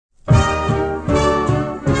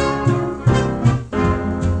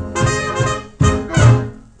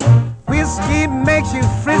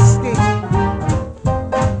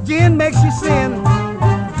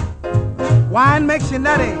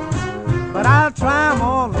I'll try 'em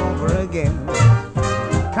all over again.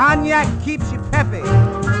 Cognac keeps you peppy.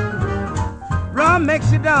 Rum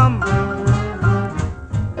makes you dumb.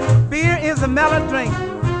 Beer is a mellow drink,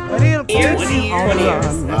 but it'll keep you on the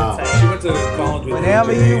run. Wow. She went to college with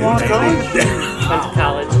Whenever you want to drink, Went to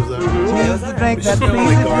college. choose the drink that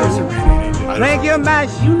pleases you. Drink your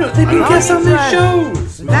mash. You know, they've been guests on their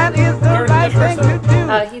shows. That is the right thing to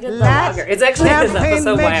do. He did the lager. It's actually his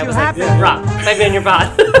episode why I was like, Rob, might be on your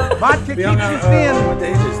bot. Vodka keeps you thin. What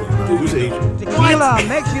age is it? Who's Asian? Tequila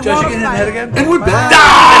makes you want to fight. again? And we're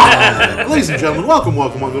back! Ladies and gentlemen, welcome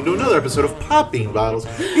to another episode of Popping Bottles.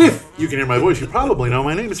 If you can hear my voice, you probably know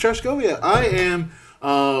my name is Josh Govia. I am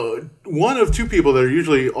one of two people that are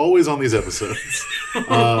usually always on these episodes.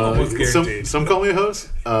 Some call me a host.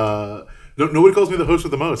 Nobody calls me the host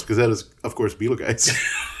with the most, because that is, of course, Beetle Guys.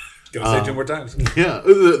 Go say 2 more times. Yeah,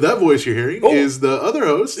 that voice you're hearing is the other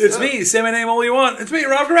host. It's me. Say my name all you want. It's me,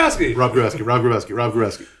 Rob Garowski. Rob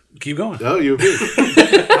Garowski. Keep going. Oh, you agree.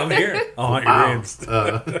 I'm here. I'll haunt your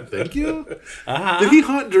dreams. Thank you. Did he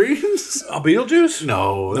haunt dreams? Beetlejuice?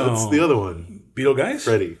 No, that's the other one. Beetle Guys?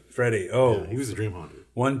 Freddie. Oh. Yeah, he was a dream haunter.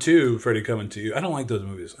 1, 2, Freddie Coming to You. I don't like those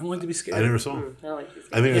movies. I don't like to be scared. I never saw them.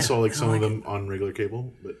 I think I saw some of them on regular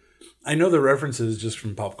cable, but I know the references just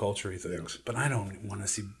from pop culture things, but I don't want to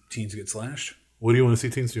see teens get slashed. what do you want to see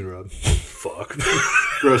teens do, Rob? Fuck.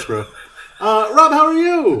 Gross, bro. Rob, how are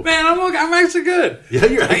you? Man, I'm actually good. Yeah,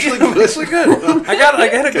 you're actually good. I had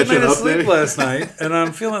a good Catching night of up sleep there. last night, and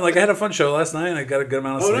I'm feeling like I had a fun show last night, and I got a good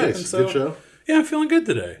amount of sleep. Nice. And so, Good show. Yeah, I'm feeling good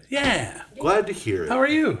today. Yeah. Glad to hear it. How are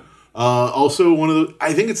you? Also, one of the,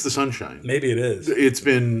 I think it's the sunshine. Maybe it is. It's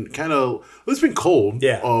been it's been cold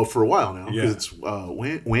for a while now, because it's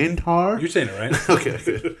winter. You're saying it right. Okay,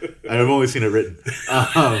 good. I've only seen it written.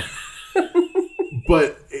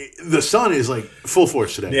 But the sun is like full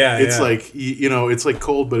force today. Yeah, it's like it's like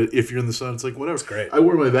cold, but if you're in the sun, it's like whatever. It's great. I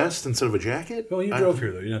wore my vest instead of a jacket. Well, you drove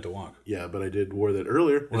here though. You didn't have to walk. Yeah, but I wore that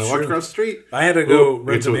earlier when It's I walked true. across the street. I had to go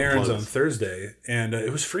run into some it errands on plugs. Thursday, and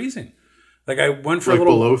it was freezing. Like I went for Like a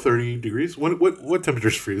little below 30 degrees. What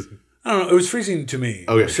temperature's freezing? I don't know. It was freezing to me.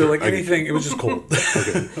 Okay, so sure. like I get anything, it was just cold.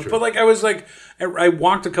 Okay, sure. But like I was like, I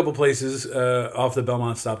walked a couple places off the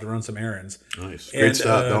Belmont stop to run some errands. Nice, great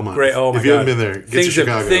stop, Belmont. Great. Oh my if you God. haven't been there, get to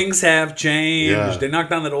Chicago. Things have changed. Yeah. They knocked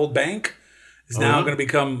down that old bank. It's now yeah? going to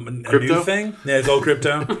become a Crypto? new thing. Yeah, it's all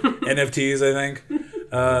crypto, NFTs. I think.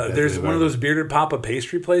 There's one of those bearded Papa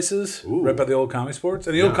pastry places right by the old Comedy Sports,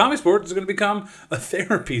 and the old Comedy Sports is going to become a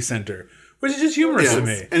therapy center. Which is just humorous to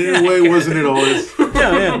me. And in a way, wasn't it always?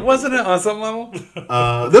 Yeah. Wasn't it on some level?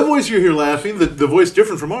 The voice you hear laughing, the voice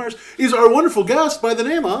different from ours, is our wonderful guest by the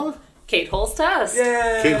name of Kate Holst-Test.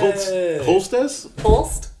 Yeah. Kate Holstest?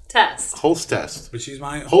 Holst-Test. Holstest. But she's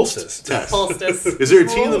my Holstest. Holstest. Is there a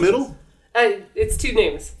T in the middle? It's 2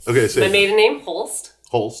 names. Okay, say My it. maiden name, Holst,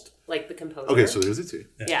 Holst. like the composer. Okay, so there's a T.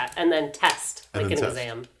 Yeah, and then test, And like then an test.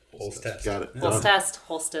 exam. Holstest. Got it. Holst-Test,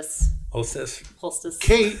 Holstus, Hostess. Holstus.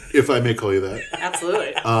 Kate, if I may call you that,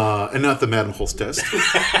 Absolutely. and not the Madam Holstest.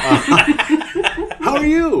 How are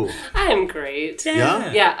you? I'm great.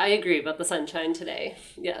 Yeah? Yeah, I agree about the sunshine today.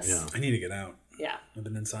 Yes. Yeah. I need to get out. Yeah. I've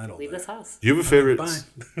been inside all Leave day. this house. Do you have a favorite? Bye.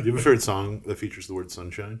 Do you have a favorite song that features the word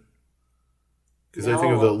sunshine? Because I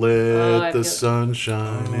think of No. the "Let I the feel- sun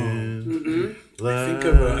shine in." Let think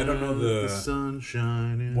of I don't know the sun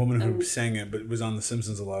shine in. woman who sang it, but it was on The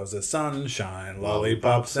Simpsons a lot. It was the sunshine,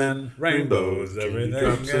 lollipops, and rainbows, everything.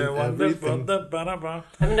 Drops and Wonderful. everything. Da-ba-da-ba.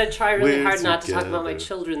 I'm going to try really We're hard not to talk about my together.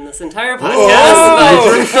 children this entire podcast. Oh,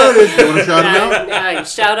 already started. You want to shout him out? Yeah,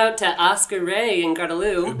 shout out to Oscar Ray in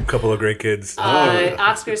Gardeloo. A couple of great kids.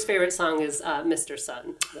 Oscar's favorite song is Mr.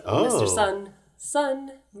 Sun. Oh. Mr.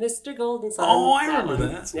 Sun, Mr. Golden Sun. Oh, I remember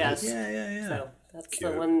one. that. Yes. Yeah. So that's the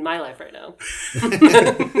one in my life right now.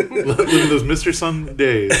 Living those Mr. Sun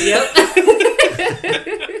days. Yep.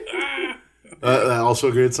 Also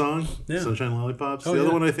a great song. Yeah. Sunshine Lollipops. Oh, The other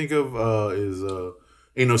yeah. one I think of is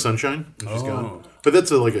Ain't No Sunshine, which is Oh. gone. But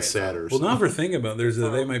that's like a sadder Well, song. now for thinking about it, there's a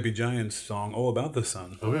They Might Be Giants song all about the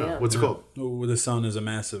sun. Oh, yeah. Yeah. What's it called? Oh, the sun is a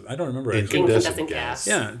massive. I don't remember actually. Incandescent Incandescent gas. gas.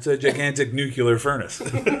 Yeah, it's a gigantic nuclear furnace.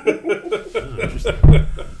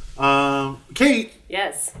 Kate.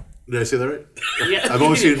 Yes. Did I say that right? Yeah. I've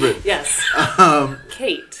only seen it written. Yes.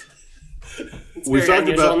 Kate. It's We've very talked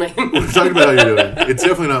unusual about name. we've talked about how you're doing. It's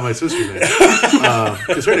definitely not my sister's name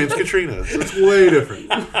because her name's Katrina. So it's way different.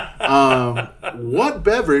 What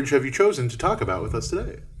beverage have you chosen to talk about with us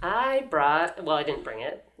today? I didn't bring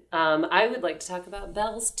it. I would like to talk about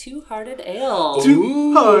Bell's Two-Hearted Ale.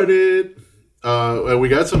 Two-Hearted. We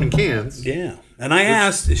got some in cans. Yeah. And I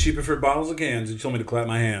asked if she preferred bottles or cans, and she told me to clap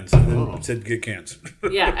my hands. And then said get cans.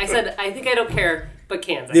 Yeah, I said, I think I don't care, but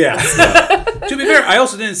cans. I Yeah. guess. To be fair, I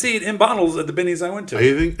also didn't see it in bottles at the Benny's I went to.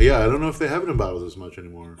 I think, yeah, I don't know if they have it in bottles as much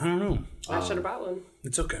anymore. I don't know. I should have brought one.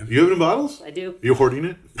 It's okay. You have it in bottles? I do. You hoarding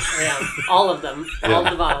it? I am. All of them. All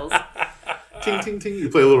of the bottles. Ting, ting, ting. You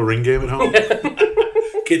play a little ring game at home?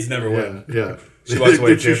 Kids never win. Yeah. She walks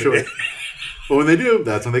away They're too short. champion. But when they do,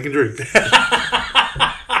 that's when they can drink.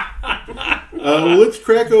 Well, let's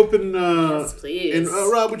crack open. Yes, please. And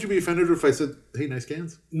Rob, would you be offended if I said, "Hey, nice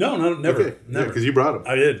cans"? No, never. Okay, Never. because you brought them.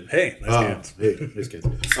 I did. Hey, nice cans. Hey, nice cans.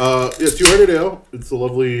 Yeah, 200 ale. It's a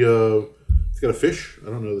lovely. It's got a fish. I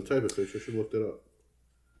don't know the type of fish. I should look that up.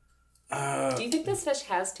 Do you think this fish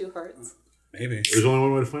has 2 hearts? Maybe. There's only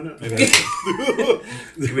one way to find out.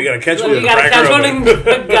 We gotta catch one. We gotta catch one and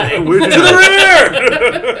gut it. Where'd you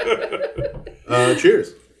go?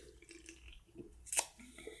 Cheers.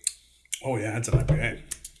 Oh yeah, it's an IPA.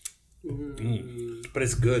 But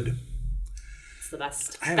it's good. It's the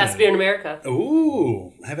best. I Best beer in America.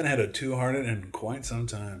 Ooh, I haven't had a 2-hearted in quite some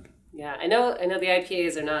time. Yeah, I know the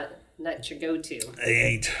IPAs are not your go-to. They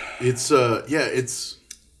ain't. It's it's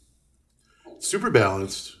super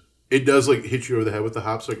balanced. It does like hit you over the head with the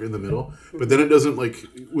hops like in the middle, but then it doesn't like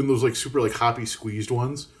when those like super like hoppy squeezed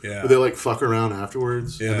ones. Yeah. Where they like fuck around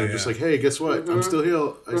afterwards, Yeah, and they're just like, "Hey, guess what? I'm still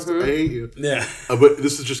here. I hate you." Yeah. But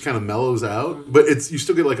this is just kind of mellows out, but you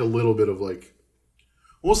still get like a little bit of like,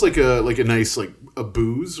 almost like a nice like a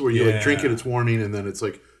booze where you like drink it, it's warming, and then it's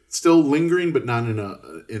like still lingering, but not in a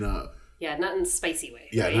Yeah, not in a spicy way.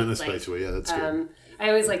 yeah, right? not in a spicy way. Yeah, that's good. I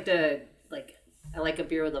always like to I like a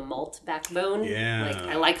beer with a malt backbone. Yeah. Like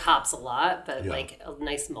I like hops a lot, but Yeah. like a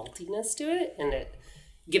nice maltiness to it, and it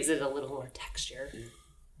gives it a little more texture.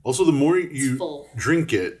 Also, the more you full.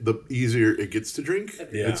 drink it, the easier it gets to drink.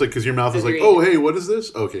 Yeah. It's like because your mouth is like, Agreed. "Oh, hey, what is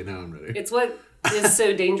this?" Okay, now I'm ready. It's what is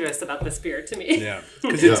so dangerous about this beer to me. Yeah.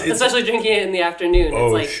 Because Yeah. it's Especially drinking it in the afternoon. oh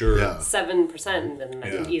it's like sure. Yeah. 7%, and I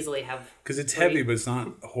can easily have. Because it's heavy, but it's not.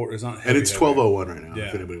 It's not heavy. And it's heavy. 12:01 right now. Yeah.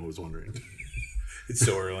 If anybody was wondering. It's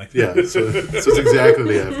so early. Yeah, so it's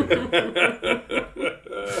exactly the afternoon.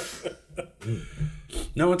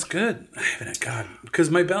 No, it's good. I haven't. God, because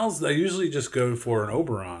my Bells, I usually just go for an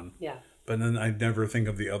Oberon. Yeah. But then I never think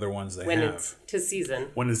of the other ones they When have. it's to season.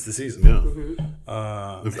 When it's the season. Yeah.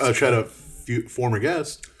 Mm-hmm. Shout out former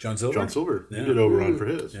guest John Silver? John Silver. Yeah. He did Oberon for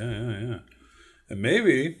his. Yeah. And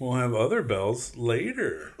maybe we'll have other Bells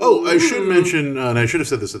later. Oh, I should mention, and I should have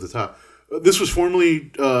said this at the top. This was formerly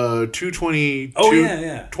 220. Oh,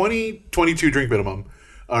 yeah. 2022 drink minimum.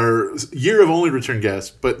 Our year of only return guests,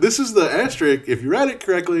 but this is the asterisk. If you read it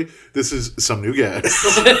correctly, this is some new guests.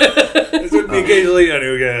 This would be occasionally a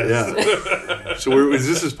new guest. Yeah. So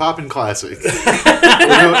this is Poppin' Classic. We're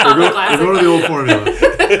going to the old formula.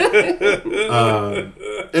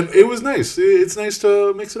 And it was nice. It's nice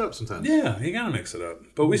to mix it up sometimes. Yeah, you gotta mix it up.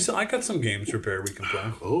 But I got some games prepared we can play.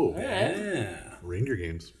 Oh, Yeah. reindeer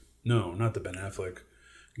games. No, not the Ben Affleck.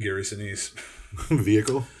 Gary Sinise.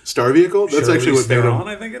 Vehicle? Star Vehicle? That's actually what made Theron, him.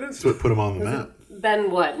 I think it is. That's what put him on the map. Been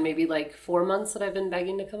what? Maybe like 4 months that I've been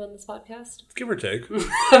begging to come on this podcast? Give or take.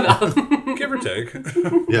 Give or take.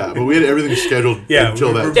 Yeah, but we had everything scheduled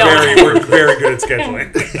until that. We're very good at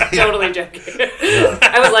scheduling. Totally joking.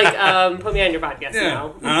 I was like, put me on your podcast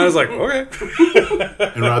now. And I was like, okay.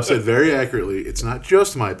 And Rob said very accurately, it's not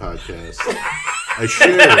just my podcast. I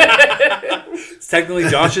share it. It's technically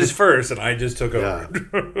Josh's first, and I just took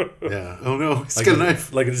over. Yeah. Oh no, he's got a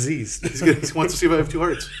knife. Like a disease. He wants to see if I have 2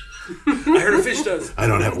 hearts. I heard a fish does. I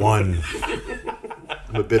don't have one.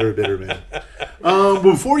 I'm a bitter man.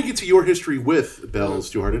 Before we get to your history with Bell's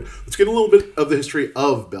Two Hearted, let's get a little bit of the history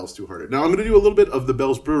of Bell's Two Hearted. Now, I'm going to do a little bit of the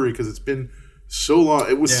Bell's Brewery because it's been so long.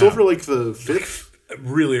 It was Silver like the 5th.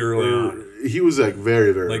 Really early on. He was like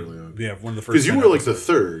very, very Like, early on. yeah, one of the first. Because you 10 were like episodes.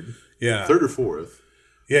 the 3rd. Yeah. 3rd or 4th.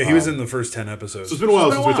 Yeah, he was in the first 10 episodes. So it's been a while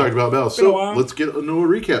since we talked about Bell's. Been a So while. let's get into a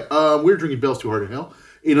recap. We're drinking Bell's Two Hearted Ale,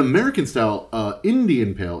 an American-style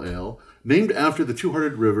Indian Pale Ale named after the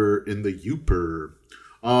Two-Hearted River in the Yooper.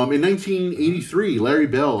 In 1983, Larry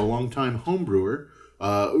Bell, a longtime home brewer,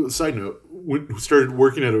 side note, started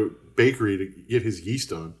working at a bakery to get his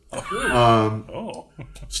yeast on.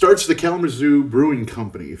 Starts the Kalamazoo Brewing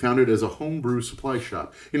Company, founded as a home brew supply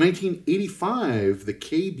shop. In 1985, the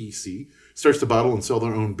KBC starts to bottle and sell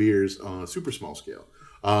their own beers on a super small scale.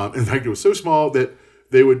 In fact, it was so small that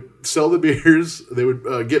they would sell the beers, they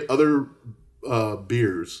would get other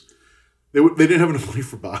beers. They didn't have enough money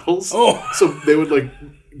for bottles, so they would like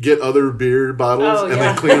get other beer bottles and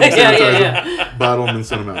then clean them, sanitize them, bottle them, and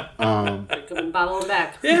send them out. bottle them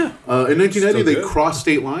back. Yeah. In 1990, Still they good. crossed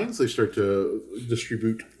state lines. They start to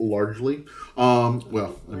distribute largely.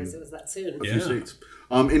 Well, I mean, It was that soon. a few states.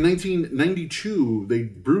 In 1992, they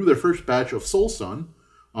brew their first batch of Soul Sun,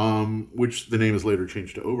 which the name is later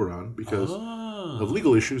changed to Oberon because of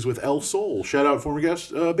legal issues with El Sol. Shout out former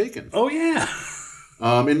guest Bacon. Oh, yeah.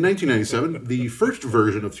 In 1997, the first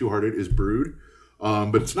version of Two Hearted is brewed,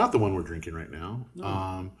 but it's not the one we're drinking right now.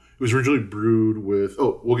 It was originally brewed with...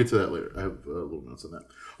 Oh, we'll get to that later. I have little notes on that.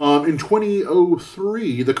 In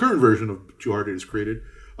 2003, the current version of Two Hearted is created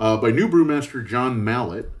by new brewmaster John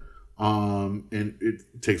Mallett, and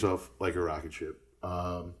it takes off like a rocket ship.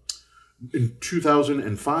 In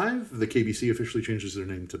 2005, the KBC officially changes their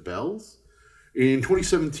name to Bell's. In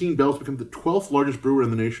 2017, Bell's became the 12th largest brewer in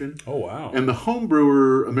the nation. Oh, wow. And the Home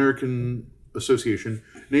Brewer American Association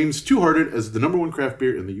names Two Hearted as the #1 craft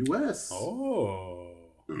beer in the U.S. Oh.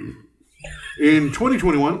 In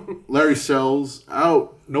 2021, Larry sells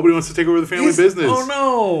out. Nobody wants to take over the family business. Oh,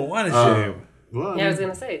 no. What a shame. Well, Yeah, I was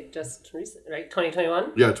going to say, just recent, right?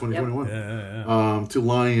 2021? Yeah, 2021. Yeah. To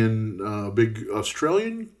Lion, a big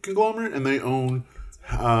Australian conglomerate, and they own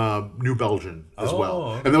New Belgium as well.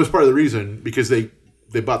 okay. And that was part of the reason, because they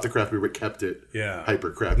bought the craft beer but kept it Yeah.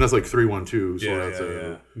 hyper craft. And that's like 312 sold out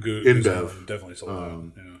to InBev. Definitely sold out.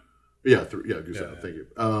 Yeah, Goose Out. Thank you.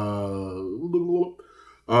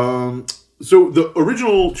 So the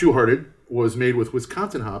original Two Hearted was made with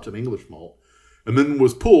Wisconsin hops and English malt, and then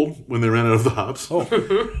was pulled when they ran out of the hops,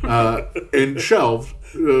 and shelved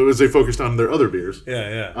as they focused on their other beers.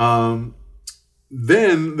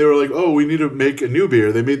 Then they were like, "Oh, we need to make a new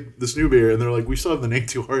beer." They made this new beer, and they're like, "We still have the name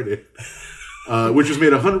Two Hearted," which was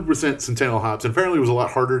made 100% Centennial hops, and apparently it was a lot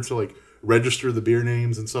harder to like register the beer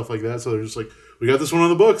names and stuff like that. So they're just like, "We got this one on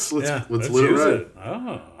the books. Let's let it use right." it.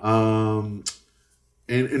 Oh.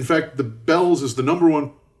 And in fact, the Bell's is the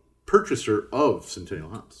 #1 purchaser of Centennial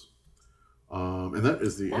hops. And that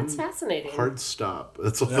is That's fascinating. hard stop.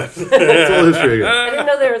 That's all. That's all history I got. I didn't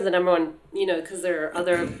know there was the #1, because there are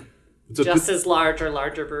other It's a just as large or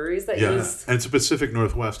larger breweries that use. and it's a Pacific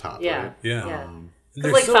Northwest hop. Yeah. Right? Yeah.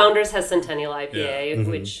 Because like Founders has Centennial IPA,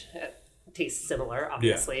 which tastes similar,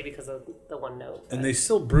 obviously, because of the one note. And they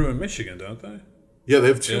still brew in Michigan, don't they? Yeah, they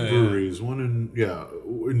have two breweries. One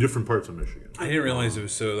in different parts of Michigan. I didn't realize it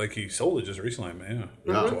was so, like, he sold it just recently. Man,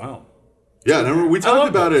 that's wild. Yeah, and I remember we talked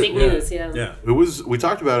about it. Big news, yeah. Yeah. We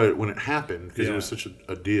talked about it when it happened because it was such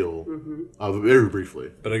a deal. Very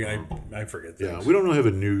briefly. But I forget things. Yeah, we don't really have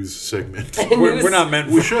a news segment. We're not meant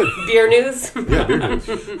for... We should. Beer news? Yeah, beer news.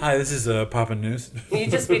 Hi, this is Poppin' News. You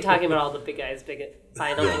just be talking about all the big guys,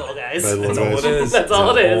 buying all the little guys. By the That's little all guys. it is. That's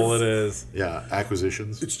all it is. all it is. Yeah,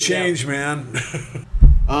 acquisitions. It's change, man.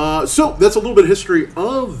 So that's a little bit of history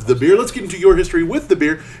of the beer. Let's get into your history with the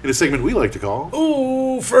beer in a segment we like to call...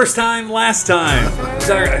 Ooh, first time, last time.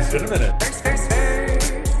 Sorry, guys, it's been a minute.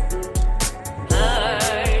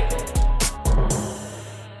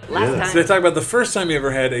 Last time. So they talk about the first time you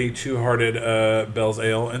ever had a Two-Hearted Bell's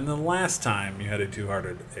Ale and the last time you had a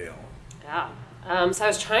Two-Hearted Ale. Yeah. So I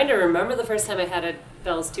was trying to remember the first time I had a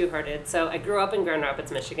Bell's Two-Hearted. So I grew up in Grand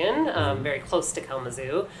Rapids, Michigan, very close to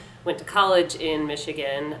Kalamazoo. Went to college in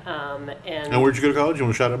Michigan. And where'd you go to college? You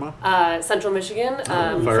want to shout them out? Central Michigan.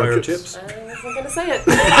 Fire up chips. I wasn't going to say it.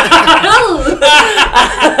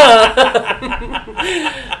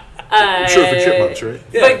 Short for chipmunks, right?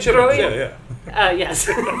 Yeah, But growing, yeah. yes.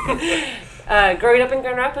 Growing up in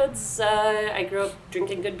Grand Rapids, I grew up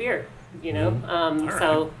drinking good beer,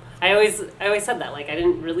 So I always said that. Like, I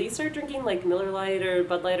didn't really start drinking like Miller Lite or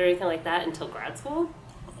Bud Light or anything like that until grad school.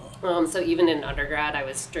 So even in undergrad, I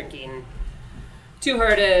was drinking Two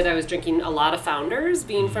Hearted. I was drinking a lot of Founders,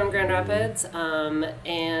 being from Grand Rapids.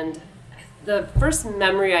 And the first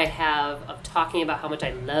memory I have of talking about how much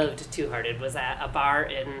I loved Two Hearted was at a bar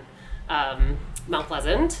in Mount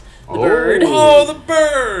Pleasant, the Bird. Oh, the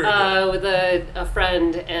Bird! With a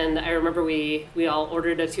friend, and I remember we all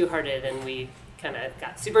ordered a Two Hearted, and we kind of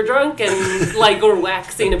got super drunk and like were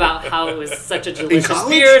waxing about how it was such a delicious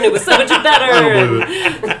beer and it was so much better.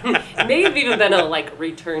 It may have even been a like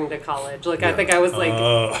return to college. Like I think I was like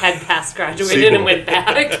had past graduated and went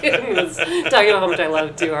back and was talking about how much I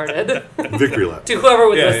loved Two Hearted. Victory lap. To whoever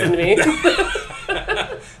would listen to me.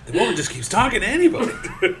 The woman just keeps talking to anybody.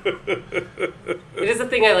 It is a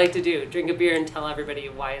thing I like to do. Drink a beer and tell everybody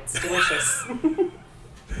why it's delicious.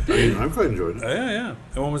 I'm quite enjoying it. Yeah.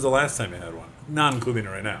 And when was the last time you had one? Not including it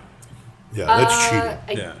right now. Yeah, that's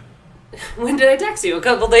cheating. Yeah. When did I text you? A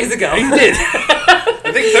couple days ago. You did.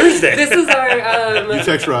 I think Thursday. This is our... You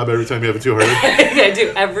text Rob every time you have a Two Hearted? I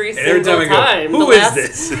do every single time I go, time. "Who is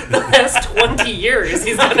this?" The last 20 years,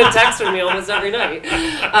 he's gotten a text from me almost every night.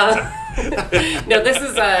 No,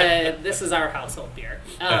 this is our household beer.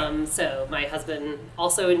 So my husband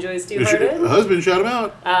also enjoys Two Hearted. Husband, shout him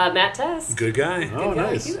out. Matt Tess. Good guy. Oh,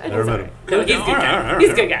 nice. He's Never met him. No, he's a good guy. All right.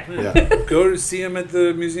 He's a good guy. Yeah. Go to see him at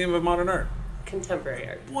the Museum of Modern Art. Contemporary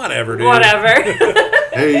art. Whatever, dude. Whatever.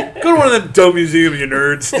 Hey, Go to one of them dumb museums, you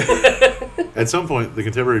nerds. at some point, the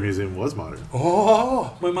Contemporary Museum was modern.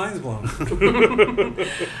 Oh, my mind's blown.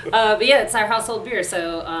 But yeah, it's our household beer.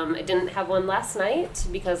 So I didn't have one last night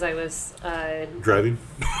because I was Driving.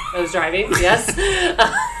 driving. Yes,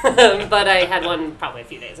 but I had one probably a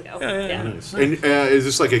few days ago. Yeah. Nice. And is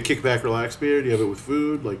this like a kickback, relax beer? Do you have it with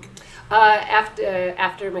food? Like,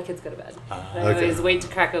 After my kids go to bed. I okay. always wait to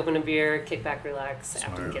crack open a beer, kick back, relax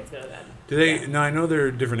after the kids go to bed. Do they? No, I know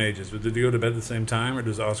they're different ages, but do they go to bed at the same time, or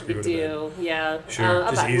does Oscar We go to bed? do, yeah. Sure,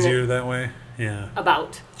 just easier that way. Yeah.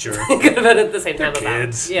 About. Sure. Go to bed at the same time. They're About.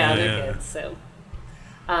 kids. Yeah, Yeah. they're kids. So,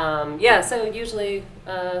 so usually,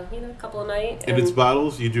 a couple a night. if it's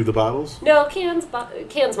bottles, you do the bottles? No, cans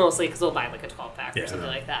mostly because we'll buy like a 12-pack Yeah. or something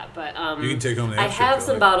like that. But You can take home the I extra have if you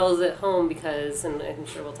some like. bottles at home because, and I'm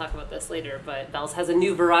sure we'll talk about this later, but Bell's has a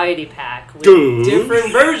new variety pack with Good.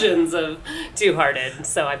 different versions of Two Hearted,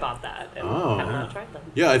 so I bought that and have not tried them.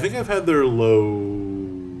 Yeah, I think I've had their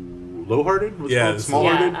low-hearted? What's it Yeah, called? the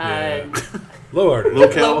Small-hearted? Low-hearted.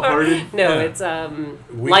 Low-cal-hearted? No, Yeah. it's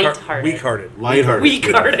light-hearted. Weak-hearted. Light-hearted.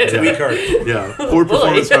 Weak-hearted. Yeah. Weak-hearted. Yeah, poor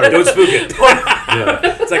performance Don't heart. spook it. Yeah.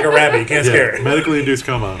 It's like a rabbit. You can't scare Yeah. it. Medically induced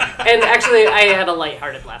coma. And actually, I had a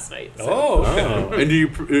light-hearted last night. So. Oh, okay. Oh. And do you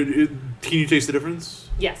can you taste the difference?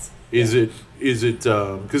 Yes. Is it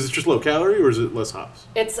because it's just low calorie or is it less hops?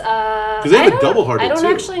 It's they have a double-hearted, I don't too.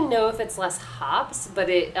 actually know if it's less hops, but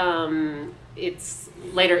it's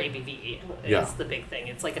lighter ABV is Yeah. the big thing.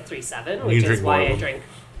 It's like a 3.7, You which drink is more why of I them. drank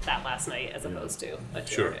that last night as opposed to a 200.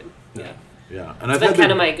 Sure. Yeah. Yeah, and It's I've been had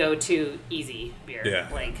kind of my go-to easy beer. Yeah.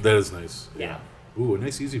 Like that is nice. yeah. Ooh, a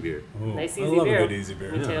nice easy beer. Ooh, Nice I easy love beer. a good easy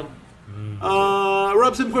beer. Me too.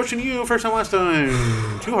 Rob, some question to you. First time, last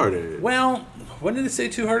time. Two Hearted. Well, when did it say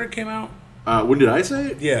Two Hearted came out? When did I say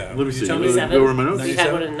it? Yeah. Let me You see. tell me. Let me go over my notes. You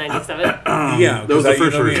had one in 97? Yeah, that was the 'cause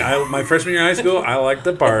first version. My freshman year in high school, I liked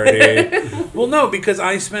the party. Well, no, because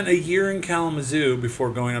I spent a year in Kalamazoo before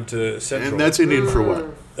going up to Central. And that's Indian for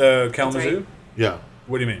what? Kalamazoo? right. Yeah.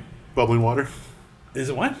 What do you mean? Bubbling water? Is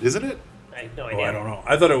it what? Isn't it? I have no Oh, idea. I don't know.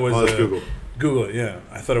 I thought it was. Oh, let's Google. Google it, yeah.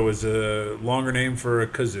 I thought it was a longer name for a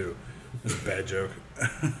kazoo. That's a bad joke.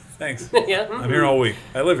 Thanks. Yeah. I'm here all week.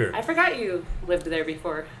 I live here. I forgot you lived there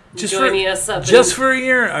before. Just joining us up just in, for a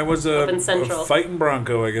year. I was a in Central. fighting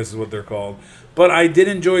bronco, I guess is what they're called. But I did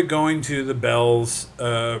enjoy going to the Bell's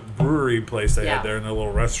brewery place they Yeah. had there in their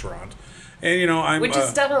little restaurant. And, I'm... which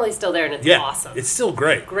is definitely still there, and it's yeah, awesome. it's still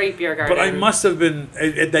great. Great beer garden. But I must have been,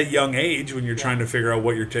 at that young age, when you're trying to figure out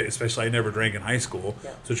what your taste, especially I never drank in high school, Yeah.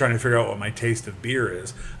 so trying to figure out what my taste of beer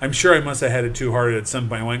is. I'm sure I must have had it Two Hearted at some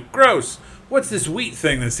point. I went, gross, what's this wheat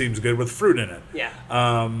thing that seems good with fruit in it? Yeah.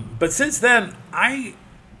 But since then, I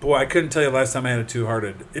couldn't tell you last time I had a Two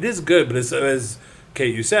Hearted. It is good, but as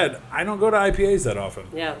Kate, you said, I don't go to IPAs that often.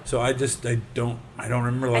 Yeah. So I don't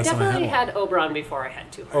remember I last time I definitely had one. had Oberon before I had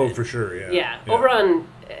Two Oh, Hearted. for sure, yeah. Yeah. Oberon,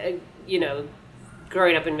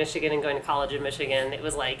 growing up in Michigan and going to college in Michigan, it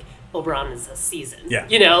was like Oberon is a season. Yeah.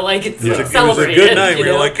 It's It was a celebrated. good night where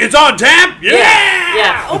you're like, it's on tap! Yeah!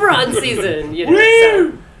 Yeah, Oberon season.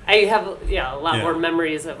 Woo! So I have a lot Yeah. more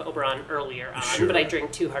memories of Oberon earlier on, Sure. but I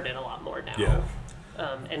drink Two Hearted a lot more now. Yeah.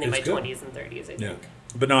 And in It's my good. 20s and 30s, I Yeah. think.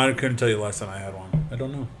 But no, I couldn't tell you last time I had one. I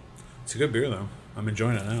don't know. It's a good beer, though. I'm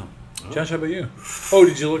enjoying it now. Josh, how about you? Oh,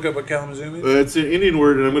 did you look up what Kalamazoo means? It's an Indian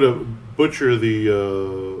word, and I'm going to butcher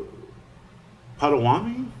the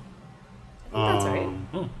Potawatomi. That's right.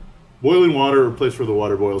 Boiling water, or place where the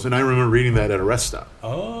water boils. And I remember reading that at a rest stop.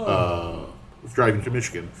 Oh. Driving to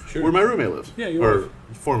Michigan, Sure. where my roommate lives. Yeah, your or wife.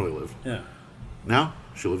 formerly lived. Yeah. Now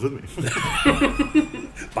she lives with me,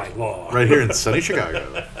 By law. right here in sunny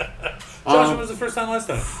Chicago. Josh, when was the first time last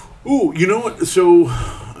time? Ooh, you know what? So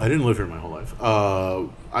I didn't live here my whole life.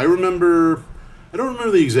 I remember. I don't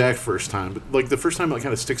remember the exact first time, but like the first time that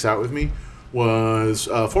kind of sticks out with me was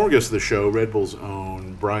former guest of the show, Red Bull's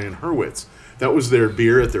own Brian Hurwitz. That was their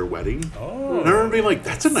beer at their wedding. Oh. And I remember being like,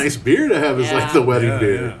 "That's a nice beer to have as like the wedding Yeah,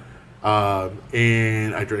 beer."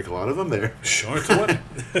 And I drank a lot of them there. Sure, it's a wedding.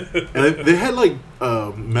 And they had like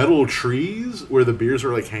metal trees where the beers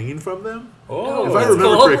were like hanging from them. Oh, If I that's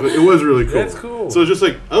remember cool. correctly, it was really cool. That's cool. So it's just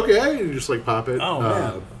like, okay, and you just like pop it. Oh,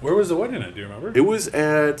 man. Where was the wedding at? Do you remember? It was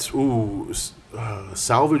at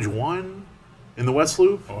Salvage One in the West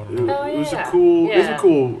Loop. Oh, It, no. it was yeah. a cool, it was a Yeah.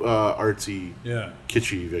 cool artsy, Yeah.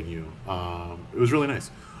 kitschy venue. It was really nice.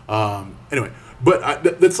 Anyway,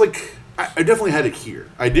 but that's like I definitely had it here.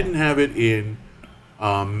 I didn't have it in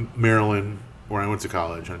Maryland, where I went to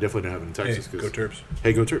college. And I definitely didn't have it in Texas. Hey, go Terps.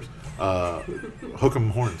 Hey, go Terps. Hook 'em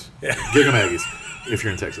horns. Yeah. Gig 'em Aggies, if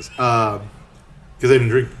you're in Texas. Because I didn't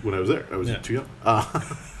drink when I was there. I was too young.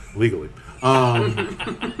 Legally.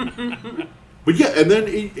 But yeah, and then,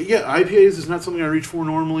 IPAs is not something I reach for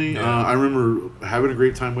normally. Yeah. I remember having a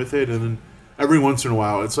great time with it, and then every once in a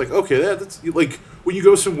while, it's like, okay, that's like when you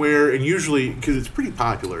go somewhere, and usually, because it's pretty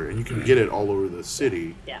popular, and you can get it all over the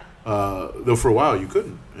city. Yeah. Though for a while you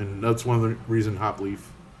couldn't, and that's one of the reasons Hop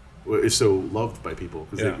Leaf is so loved by people,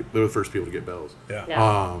 because they're the first people to get bells. Yeah.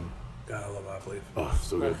 Yeah. God, I love Hop Leaf. Oh,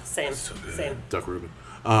 so good. Same. So good. Same. Duck Reuben.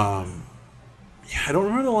 I don't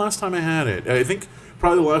remember the last time I had it. I think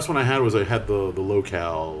probably the last one I had was I had the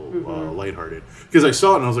Locale Lighthearted, because I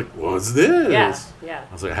saw it and I was like, "What's this?" Yeah.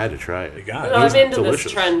 I was like, I had to try it. You got it. Well, I'm into delicious.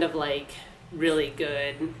 this trend of like really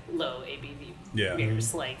good low ABV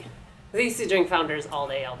beers. Like I used to drink Founders all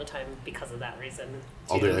day, all the time because of that reason.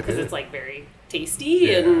 All day, because okay. it's like very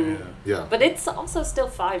tasty and. Yeah. But it's also still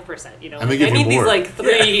 5%. You know, And they like, give I you need these more. like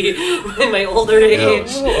 3 in my older age.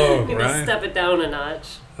 Oh, Maybe right. step it down a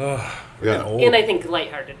notch. Oh, Yeah. old. And I think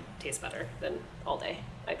lighthearted tastes better than all day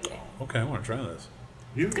IPA. Okay, I want to try this.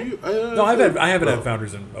 No, I haven't had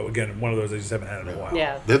Founders in again one of those I just haven't had in a while.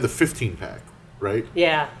 Yeah. They had the 15-pack, right?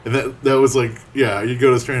 Yeah. And that was like, you'd go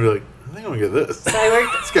to the store and be like, I think I'm gonna get this. So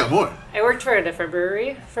I It's got more. worked for a different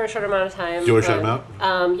brewery for a short amount of time. Do you want to shout them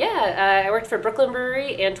out? I worked for Brooklyn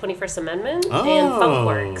Brewery and 21st Amendment and Oh.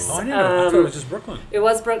 Funkworks. Oh, I didn't know. I thought it was just Brooklyn. It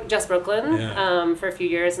was just Brooklyn Yeah. for a few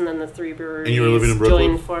years, and then the 3 breweries And you were living in Brooklyn?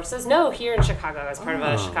 joined forces. No, here in Chicago. I was part of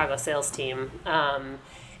a Chicago sales team,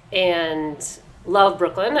 and love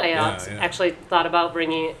Brooklyn. I actually thought about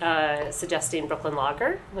suggesting Brooklyn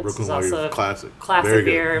Lager, which Brooklyn is Lager, also a classic. classic Very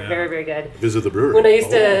good. beer, Yeah. very, very good. Visit the brewery. When I used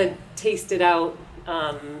to taste it out,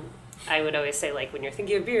 I would always say, like, when you're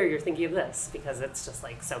thinking of beer, you're thinking of this, because it's just,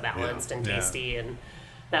 like, so balanced and Yeah. tasty and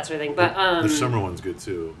that sort of thing. But the summer one's good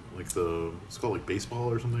too. Like it's called like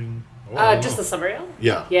baseball or something. just the summer ale?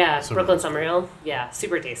 Yeah. Yeah, Summer Brooklyn ale. Summer Ale. Yeah,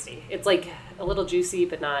 super tasty. It's, like, a little juicy,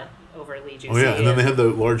 but not overly juicy. Oh yeah, and then they had the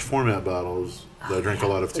large format bottles that I drank a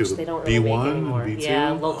lot of too. which The they don't really make B1 anymore. and B2.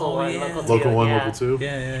 Yeah, local one, yeah. local two. Local 1, yeah. local 2. Yeah.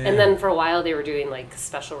 And then for a while they were doing like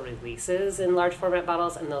special releases in large format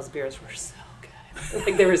bottles, and those beers were so good.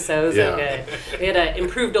 Like they were so Yeah. good. We had an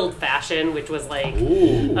improved old fashioned, which was like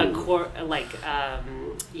Ooh.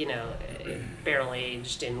 barrel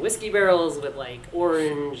aged in whiskey barrels with like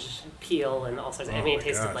orange peel and all sorts of. I mean, it my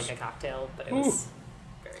tasted gosh. like a cocktail, but it was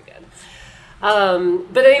very good.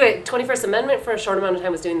 But anyway, 21st Amendment for a short amount of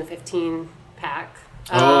time was doing the 15 pack.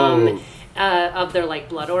 Of their like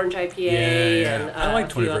blood orange IPA Yeah. and I like a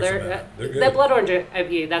few 21st other. Amendment. They're good. That blood orange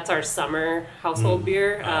IPA, that's our summer household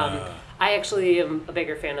beer. I actually am a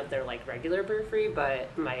bigger fan of their like regular brew free,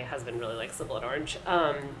 but my husband really likes the blood orange.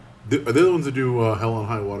 Are they the ones that do Hell on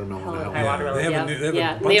High Watermelon? Hell on Ale? High Watermelon, they have a yeah. new- they have a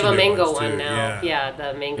yeah. bunch They have of a new mango ones, too. one now. Yeah.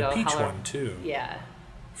 The mango. The peach Holler- one too. Yeah.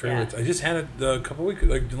 Favorite. Yeah. I just had it a couple weeks,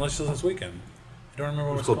 like just this weekend. I don't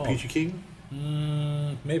remember what It's it's called Peachy King.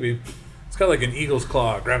 Maybe. It's got like an eagle's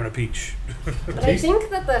claw grabbing a peach. But I think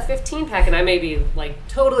that the 15 pack, and I may be like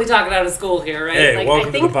totally talking out of school here, right? Hey, like, welcome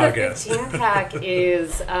I to think the podcast. 15 pack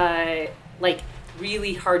is like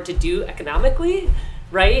really hard to do economically,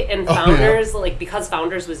 right? And Founders, like because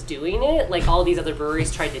Founders was doing it, like all these other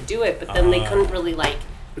breweries tried to do it, but then they couldn't really like.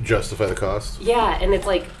 Justify the cost. Yeah, and it's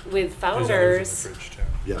like with There's others Founders, in the fridge too.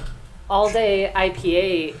 Yeah. all day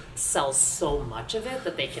IPA sells so much of it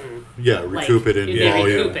that they can Recoup it in they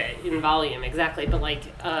volume. recoup it in volume, exactly. But like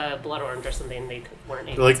blood orange or something, they weren't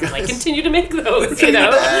able Like, to like guys, continue to make those, you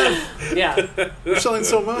know? Yeah, We're selling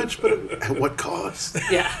so much, but at what cost?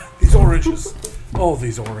 yeah. These oranges. Oh,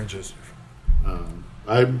 these oranges.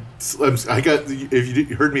 I got. If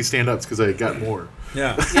you heard me stand up, it's because I got more.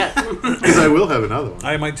 Yeah. Yeah, Because I will have another one.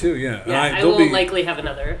 I might too, yeah. yeah. I they'll will be- likely have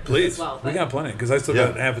another Please. as well. We But got plenty, because I still Yeah.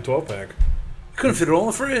 got half a 12-pack. Couldn't fit it all in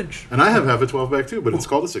the fridge. And I have half a 12-pack too, but it's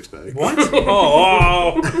called a 6-pack. What?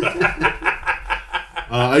 oh.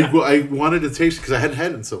 I wanted to taste it because I hadn't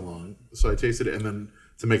had it in so long, so I tasted it and then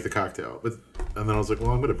to make the cocktail. And then I was like,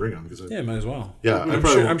 well, I'm going to bring them because Yeah, might as well. Yeah, I I'm probably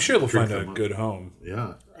sure, won't I'm sure they'll drink find a them. good home.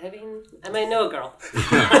 yeah. I mean, I might know a girl.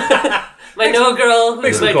 Might know a girl who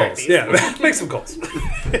Make some might drink calls. these. Yeah, make some calls.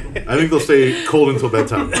 I think they'll stay cold until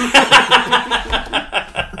bedtime.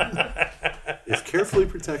 It's carefully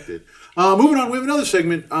protected. Moving on, we have another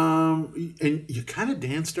segment, and you kind of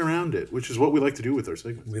danced around it, which is what we like to do with our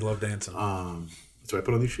segments. We love dancing. So I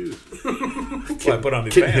put on these shoes. That's why I put on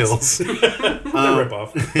these Kitten pants. Hills. They're rip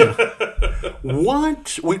off.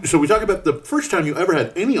 So we talk about the first time you ever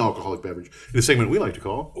had any alcoholic beverage in a segment we like to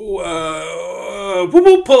call. Pull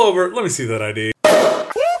over. Let me see that ID.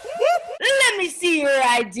 Let me see your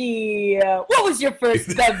ID. What was your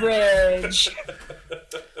first beverage?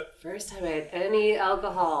 First time I had any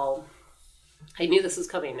alcohol. I knew this was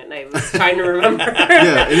coming, and I was trying to remember.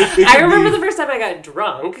 I remember the first time I got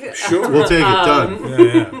drunk. Sure, we'll take it. Done.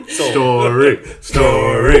 Yeah.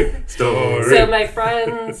 Story. So my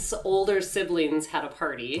friend's older siblings had a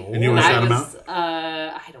party, and you want to shout them out?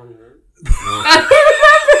 I don't know. I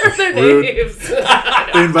don't remember their names.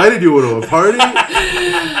 They invited you to a party? The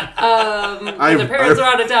parents were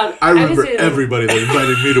out of town. I remember everybody that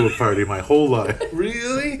invited me to a party my whole life.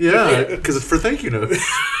 Really? Yeah, because it's for thank you notes.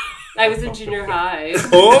 I was in junior high.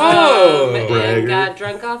 And got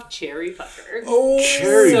drunk off cherry pucker. Oh,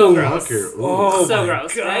 cherry pucker. Oh, so my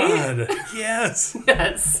gross, God. right? Yes.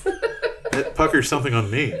 Yes. That pucker's something on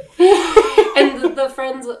me. And the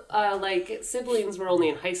friends, siblings were only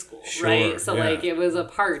in high school, right? So, it was a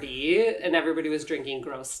party, and everybody was drinking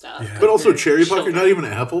gross stuff. Yeah. But also cherry pucker, not even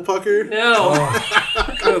apple pucker? No.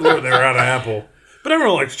 Good Lord, they're out of apple. But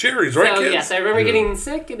everyone likes cherries, right, So, kids? yes, I remember getting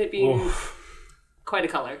sick and it being quite a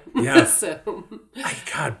color. Yeah. So.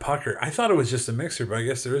 God, pucker. I thought it was just a mixer, but I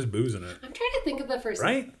guess there is booze in it. I'm trying to think of the first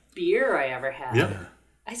Right? beer I ever had. Yeah.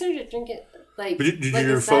 I started drinking, Did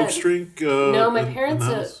your folks drink? No, my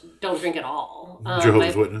parents don't drink at all.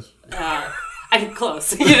 Jehovah's Witness. I'm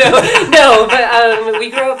close, No, but we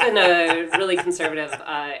grew up in a really conservative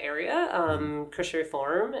area, Christian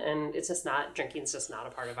Reform, and it's just not, drinking's just not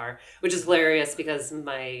a part of which is hilarious because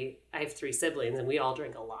I have 3 siblings and we all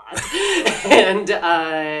drink a lot. And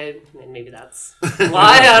maybe that's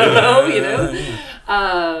why, I don't know,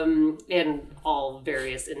 and all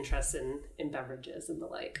various interests in beverages and the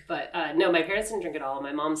like. But no, my parents didn't drink at all.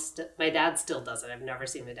 My dad still doesn't. I've never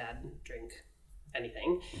seen my dad drink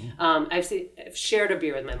anything. I've shared a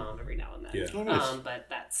beer with my mom every now and then. Yeah. Oh, nice. But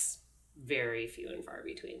that's very few and far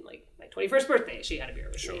between. Like my 21st birthday, she had a beer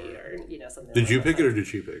with me, or something. Did you pick it or did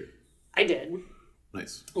she pick it? I did.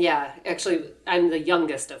 Nice. Yeah, actually, I'm the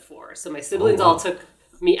youngest of 4, so my siblings all took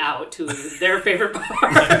me out to their favorite bar,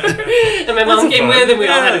 and my mom came with, and we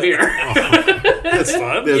all had a beer. That's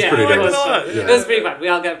fun. That's pretty it nice. was fun. Yeah. It was pretty fun. We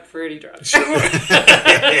all got pretty drunk.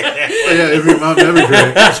 If your mom never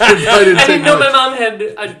drank, I didn't know my mom had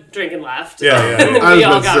a drink and left. Yeah. And then we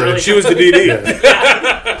all got really She was the DD.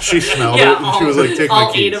 Yeah. She smelled it and she was like, take my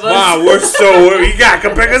all 8 keys. of us. Wow, we're so... You got to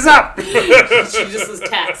come pick us up. She just was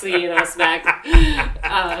taxiing us back.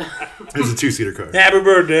 It was a 2-seater car. Happy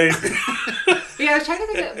birthday. Yeah, I was trying to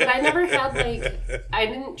think, but I never had, I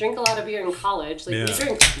didn't drink a lot of beer in college. We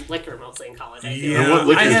drank liquor mostly in college, I feel. And what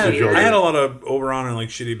liquors did you all I had drink? a lot of Oberon and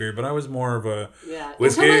shitty beer, but I was more of a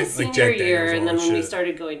whiskey, until my like senior Jack year, Daniels and then all when we shit.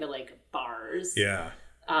 started going to bars, Yeah.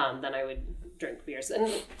 then I would drink beers.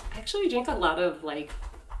 And actually, we drank a lot of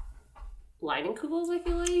Leinenkugels, I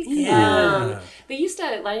feel like. Yeah.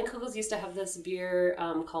 Leinenkugels used to have this beer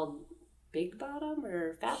called Big Bottom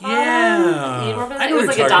or Fat Bottom. Yeah. You remember I that? know It was what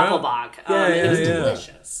like a you're talking Doppelbock. Yeah, it was yeah.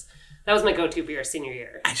 delicious. That was my go-to beer senior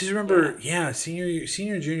year. I just remember, senior,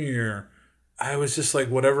 junior year, I was just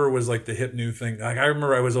whatever was the hip new thing. I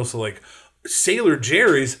remember I was also Sailor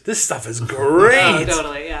Jerry's. This stuff is great. Oh,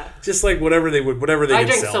 totally, yeah. Just whatever they I could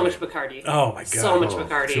drank sell so me. much Bacardi. Oh my god. So much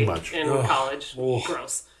Bacardi too much. in college. Oh.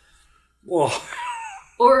 Gross. Whoa.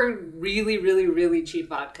 Or really, really, really cheap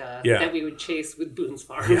vodka Yeah. that we would chase with Boone's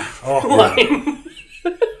Farm. Yeah. Oh,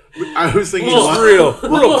 I was thinking real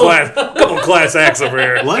class. Couple class acts over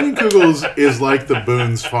here. Leinenkugels is like the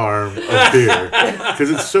Boone's Farm of beer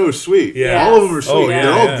because it's so sweet. Yeah. All of them are sweet. Oh, yeah,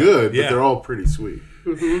 they're all yeah. good, but Yeah. they're all pretty sweet.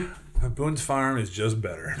 Boone's Farm is just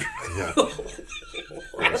better. Yeah.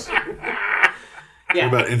 Yeah.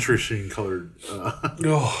 What about interesting colored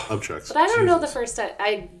upchucks? But I don't know the first time.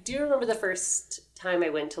 I do remember the first time I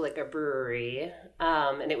went to a brewery,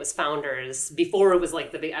 and it was Founders. Before it was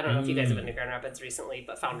the big. I don't know if you guys have been to Grand Rapids recently,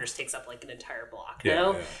 but Founders takes up an entire block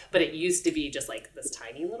now. Yeah. But it used to be just this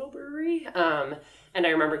tiny little brewery. And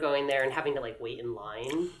I remember going there and having to wait in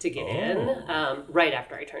line to get in right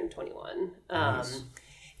after I turned 21.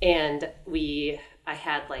 And I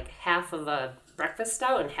had half of a breakfast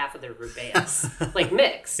stout and half of the rubéus,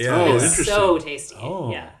 mixed. Yeah. Oh, It was interesting. so tasty.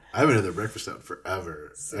 Oh. Yeah. I haven't had their breakfast out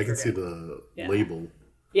forever. I can see good. the Yeah. label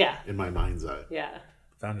Yeah. in my mind's eye. Yeah.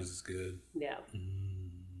 Founders is good. Yeah.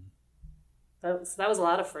 So that was a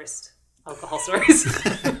lot of first alcohol stories.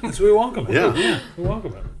 That's what we welcome it. Yeah. We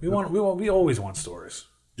welcome it. We always want stories.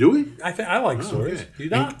 Do we? I like stories. Okay. You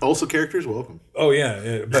not? And also characters, welcome. Oh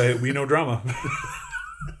yeah, but we know drama.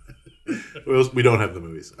 We don't have the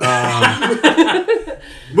movies.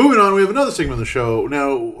 Moving on, we have another segment on the show.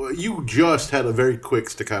 Now, you just had a very quick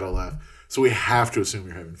staccato laugh, so we have to assume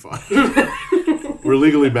you're having fun. We're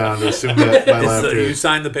legally bound to assume that my laughter. You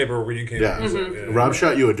signed the paper when you came. Yeah. in. Rob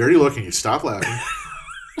shot you a dirty look and you stopped laughing.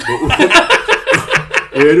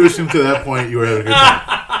 We had to assume to that point you were having a good time.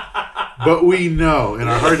 But we know, in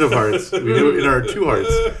our heart of hearts, in our two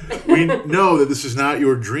hearts, we know that this is not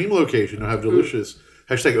your dream location to have delicious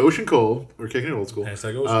 #Ocean Cold. We're kicking it old school.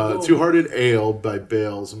 #OceanCold. Two-Hearted Ale by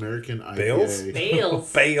Bales, American IPA.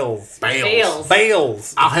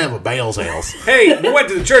 Bales. I'll have a Bales Ales. Hey, we went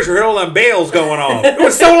to the church. We heard all them bales going on. It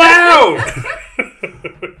was so loud.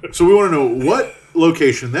 So we want to know what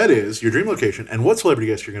location that is, your dream location, and what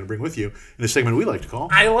celebrity guest you're going to bring with you in a segment we like to call.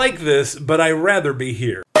 I like this, but I'd rather be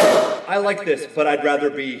here. I like this, but I'd rather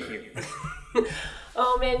be here.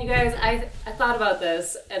 Oh man, you guys, I thought about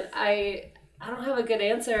this, and I don't have a good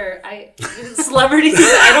answer. Celebrities.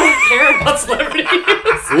 I don't care about celebrities.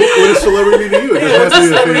 What is celebrity to you? It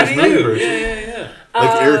doesn't have to be a famous movie person. Yeah.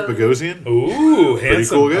 Like Eric Bogosian. Ooh,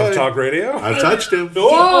 handsome. cool guy. Of Talk Radio. I've touched him. The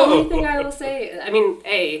only thing I will say, I mean,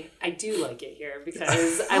 I do like it here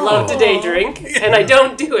because I love to day drink, and I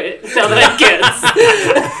don't do it now that I have kids.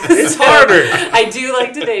 It's harder. I do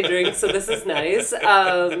like to day drink, so this is nice.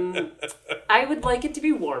 I would like it to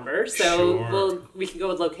be warmer, so we can go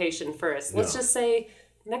with location first. Let's just say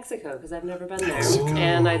Mexico, because I've never been there,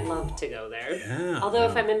 and I'd love to go there. Yeah. Although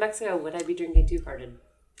if I'm in Mexico, would I be drinking Two-Hearted?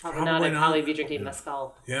 Probably not. I'd probably be drinking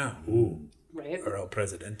mezcal. Yeah. Ooh. Right? Or El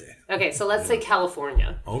Presidente. Okay, so let's say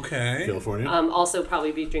California. Okay. California. Also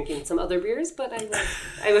probably be drinking some other beers, but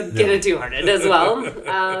I would get a Two-Hearted as well.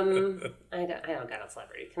 I don't got a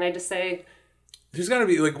celebrity. Can I just say... There's got to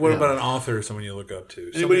be, like, what about an author or someone you look up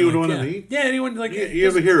to? Anybody you would like, want to meet? Yeah, anyone, like... You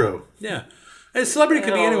have a hero. Yeah. A celebrity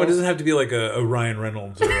could be anyone. It doesn't have to be like a Ryan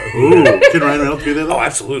Reynolds or a... Ooh, can Ryan Reynolds be that? Oh,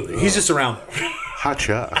 absolutely. He's just around there. Hot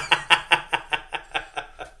shot.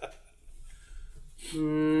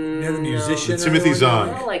 You're the musician. Timothy I Zahn.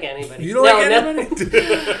 don't like anybody. You don't like anybody?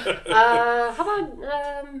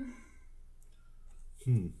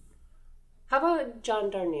 How about John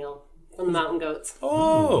Darnielle from the Mountain Goats?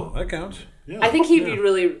 Oh, that counts. Yeah. I think he'd be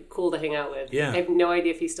really cool to hang out with. Yeah. I have no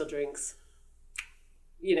idea if he still drinks.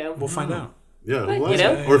 You know? We'll find out. Yeah, But, well, you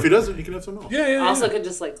know? or if he doesn't, you can have someone else. Yeah. Also could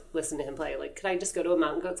just like listen to him play. Like, could I just go to a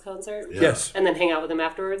Mountain Goats concert? Yeah. Yes. And then hang out with him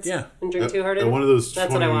afterwards? Yeah. And drink Two-Hearted? And one of those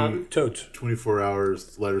That's what I want. Totes. 24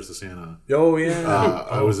 hours letters to Santa. Oh, yeah.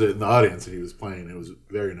 I was in the audience and he was playing. It was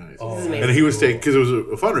very nice. This is amazing. And he was taking, because it was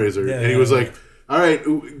a fundraiser, Yeah, and he was like, all right,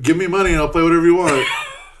 give me money and I'll play whatever you want.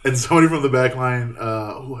 And somebody from the back line,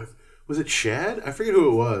 was it Shad? I forget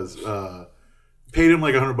who it was. Paid him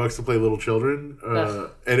like $100 to play Little Children.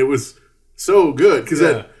 And it was so good because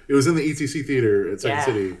it was in the ETC Theater at Second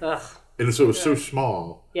City. Ugh. And so it was so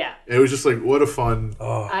small. Yeah. And it was just like, what a fun.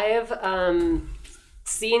 I have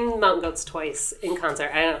seen Mountain Goats twice in concert.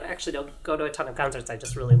 I don't go to a ton of concerts. I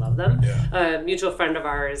just really love them. Yeah. A mutual friend of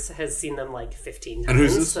ours has seen them like 15 times. And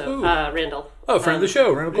who's this? So, Randall. Oh, friend of the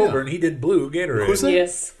show, Randall Colburn. He did Blue Gatorade. Who's that?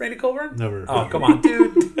 Yes. Randy Colburn? Never. Oh, come on,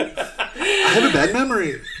 dude. I have a bad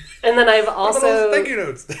memory. And then I've also Thank you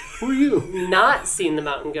notes. Who are you? not seen the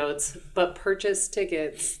Mountain Goats, but purchased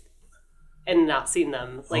tickets and not seen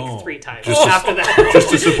them like 3 times after that.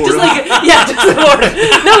 Just to support him? Just support.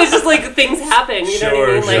 No, it's just like things happen. You know what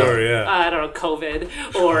I mean? Like yeah. I don't know,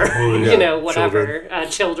 COVID or whatever,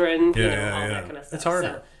 children, all that kind of stuff. It's hard.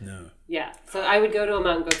 So, No. yeah, so I would go to a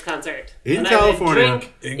Mountain Goats concert In and California. I would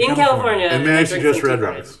drink In in California. And may I I'd drink suggest some Red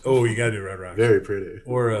Two-Hearted. Rocks? Oh, you gotta do Red Rocks. Very pretty.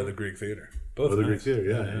 Or the Greek Theater. Both Or the nice. Greek Theater,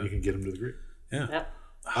 yeah. And you can get him to the Greek. Yeah.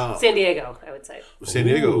 Yep. San Diego, I would say. San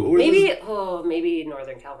Diego. Where is this? Maybe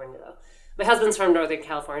Northern California though. My husband's from Northern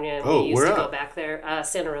California, and Oh, we used where to go at? back there.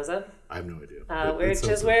 Santa Rosa, I have no idea. which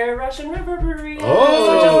is where Russian River Brewery is.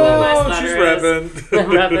 Oh, which is she's where my repping. I'm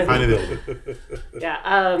repping. Find it.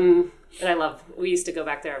 Yeah. And we used to go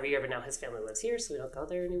back there every year, but now his family lives here, so we don't go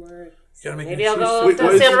there anymore. So Gotta make maybe an I'll go Wait,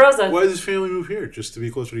 to Santa Rosa. Why does his family move here? Just to be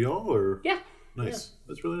closer to y'all? Or? Yeah. Nice.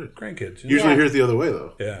 That's really nice. Grandkids. Usually hear it the other way,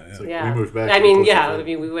 though. Yeah. It's like Yeah. we moved back. I to mean, closer yeah. to- I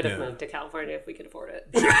mean, we would have Yeah. moved to California if we could afford it.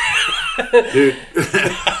 Dude,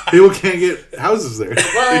 people can't get houses there.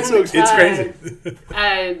 It's so expensive. It's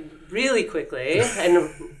crazy. Really quickly, and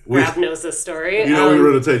Rob knows this story. You know we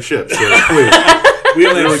run a tight ship, so please. We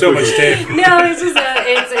only have so much time. No, it's just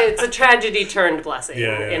it's a tragedy turned blessing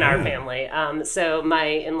Yeah. in our family. So my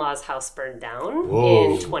in-laws' house burned down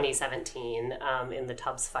Whoa. in 2017 in the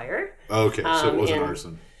Tubbs fire. Okay, so it wasn't in-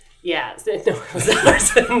 arson. Yeah, no, it was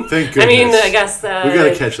arson. Thank I mean, goodness. I guess We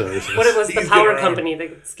gotta catch that arson. what it was the He's power getting company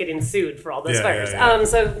that's getting sued for all those Yeah, fires. yeah, yeah.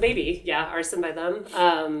 So maybe arson by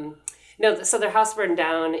them. No, so their house burned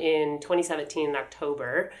down in 2017 in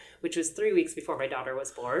October, which was 3 weeks before my daughter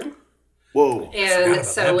was born. Whoa. And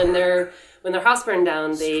so when their house burned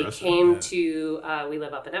down, they Stressful, came yeah. to, we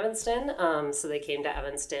live up in Evanston, so they came to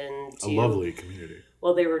Evanston to... A lovely community.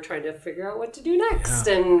 Well, they were trying to figure out what to do next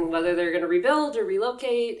and whether they're going to rebuild or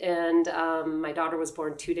relocate. And my daughter was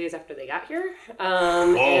born 2 days after they got here.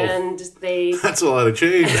 And they That's a lot of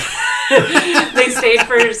change. they stayed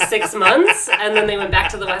for 6 months, and then they went back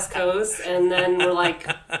to the West Coast, and then were like,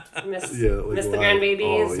 miss the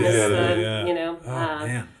grandbabies, Oh, miss yeah, the, yeah. you know.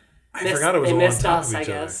 Man. I forgot it was they all on missed top us, of I each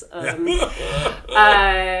guess.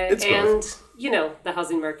 It's And, you know, the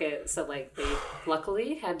housing market, so like they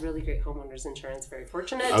luckily had really great homeowners insurance, very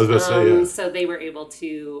fortunate. I was about to say, yeah. So they were able to,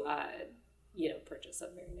 you know, purchase a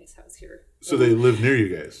very nice house here. So they live near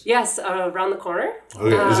you guys? Yes, around the corner. Oh,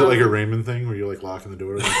 yeah. Is it like a Raymond thing where you're like locking the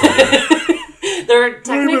door? They're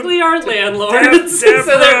technically our landlords, so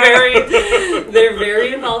they're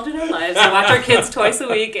very involved in our lives. I watch our kids twice a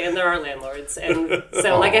week, and they're our landlords. And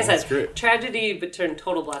so, like I that's said, great. tragedy but turned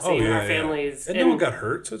total blessing. Our families, And no one got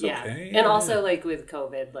hurt, so it's okay. And also, like with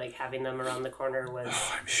COVID, like having them around the corner was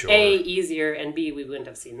I'm sure. A, easier, and B, we wouldn't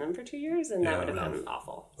have seen them for 2 years, and that would have been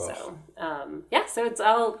awful. So, so it's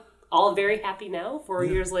all very happy now, 4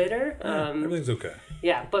 years later. Everything's okay.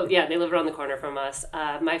 Yeah, but yeah, they live around the corner from us.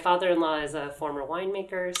 My father-in-law is a former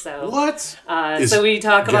winemaker, so What? So we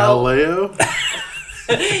talk Galileo? about.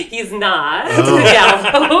 He's not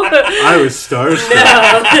Gallo. I was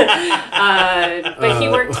starstruck. But he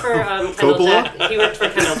worked for Coppola? He worked for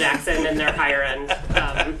Kendall Jackson and their higher end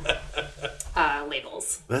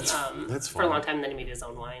labels. That's for a long fun. time. Then he made his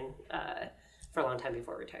own wine for a long time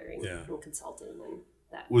before retiring and consulting and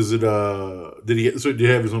that. Was it did he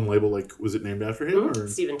have his own label, like was it named after him or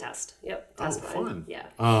Stephen Test. Yep. Test wine. fun. Yeah.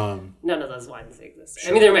 um None of those wines exist.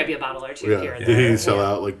 I mean, there might be a bottle or two here and did there. he sell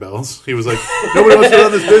out like bells? He was like, nobody wants to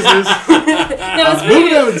run this business. No,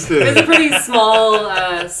 Moving Evanston. it was a pretty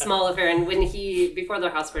small affair. And when before their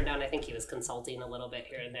house burned down, I think he was consulting a little bit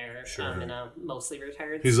here and there in a mostly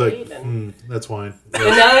retired He's state. like, that's wine. And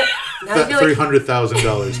now I feel like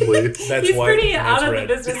 $300,000, please. That's he's white pretty and out that's of red.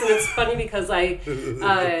 the business, and it's funny because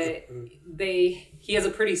he has a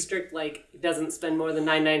pretty strict doesn't spend more than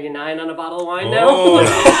 $9.99 on a bottle of wine now.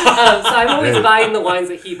 So I'm always buying the wines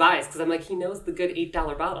that he buys because I'm like, he knows the good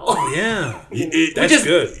 $8 bottle. Yeah. That's That's is-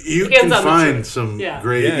 good. You Hands can on the find truth. some Yeah.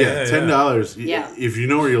 great, $10. Yeah. If you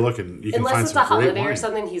know where you're looking, you can Unless find it's some a holiday great wine. or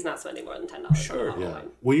something, he's not spending more than $10 on a bottle of Yeah.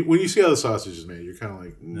 wine. When you see how the sausage is made, you're kind of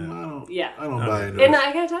like, I don't buy into And it.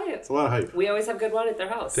 I gotta tell you, It's a lot of hype. we always have good wine at their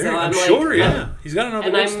house. There, So I'm like, sure, yeah. He's got enough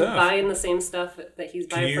And good I'm stuff. buying the same stuff that he's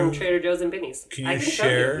buying from you- Trader Joe's and Binny's. Can I you can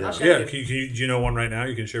share? show you. I'll show Yeah, you. do you know one right now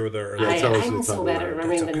you can share with our tell us I'm the so top bad of at it.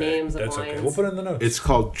 remembering the names of That's wines. okay. We'll put it in the notes. It's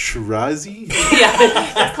called Chirazi. Yeah,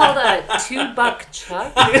 it's called a $2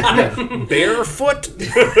 Chuck. Barefoot.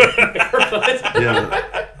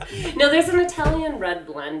 Yeah. No, there's an Italian red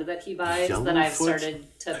blend that he buys that I've Yellowfoot?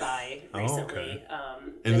 started to buy recently. okay.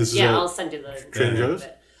 And this is I'll send you the Trader name Joe's? of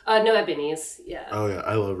it. No, at Binny's. Yeah. Oh, yeah.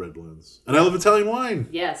 I love red blends. And I love Italian wine.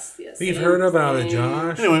 Yes. We've same, heard about it, same.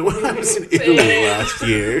 Josh. Anyway, when I was in Italy last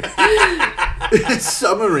year,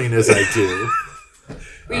 summering as I do,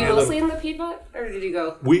 Were you mostly in the Piedmont, or did you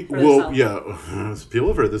go? further south? people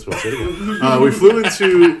have heard this, but I'll say it again. We flew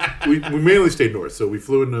we mainly stayed north, so we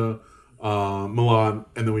flew into Milan,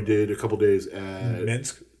 and then we did a couple days at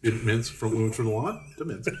Minsk. we went from Milan to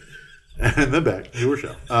Minsk, and then back to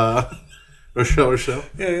Rochelle.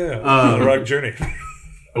 Yeah. The rock journey.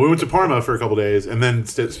 We went to Parma for a couple days, and then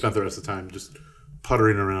spent the rest of the time just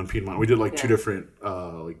puttering around Piedmont. We did two different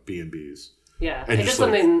B&Bs. Yeah, And I did just,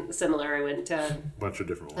 something similar. I went to Bunch of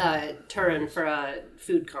different ones. Turin for a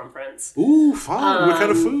food conference. Ooh, fun! What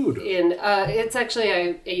kind of food? It's actually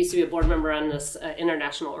I used to be a board member on this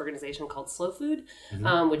international organization called Slow Food,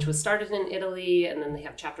 which was started in Italy, and then they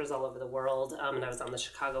have chapters all over the world. And I was on the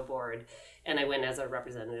Chicago board, and I went as a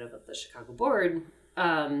representative of the Chicago board.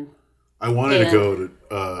 I wanted to go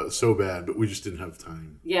to so bad, but we just didn't have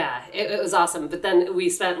time. Yeah, it was awesome. But then we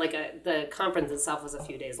spent the conference itself was a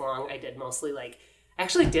few days long. I did mostly I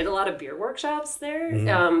actually did a lot of beer workshops there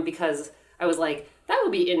because I was like, that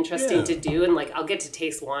would be interesting to do. And I'll get to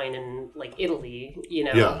taste wine in Italy,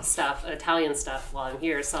 stuff, Italian stuff while I'm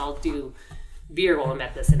here. So I'll do beer while I'm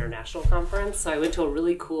at this international conference. So I went to a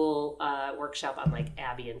really cool workshop on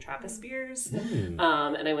Abbey and Trappist beers. And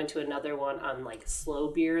I went to another one on slow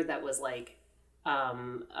beer that was a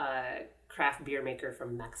craft beer maker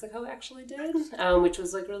from Mexico actually did, which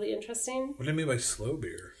was really interesting. What do you mean by slow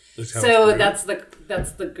beer? So that's the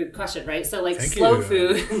good question, right? So slow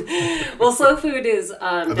food. Well, slow food is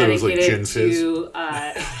dedicated to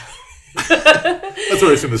That's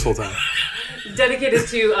what I assumed this whole time. Dedicated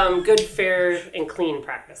to good, fair, and clean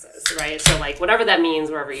practices, right? So, like, whatever that means,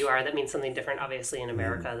 wherever you are, that means something different, obviously, in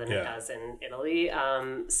America than it does in Italy.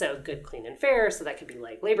 So, good, clean, and fair. So, that could be,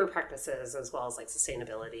 like, labor practices as well as, like,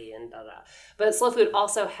 sustainability and da-da. But Slow Food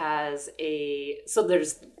also has so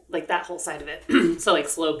there's, like, that whole side of it. So, like,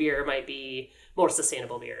 slow beer might be more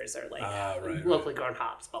sustainable beers or, like, locally grown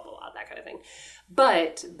hops, blah, blah, blah, that kind of thing.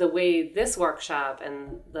 But the way this workshop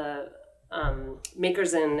and the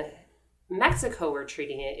makers in Mexico were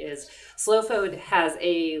treating it is Slow Food has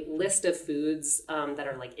a list of foods that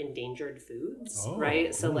are like endangered foods,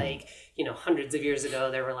 right? So like, hundreds of years ago,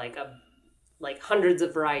 there were like hundreds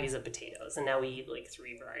of varieties of potatoes, and now we eat like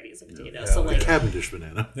 3 varieties of potatoes. Yeah, so like Cavendish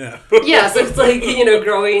banana. Yeah. Yeah, so it's like,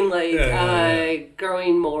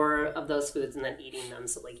 growing more of those foods and then eating them.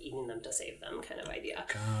 So like eating them to save them kind of idea.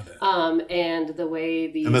 Got it. And the way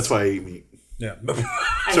these... And that's why I eat meat. Yeah.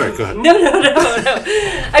 Sorry, go ahead. No.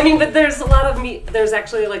 I mean, but there's a lot of meat. There's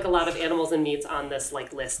actually like a lot of animals and meats on this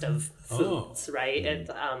like list of foods, right?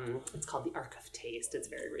 It's called the Ark of Taste. It's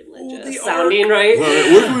very religious sounding, right? Well,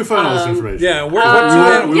 where can we find all this information? Yeah. What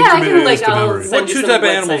two type of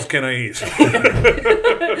animals can I eat?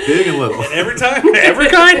 Big and little. Every time? Every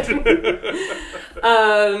kind?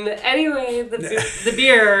 Anyway, the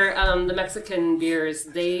beer, the Mexican beers,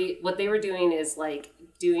 what they were doing is like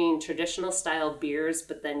doing traditional style beers,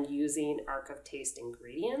 but then using Ark of Taste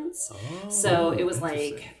ingredients. So it was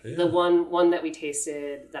like the one that we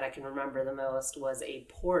tasted that I can remember the most was a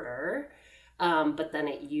porter, but then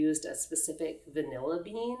it used a specific vanilla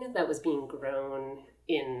bean that was being grown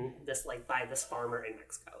in this like by this farmer in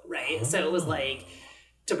Mexico, right? So it was like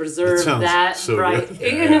to preserve that, so right?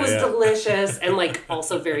 Good. And it was delicious and like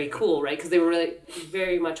also very cool, right? Because they were really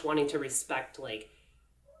very much wanting to respect like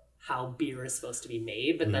how beer is supposed to be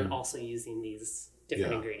made, but then also using these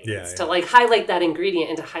different ingredients to like highlight that ingredient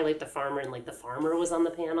and to highlight the farmer, and like the farmer was on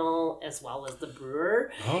the panel as well as the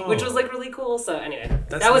brewer, which was like really cool. So anyway,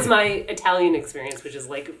 that was my Italian experience, which is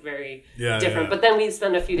like very different. But then we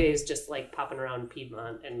spent a few days just like popping around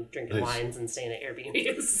Piedmont and drinking wines and staying at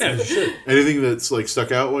Airbnbs. Yeah, sure. Anything that's like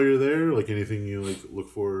stuck out while you're there? Like anything you like look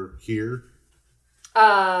for here?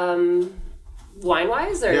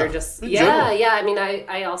 Wine-wise, or just yeah. I mean,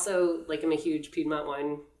 I also like I'm a huge Piedmont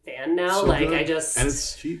wine fan now. So like good. And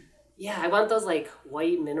it's cheap. Yeah, I want those like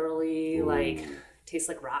white, minerally, like taste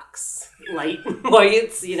like rocks, light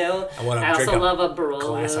whites. I also love a Barolo.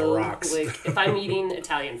 Glass of rocks. Like if I'm eating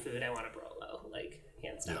Italian food, I want a Barolo, like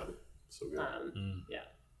hands down. Yeah,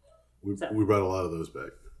 so good. We brought a lot of those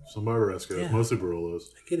back. Some Barbarescos, mostly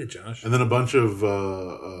Barolos. I get it, Josh. And then a bunch of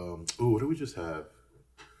what do we just have?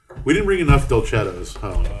 We didn't bring enough Dolcettos,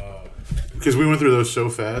 because we went through those so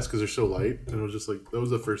fast because they're so light, and it was just like that was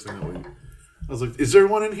the first thing that I was like, "Is there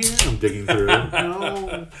one in here?" I'm digging through.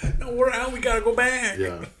 No, we're out. We gotta go back.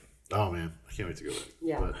 Yeah. Oh man, I can't wait to go back.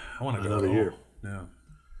 Yeah, but I want to go another year. Yeah.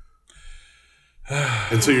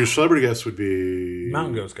 And so your celebrity guest would be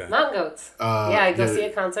Mountain Goats guy. Mountain Goats. I go see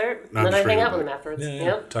a concert, and then I hang out with them afterwards. Yeah.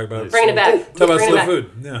 Yep. Talk about bringing it back. Talk about slow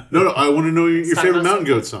food. Yeah. No, I want to know your favorite Mountain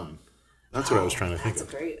Goat song. That's what I was trying to think of.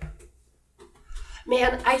 That's great.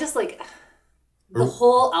 Man, I just like the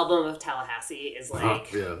whole album of Tallahassee is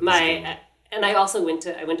like and I also went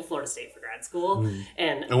to Florida State for grad school,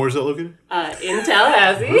 and where's that located? In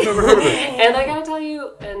Tallahassee. I've never heard of it. And I gotta tell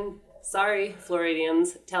you, and sorry,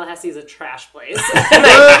 Floridians, Tallahassee is a trash place. And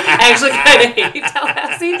I actually kind of hate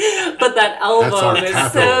Tallahassee, but that album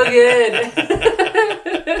is so good.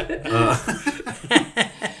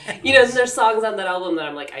 There's songs on that album that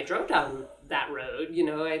I'm like, I drove down that road.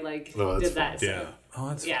 I like did that. So, yeah. Oh,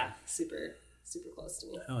 that's super, super close to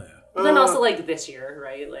me. Hell yeah. But then also like this year,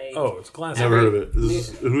 right? Like it's classic. Never heard of it. Who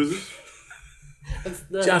is this? It's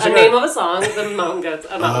the name of a song, the Mountain Goats.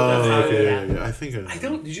 Okay. Yeah. I think I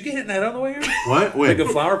don't. Did you get hit in the head on the way here? What? Wait. Like a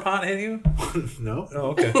flower pot hit you? No.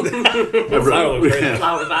 Oh, okay.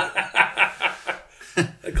 Flower pot.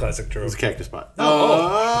 A classic trope. It's a cactus pot.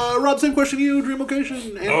 Rob, same question to you. Dream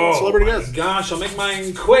location and celebrity guest. Gosh, I'll make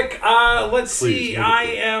mine quick. Let's see. I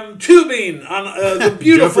am tubing on the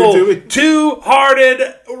beautiful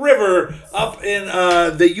Two-Hearted River up in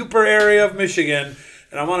the Yooper area of Michigan.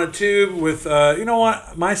 And I'm on a tube with,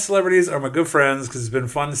 my celebrities are my good friends because it's been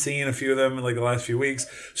fun seeing a few of them in like the last few weeks.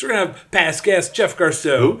 So we're going to have past guests Jeff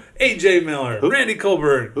Garceau, AJ Miller, Randy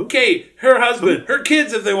Colburn, Kate, her husband, her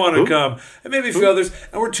kids if they want to come, and maybe a few others.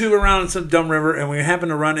 And we're tubing around in some dumb river, and we happen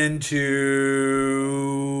to run into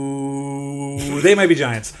They Might Be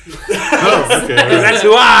Giants. Okay. That's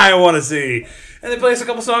who I want to see. And they play us a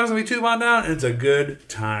couple songs and we tube on down, and it's a good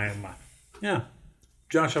time. Yeah.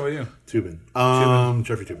 Josh, how about you? Tubin.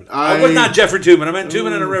 Jeffrey Tubin. I was not Jeffrey Tubin. I meant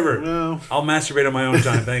Tubin in a river. No. I'll masturbate on my own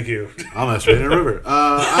time. Thank you. I'll masturbate in a river.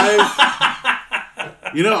 I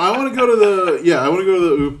want to go to the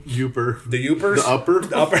Youper. The Youpers? The upper.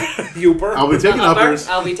 The upper Youper. I'll be taking uppers.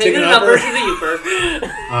 I'll be taking an upper to the Youper.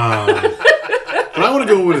 But I want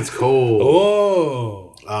to go when it's cold.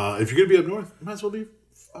 Oh. If you're going to be up north, it might as well be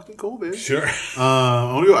fucking cold, baby. Sure.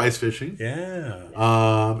 I want to go ice fishing. Yeah.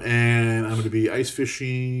 And I'm going to be ice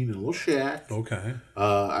fishing in a little shack. Okay.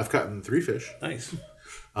 I've gotten 3 fish. Nice.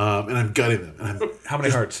 And I'm gutting them. And I'm How many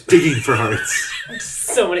hearts? digging for hearts.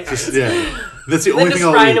 So many hearts. Yeah. That's the Then only just thing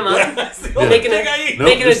I'll frying eat. them up. Yeah. Making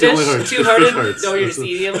a just the only dish, hearts. Just 2-hearted. fish hearts. No, you're just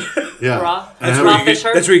eating them Yeah. raw. And Raw fish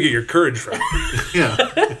hearts. That's where you get your courage from. Yeah.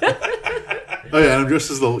 Oh, yeah. And I'm dressed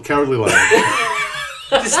as the cowardly lion.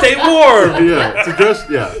 Just stay warm. Yeah. To dress,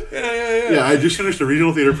 yeah. Yeah, I just finished a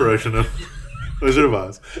regional theater production of Wizard of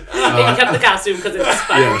Oz. And you kept the costume because it's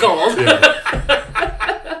fucking cold.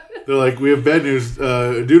 Yeah. They're like, we have bad news.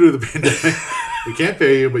 Due to the pandemic, we can't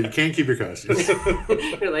pay you, but you can keep your costumes.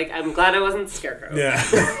 You're like, I'm glad I wasn't the Scarecrow. Yeah.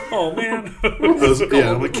 Oh, man.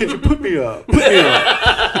 I'm like, can't you put me up? Put me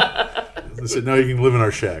up. I said, no, you can live in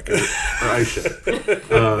our shack, our ice shack.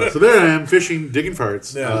 So there I am, fishing, digging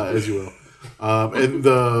farts, as you will. And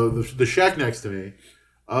the shack next to me,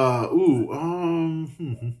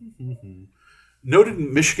 noted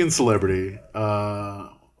Michigan celebrity.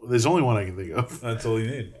 There's only one I can think of. That's all you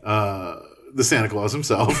need. The Santa Claus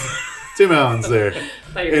himself. Tim Allen's there.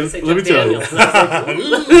 Thought you were going to say Let me Jeff tell you. Daniels. And I was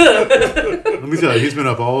like, Let me tell you, he's been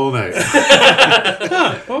up all night.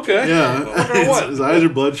 Okay. Yeah. His eyes are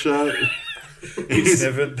bloodshot. He's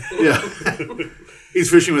sniffing. Yeah. He's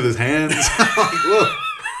fishing with his hands. Like, whoa.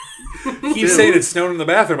 He's saying it's snowing in the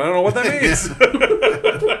bathroom. I don't know what that means.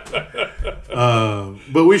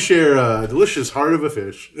 But we share a delicious heart of a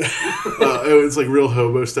fish. It's like real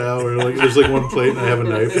hobo style, where like there's like one plate and I have a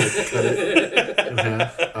knife and I cut it in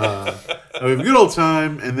half. We have a good old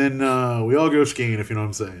time, and then we all go skiing, if you know what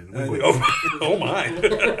I'm saying. Oh my.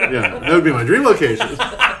 Yeah, that would be my dream location.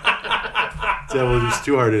 So we'll just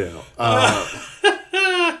too hard it out.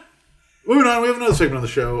 Moving on, we have another segment on the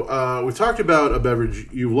show. We talked about a beverage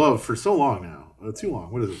you've loved for so long now. Too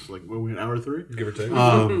long. What is it? Like, we an hour 3? Give or take.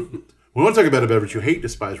 We want to talk about a beverage you hate,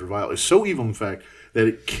 despise, revile. It's so evil, in fact, that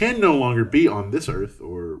it can no longer be on this earth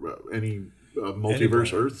or any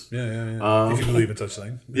multiverse Earths. Yeah. If you believe in such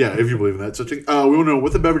thing. Yeah, if you believe in that such thing. We want to know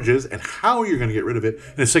what the beverage is and how you're going to get rid of it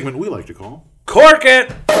in a segment we like to call Cork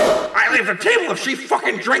It! I leave the table if she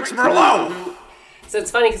fucking drinks Merlot. So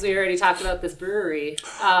it's funny because we already talked about this brewery,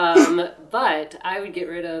 but I would get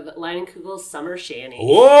rid of Line & Kugel's Summer Shandy.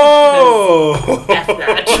 Whoa! F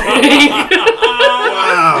that drink.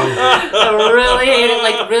 Wow. I really hate it.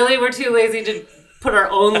 Like, really, we're too lazy to put our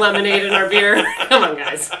own lemonade in our beer. Come on,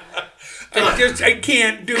 guys. I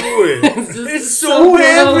can't do it. It's so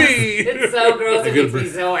heavy. It's so gross. It makes me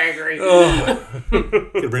so angry. You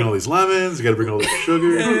got to bring all these lemons. You got to bring all this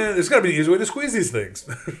sugar. Yeah, there's got to be an easy way to squeeze these things.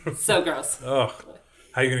 So gross. Oh,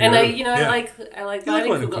 how are you gonna? And get I, rid of it? I like You like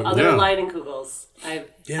Leinenkugel, Leinenkugel. other Yeah. Leinenkugels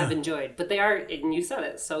I've enjoyed, but they are, and you said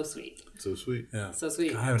it, so sweet, So sweet. Yeah. so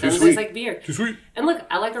sweet. God, Doesn't sweet. taste like beer. Too sweet. And look,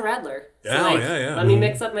 I like a Radler. So Yeah, yeah. Let me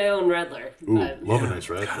mix up my own Radler. Ooh, But- love a nice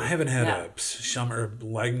red. God, I haven't had Yeah. a summer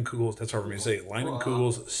Leinenkugel. That's hard for me to say.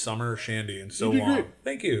 Leinenkugels Summer Shandy in so You did long. great.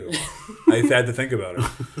 Thank you. I've had to think about it.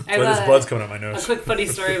 I But have this blood's coming out my a nose. quick funny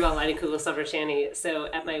story about Leinenkugel Summer Shandy. So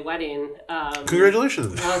at my wedding,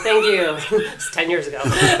 Congratulations. oh, thank you. It's 10 years ago.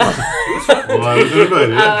 Well, I was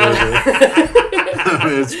invited.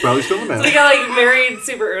 It's probably still in the We map. got like married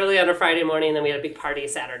super early on a Friday morning, and then we had a big party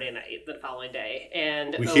Saturday night the following day.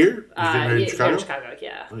 And We here? Did you get married in yeah, Chicago? here in Chicago,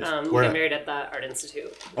 yeah. Nice. We Where got at? married at the Art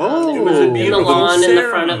Institute. Oh, in the beautiful lawn in the ceremony.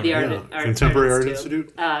 front of the Yeah. Contemporary Art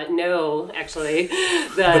Institute? No, actually,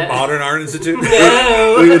 The Modern Art Institute.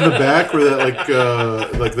 Wait, in the back where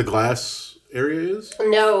that like the glass area is?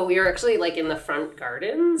 No, we were actually like in the front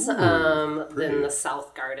gardens, in the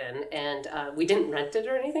south garden, and we didn't rent it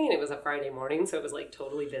or anything. And it was a Friday morning, so it was like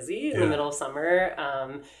totally busy in the middle of summer.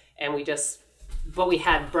 And but we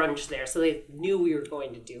had brunch there, so they knew we were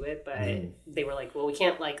going to do it. But they were like, "Well, we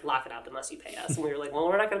can't like lock it up unless you pay us." And we were like, "Well,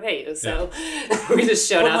 we're not going to pay you." So we just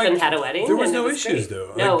showed But, up like, and had a wedding. There was and it no was issues great.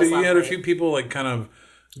 though. No, Like, it was you had a lovely. few people like kind of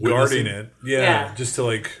guarding it. Yeah. Just to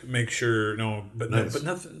like make sure. But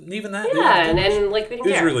nothing. Even that. Yeah, and like we didn't it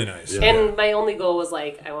was care. really nice. Yeah. And my only goal was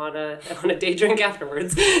like I want to day drink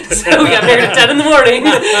afterwards. So we got married at 10 in the morning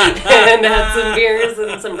and had some beers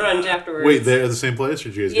and some brunch afterwards. Wait, they're at the same place, or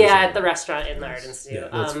did you guys? Yeah, at the restaurant in the Art Institute. Yeah,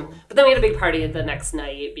 that's cool. But then we had a big party the next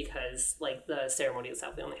night because like the ceremony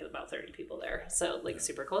itself, we only had about 30 people there. So like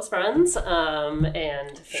super close friends.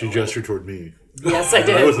 And She family. gestured toward me. Yes, I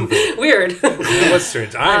did. I wasn't there. Weird. What's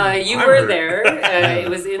strange? You I'm were hurt. there. It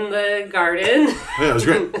was in the garden. Yeah, it was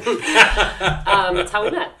great. That's how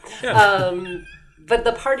we met. But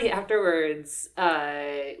the party afterwards,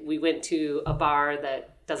 we went to a bar that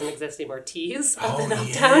doesn't exist anymore, Tees, up in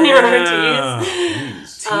Uptown near our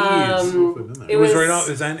Tees. It was right off.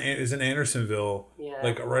 Is in Andersonville, Yeah.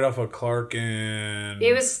 like right off of Clark and.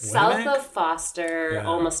 It was south Winamac? of Foster, Yeah.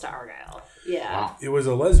 almost to Argyle. Yeah. It was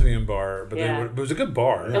a lesbian bar, but Yeah. it was a good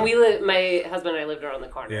bar. And my husband and I lived around the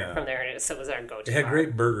corner Yeah. from there, and so it was our go-to It had bar.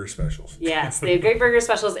 great burger specials. Yes, they had great burger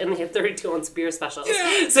specials, and they had 32-ounce beer specials.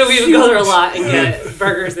 So we would go there a lot and get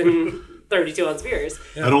burgers and 32-ounce beers.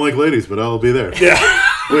 I don't like ladies, but I'll be there. Yeah.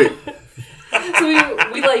 Wait,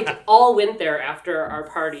 So we like all went there after our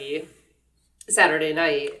party Saturday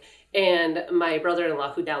night, and my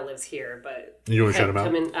brother-in-law, who now lives here, but you want to shout him out?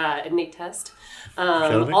 come in, Nate Test,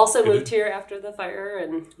 him? also moved here after the fire,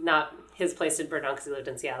 and not his place did burn down because he lived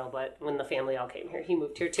in Seattle, but when the family all came here, he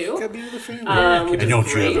moved here too. Gotta be with the family. Which And is don't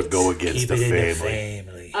you great. ever go against the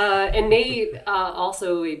family. And Nate,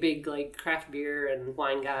 also a big like craft beer and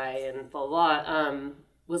wine guy and blah blah blah,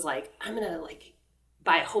 was like, I'm gonna like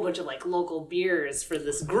buy a whole bunch of like local beers for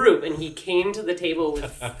this group, and he came to the table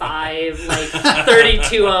with 5 like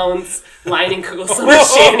 32-ounce Lion and Kugel summer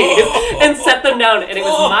shanties and set them down, and it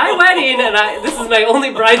was my wedding, and this is my only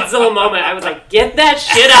bridezilla moment. I was like, get that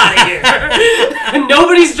shit out of here.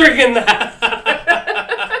 Nobody's drinking that.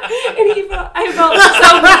 And I felt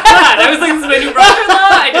so bad. I was like, this is my new brother-in-law.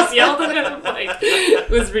 I just yelled at him. Like, it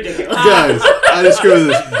was ridiculous. Guys, I discovered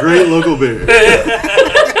this great local beer.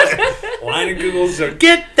 Line and Google, so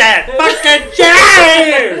get that fucking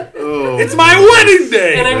chair! Oh, It's my wedding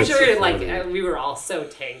day! And I'm That's sure, so like, funny. we were all so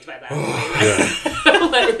tanked by that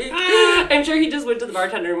point. Like, I'm sure he just went to the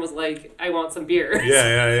bartender and was like, I want some beer.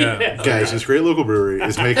 Yeah. Guys, this great local brewery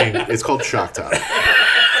is making. It's called Shock Top,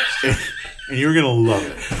 and you're gonna love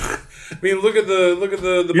it. I mean, look at the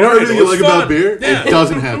You know bar everything handle. you like It's about fun. beer? Yeah. It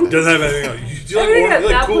doesn't have that. Doesn't have anything else. Do you I like think more? at You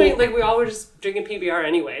like that cool? point, like, we all were just drinking PBR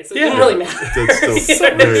anyway, so it Yeah. didn't really matter. That's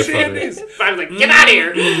still very funny. Shandies. But I was like, get out of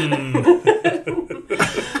here.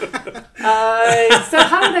 So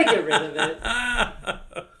how did I get rid of it?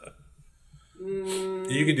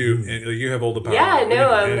 You can do. You have all the power. Yeah, You no,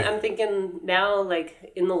 can do anything. I'm thinking now,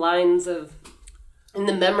 like, in the lines of, in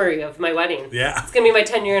the memory of my wedding. Yeah. It's going to be my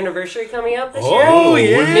 10-year anniversary coming up this Oh,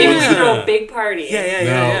 year. yeah. Maybe we can throw a big party. Yeah.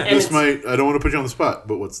 Now, And this it's- might. I don't want to put you on the spot,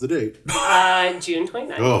 but what's the date? June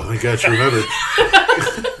 29th. Oh, I got you remembered.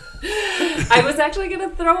 I was actually going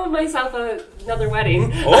to throw myself another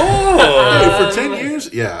wedding. Oh! For 10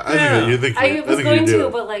 years? Yeah, I Yeah. think you think. I I was think going you do to,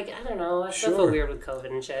 it. but like, I don't know. I still feel weird with COVID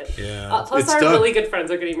and shit. Yeah. Plus, It's our done. really good friends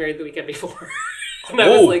are getting married the weekend before. And I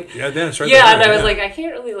was like, yeah, that's right. yeah, there, and I was yeah. like, I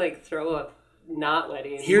can't really like throw a not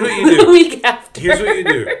wedding. Here's what you do. The week after. Here's what you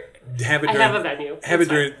do. Have it I during. have a venue. Have it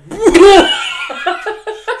It's fine. during.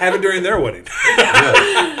 Have it during their wedding.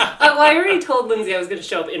 Well, I already told Lindsay I was going to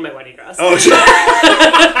show up in my wedding dress Oh shit!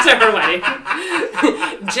 to her wedding.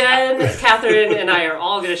 Jen, Catherine, and I are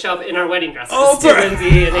all going to show up in our wedding dresses Oh, to perfect.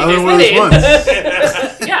 Lindsay and I AJ's don't know this wedding.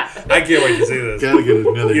 once. Yeah. I can't wait to see this. Gotta get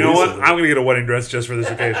another. You know use what? of it. I'm gonna get a wedding dress just for this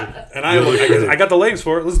occasion, and I look great. I got the legs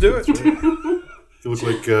for it. Let's do it. You look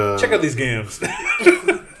like. Check out these gams.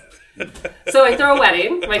 So I throw a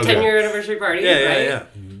wedding, my Okay. 10-year anniversary party. Yeah, right? yeah.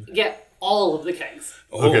 Get all of the kegs.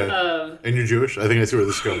 Okay. And you're Jewish? I think I see where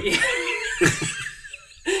this is going.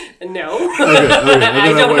 No. Okay.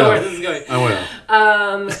 I don't know where this is going. I went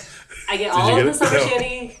out. I get you all get of it? the summer No.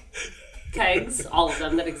 shanty kegs, all of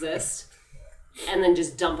them that exist, and then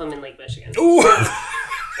just dump them in Lake Michigan Ooh.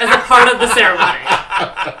 as a part of the ceremony.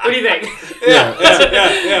 What do you think?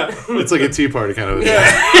 Yeah. It's like a tea party kind of.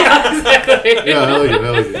 Exactly. Yeah, I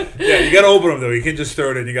like it. Yeah, you gotta open them though. You can't just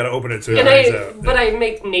throw it in. You gotta open it so it And rains out. but I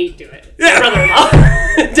make Nate do it. Yeah. My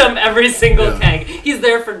brother-in-law. Dump every single Yeah. keg. He's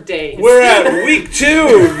there for days. We're at week 2.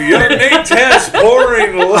 Young Nate Test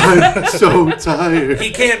pouring. I'm so tired. He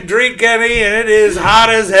can't drink any, and it is hot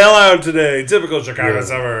as hell out today. Typical Chicago Yeah.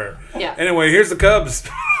 summer. Yeah. Anyway, here's the Cubs.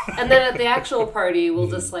 And then at the actual party, we'll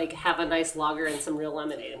just like have a nice lager and some real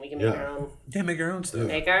lemonade, and we can make Yeah. our own. Yeah, make your own stuff.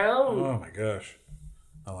 Make our own. Oh my gosh.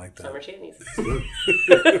 I like that. Summer shanties.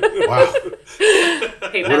 Wow.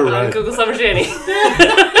 Hey, What a Matt, ride. Google summer shanty.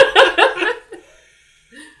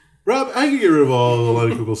 Rob, I can get rid of all the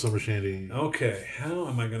Leinenkugel Summer Shandy. Okay, how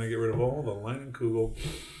am I going to get rid of all the Leinenkugel?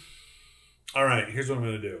 All right, here's what I'm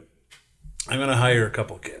going to do. I'm going to hire a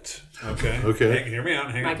couple kids. Okay. Okay. Hear me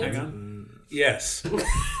out. Hang My on. Hang kids? on. Yes.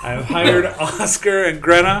 I've hired Oscar and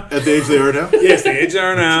Grenna. At the age they are now? Yes, the age they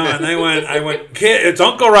are now. And I went, kid, it's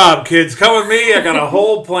Uncle Rob, kids. Come with me. I got a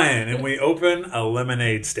whole plan. And we open a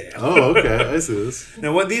lemonade stand. Oh, okay. I see this.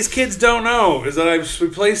 Now, what these kids don't know is that I've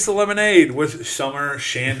replaced the lemonade with summer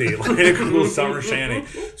shandy, Leinenkugel summer shandy.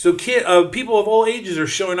 So, people of all ages are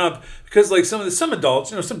showing up because, like, some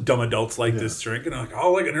adults, some dumb adults like this drink, and they're like,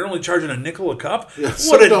 oh, and they're only charging $0.05 a cup. Yeah, What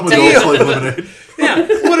some a dumb deal! adults like lemonade. Yeah,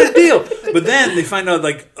 what a deal! But then they find out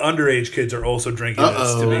like underage kids are also drinking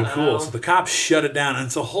this to be cool. So the cops shut it down, and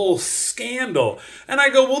it's a whole scandal. And I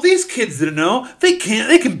go, well, these kids didn't know. They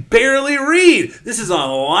can barely read. This is on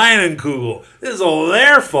Leinenkugel. This is all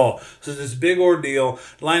their fault. So this big ordeal.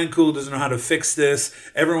 Leinenkugel doesn't know how to fix this.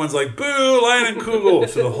 Everyone's like, boo, Leinenkugel.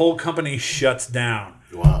 So the whole company shuts down.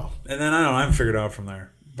 Wow. And then I haven't figured it out from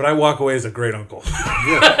there. But I walk away as a great uncle.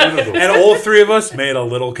 Yeah, And all three of us made a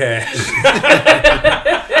little cash.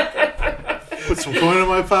 put some coin in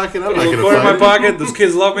my pocket. I'm not going to Quarter in my fight. pocket. Those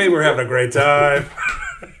kids love me. We're having a great time.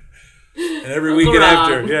 And every weekend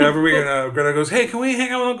Rob. Greta goes, hey, can we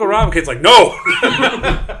hang out with Uncle Rob? And Kate's like, no.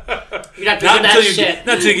 You're not drinking that shit.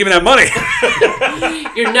 Not until you give me that money.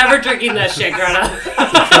 You're never drinking that shit, Greta.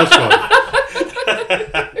 Trust fund.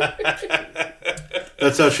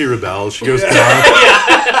 That's how she rebels. She goes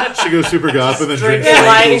goth. She goes super goth and then drinks Drinking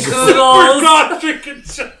Leinenkugel. Leinenkugels. God, drinking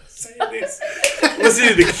Shandies. Listening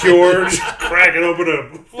to The Cure, just cracking open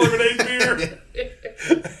a lemonade beer.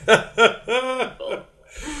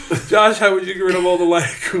 Josh, how would you get rid of all the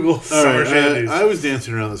Leinenkugel All summer right, shandies? I was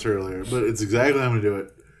dancing around this earlier, but it's exactly how I'm going to do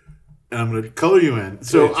it. And I'm going to color you in.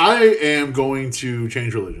 So Please. I am going to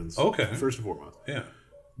change religions. Okay. First and foremost. Yeah.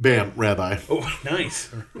 Bam, rabbi. Oh, nice.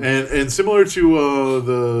 And similar to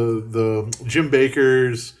the Jim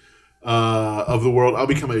Bakers of the world, I'll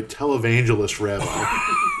become a televangelist rabbi.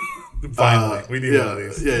 Finally, we need one of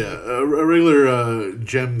these. Yeah. A regular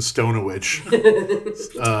Jem Stonowich.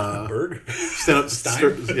 Berg?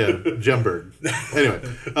 Jem Berg. Anyway,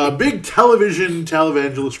 big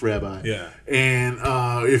televangelist rabbi. Yeah. And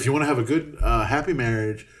if you want to have a good, happy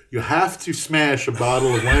marriage, you have to smash a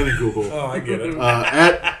bottle of Leinenkugel Oh, I get it.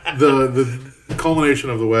 at the culmination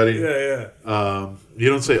of the wedding. Yeah. You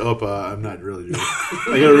don't say Opa, I'm not really Jewish.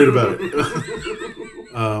 I gotta read about it.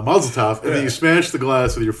 Mazel tov, and then you smash the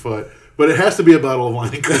glass with your foot, but it has to be a bottle of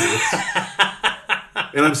Leinenkugel.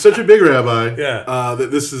 And I'm such a big rabbi that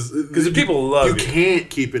this is Because the people love you. You can't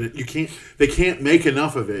keep it. You can't. They can't make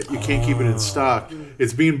enough of it. You can't keep it in stock.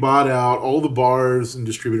 It's being bought out. All the bars and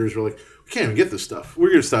distributors are like, we can't even get this stuff. We're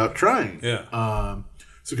gonna stop trying. Yeah.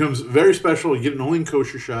 So it becomes very special. You get it only in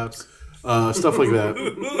kosher shops, stuff like that.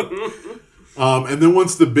 And then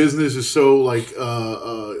once the business is so like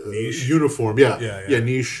Niche? uniform,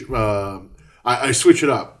 niche. I switch it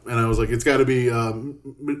up, and I was like, it's got to be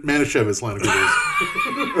Manischewitz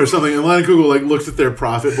Leinenkugel or something. And Leinenkugel like looks at their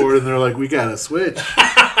profit board, and they're like, we gotta switch.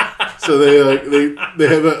 So they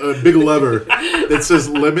have a big lever that says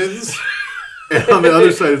lemons, and on the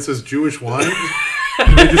other side it says Jewish wine.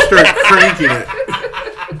 And they just start cranking it.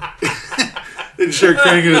 They just start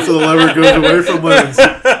cranking it so the lever goes away from lemons.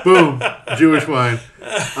 Boom, Jewish wine.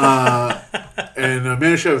 And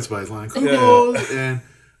Manischewitz buys Leinenkugels, and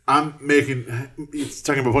I'm making. It's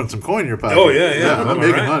talking about putting some coin in your pocket. Oh, yeah. I'm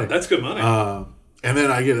making money. That's good money. And then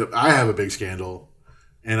I have a big scandal,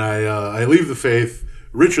 and I leave the faith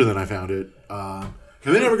richer than I found it.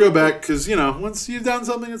 And they never go back because, once you've done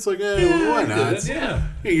something, it's like, why not? Yeah.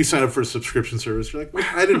 You sign up for a subscription service. You're like, well,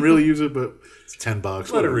 I didn't really use it, but it's $10. Let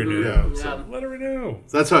it whatever. renew. Yeah, so Let it renew.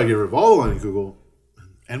 that's how I get rid of all the Leinenkugel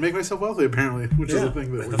and make myself wealthy, apparently, which is the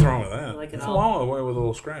thing that Nothing wrong with that. I like it Nothing all. wrong with a way with a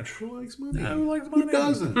little scratch. who likes money? Who likes money? Who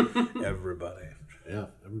doesn't? Everybody. Yeah,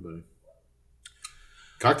 everybody.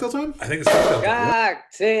 Cocktail time? I think it's cocktail.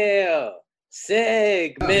 Cocktail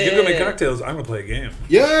segment. If you're going to make cocktails, I'm going to play a game.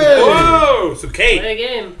 Yay! Whoa! So, Kate, Play a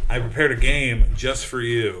game. I prepared a game just for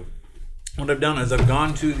you. What I've done is I've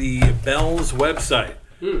gone to the Bell's website.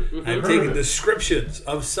 I've taken descriptions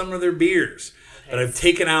of some of their beers, but I've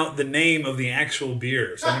taken out the name of the actual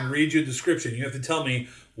beer. So I'm going to read you a description. You have to tell me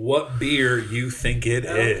what beer you think it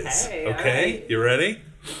is. Okay, Okay? alright. You ready?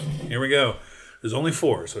 Here we go. There's only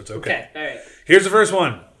 4, so it's okay. All right. Here's the first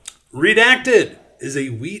one. Redacted is a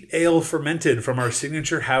wheat ale fermented from our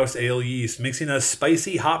signature house ale yeast, mixing a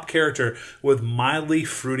spicy hop character with mildly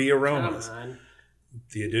fruity Come aromas. on.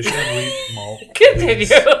 The addition of wheat malt Continue.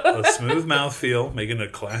 leaves a smooth mouthfeel, making it a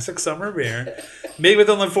classic summer beer. Made with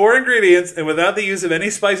only 4 ingredients and without the use of any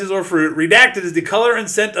spices or fruit, Redacted is the color and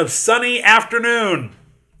scent of sunny afternoon.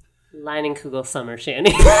 Leinenkugel Summer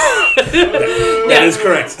Shandy. That is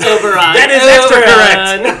correct. Oberon. That is extra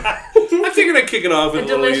correct. I figured I'd kick it off with A a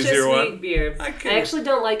little delicious easier wheat one. beer. I I can- actually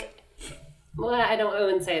don't like. Well, I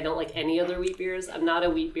wouldn't say I don't like any other wheat beers. I'm not a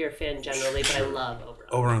wheat beer fan generally, but I love Oberon.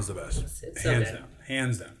 Oberon's the best. It's so Hands good. down.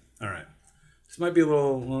 Hands down. All right. This might be a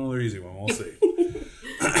little easy one. We'll see.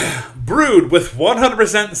 Brewed with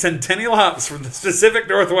 100% Centennial hops from the Pacific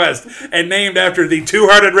Northwest and named after the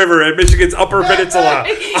Two-Hearted River at Michigan's Upper Peninsula.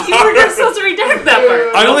 You were supposed to redact that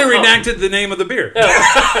part. I only redacted the name of the beer.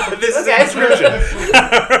 This is a description.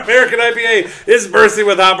 American IPA is bursting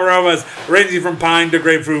with hop aromas, ranging from pine to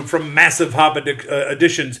grapefruit, from massive hop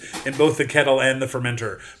additions in both the kettle and the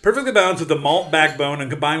fermenter. Perfectly balanced with the malt backbone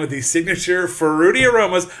and combined with the signature fruity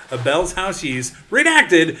aromas of Bell's House yeast,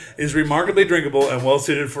 Redacted is remarkably drinkable and well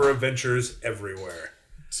suited for adventures everywhere.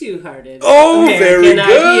 Two-Hearted. Oh, American very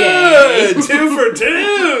IPA. good! 2 for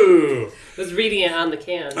 2! I was reading it on the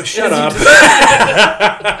can. Shut up.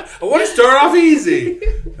 I want to start off easy.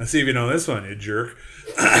 Let's see if you know this one, you jerk.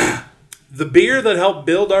 The beer that helped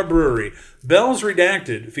build our brewery, Bell's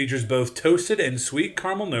Redacted, features both toasted and sweet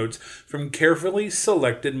caramel notes from carefully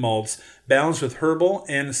selected malts balanced with herbal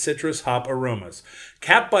and citrus hop aromas.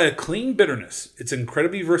 Capped by a clean bitterness, it's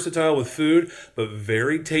incredibly versatile with food, but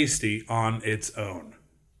very tasty on its own.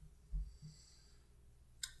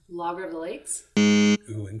 Lager of the Lakes?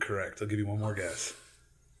 Ooh, incorrect. I'll give you one more guess.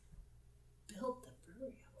 Built the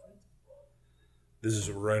brewery. This is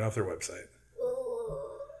right off their wamberale.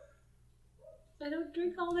 I don't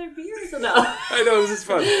drink all their beers enough. I know, this is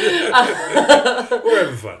fun. We're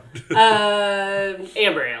having fun.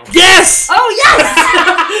 Amber Ale. Yes! Oh,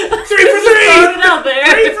 yes! 3 for 3! Throwing it out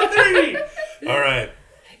there. 3 for 3! All right.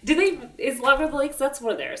 Is Lager of the Lakes, that's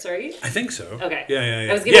one of theirs, right? I think so. Okay. Yeah.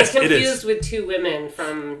 I was getting Yes, it is. confused with two women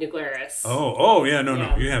from Nuclearis. Oh, yeah, no,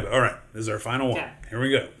 Yeah. you have it. All right, this is our final one. Okay. Here we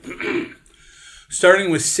go.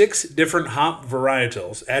 Starting with 6 different hop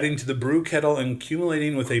varietals, adding to the brew kettle and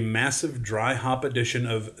accumulating with a massive dry hop addition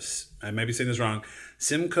of, I may be saying this wrong,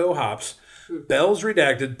 Simcoe hops, Bell's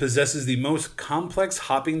Redacted possesses the most complex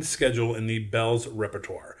hopping schedule in the Bell's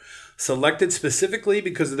repertoire. Selected specifically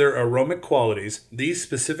because of their aromatic qualities, these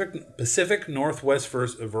specific Pacific Northwest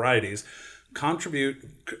varieties contribute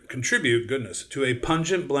to a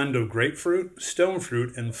pungent blend of grapefruit, stone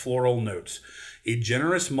fruit, and floral notes. A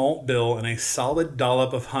generous malt bill and a solid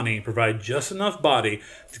dollop of honey provide just enough body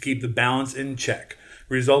to keep the balance in check,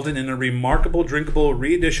 resulting in a remarkable drinkable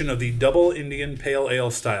re-edition of the Double Indian Pale Ale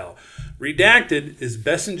style. Redacted is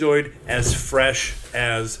best enjoyed as fresh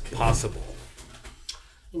as possible.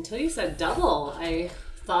 Until you said double, I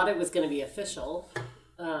thought it was going to be official.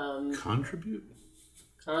 Contribute?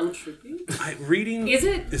 Contribute? Reading Is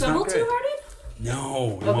it is double not great. two-hearted?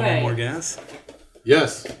 No. You want Okay. one more guess?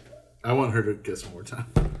 Yes. I want her to guess one more time.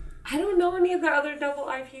 I don't know any of the other double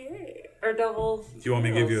IPA or double. Do you want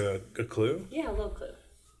me to give you a clue? Yeah, a little clue.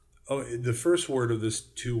 Oh, the first word of this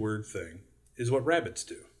 2-word thing is what rabbits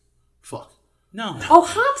do. Fuck. No. Oh,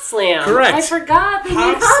 Hop Slam. Correct. I forgot they made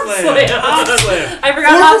Hop Hop Slam. Slam. Hop Slam. I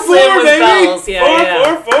forgot Hop Slam was Bell's.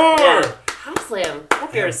 Yeah, 4. Yeah. Hop Slam.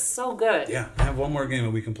 That beer is so good. Yeah, I have one more game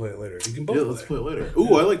and we can play it later. You can both Yeah, play. let's play it later.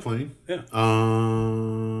 Ooh, I like playing. Yeah.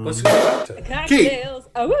 Let's Let's go back to it. Cocktails.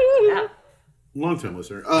 Yeah. long-time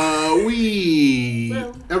listener.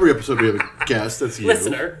 Every episode we have a guest. That's you.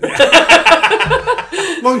 Listener.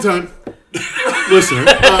 Long-time listener.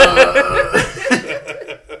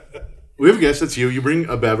 We have a guest. That's you. You bring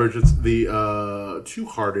a beverage. It's the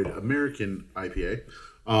Two-Hearted American IPA.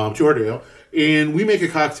 Two-Hearted Ale. And we make a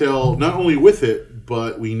cocktail not only with it,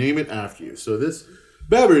 but we name it after you. So this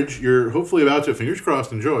beverage you're hopefully about to, fingers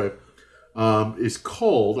crossed, enjoy, is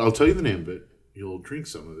called, I'll tell you the name of it. You'll drink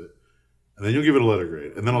some of it. And then you'll give it a letter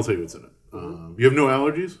grade. And then I'll tell you what's in it. You have no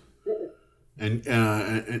allergies?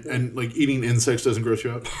 And like eating insects doesn't gross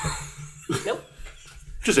you out? Nope.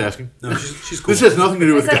 Just asking. No, she's cool. This has nothing to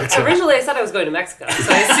do with the cocktail. Originally, I said I was going to Mexico,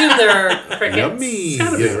 so I assume there are crickets. Yummy.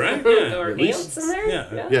 Gotta be, Yeah. right? Or At least- ants in there?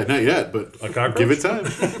 Yeah. Yeah, not yet, but cockroach? give it time.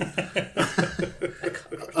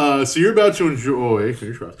 So you're about to enjoy,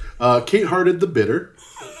 fingers crossed, Kate Hearted the Bitter,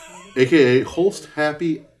 a.k.a. Holst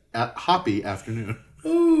Hoppy Afternoon.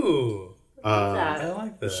 Ooh. I That.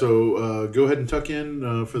 like that. So go ahead and tuck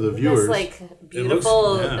in for the viewers. This like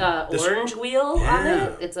beautiful This- orange wheel on Yeah.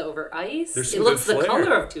 it. It's over ice. There's It some looks good the flair.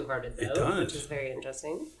 color of Two-Hearted though, It does. which is very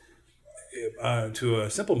interesting. To a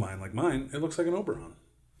simple mind like mine, it looks like an Oberon.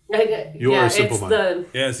 You are a simple it's mind.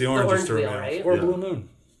 Yeah, it's the orange, orange threw me wheel, off. right? Or Yeah. Blue Moon.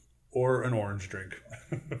 Or an orange drink.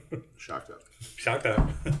 Shocked up. Shocked out.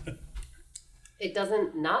 It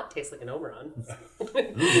doesn't not taste like an Oberon.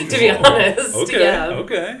 To be honest. Okay, Yeah.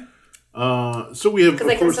 okay. So we have, Because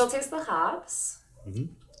of I can course, still taste the hops.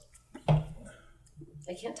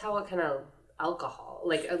 I can't tell what kind of alcohol,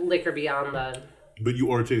 like a liquor beyond the. but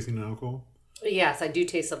you are tasting the alcohol? Yes, I do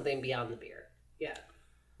taste something beyond the beer. Yeah.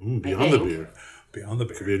 Beyond the think. beer. Beyond the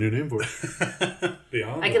Could beer. be a new name for it.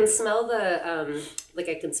 Beyond I the can smell the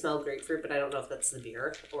I can smell grapefruit, but I don't know if that's the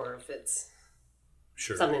beer or if it's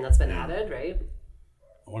Sure. something that's been added, right?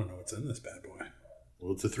 I want to know what's in this bad boy.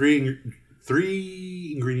 Well, it's a three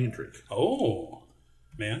ingredient drink. Oh,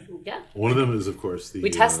 man. Yeah. One of them is, of course, the... We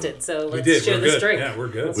tested, so We let's did. share We're this good. drink. Yeah, we're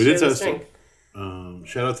good. Let's We did share this test it.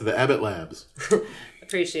 Shout out to the Abbott Labs.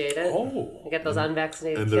 Appreciate it. Oh. I got those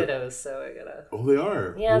unvaccinated And they're- kiddos, so I gotta. Oh, they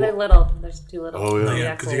are. Yeah, they're little. They're too little. Oh, yeah.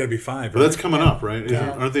 Yeah, because you got to be 5. But that's coming up, right?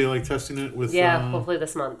 Yeah. Aren't they like testing it with... Yeah, hopefully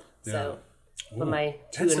this month. So, but my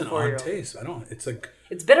 2 That's and an 4 year odd old. taste. I don't. It's like.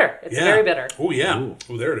 It's bitter. It's very bitter. Oh, yeah. Ooh.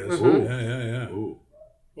 Oh, there it is. Ooh. Yeah. Ooh.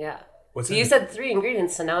 Yeah. What's So in you it? said 3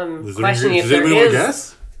 ingredients, so now I'm Is there questioning if does there anybody want to is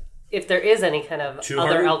guess? if there is any kind of Two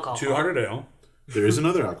other hearted- alcohol. 200 ale. There is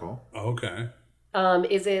another alcohol. Okay.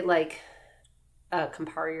 Is it like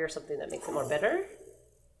Campari or something that makes it more bitter?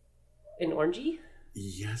 An orangey?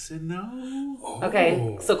 Yes and no.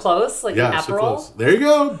 Okay, so close, like an Yeah, so Aperol. close. There you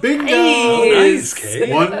go. Bingo. Nice, Kate.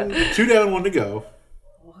 2 down, 1 to go.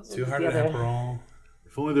 200 the other? Aperol.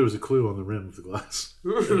 If only there was a clue on the rim of the glass.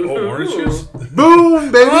 Oh, orange juice?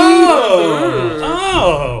 Boom, baby!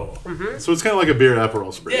 Oh! So it's kind of like a beer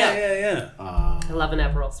Aperol spritz. Yeah. I love an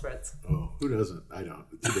Aperol spritz. Oh, who doesn't? I don't.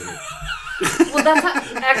 It's too bitter. Well, that's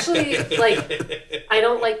actually like I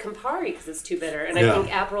don't like Campari because it's too bitter, and Yeah. I think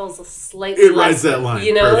Aperol's slightly It less, rides that line.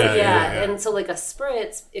 you know, Perfect. yeah. And so like a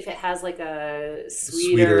spritz, if it has like a Sweeter,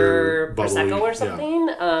 sweeter, bubbly, prosecco or yeah. something,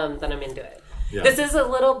 then I'm into it. Yeah. This is a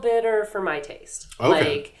little bitter for my taste.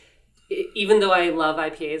 Okay. Like, even though I love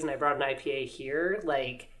IPAs and I brought an IPA here,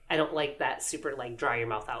 like I don't like that super like dry your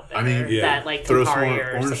mouth out bitter. I mean, yeah. that like Throw some Campari more or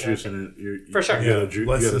orange something juice like in it. For sure. You got a you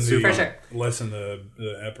got a Lessen soup the, on For it. sure. lessen the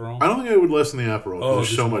Aperol. I don't think I would lessen the Aperol because Oh, there's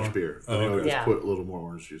just so more. much beer. I Oh, think I would okay. just Yeah. put a little more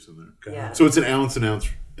orange juice in there. Yeah. So it's an ounce,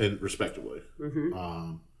 respectively. Mm-hmm.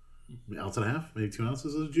 An ounce and a half, maybe 2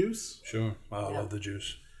 ounces of juice. Sure. I love the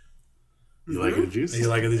juice. You like it, juice? You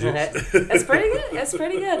like the juice? It's pretty good. It's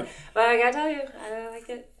pretty good. But I gotta tell you, I like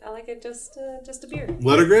it. I like it just a beer.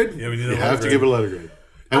 Letter grade? Yeah, we need a you letter have to grade. give it a letter grade.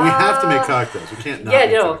 And we have to make cocktails. We can't not Yeah,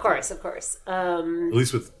 make no, cocktails. of course. At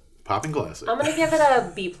least with Popping Classic. I'm gonna give it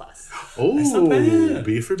a B plus. Oh, not bad.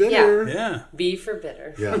 B for bitter. Yeah. B for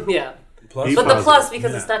bitter. Yeah. Yeah. Plus, B But the positive. plus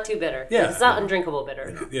because Yeah. it's not too bitter. Yeah. It's not undrinkable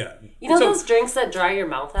bitter. yeah. You know So- those drinks that dry your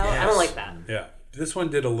mouth out? I don't like that. Yeah. This one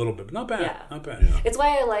did a little bit, but not bad. Yeah. Not bad. It's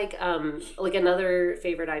why I like another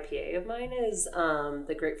favorite IPA of mine is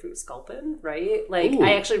the grapefruit sculpin, right? Like Ooh.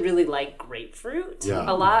 I actually really like grapefruit Yeah.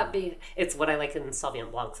 a lot. It's what I like in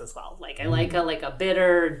Sauvignon Blancs as well. Like I like a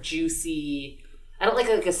bitter, juicy. I don't like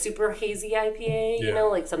a super hazy IPA, you Yeah. know,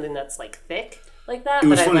 like something that's like thick like that. It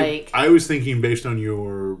was but funny. I like I was thinking based on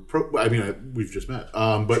your... we've just met.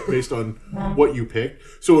 But based on what you picked.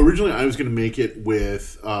 So originally I was going to make it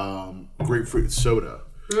with grapefruit soda.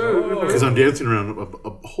 Because I'm dancing around a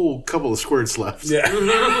whole couple of squirts left Yeah.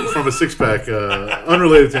 from a 6-pack,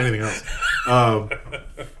 unrelated to anything else.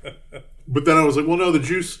 But then I was like, well, no,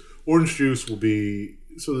 orange juice will be...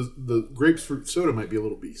 So the grapefruit soda might be a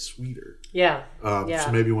little bit sweeter. yeah.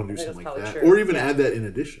 So maybe you want to do I think something that's like that. probably true. Or even add that in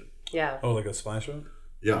addition. Yeah. Oh, like a splash of it?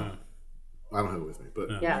 Yeah. I don't have it with me,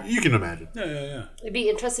 but Yeah. you can imagine. Yeah. It'd be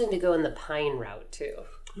interesting to go in the pine route too.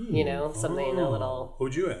 You know, something a little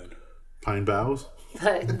What'd you add? Pine boughs.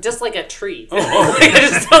 just like a tree.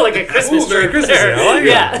 Just like a Christmas tree. very Christmassy. I like it.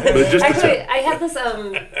 Yeah. But just the Actually, tip. I had this.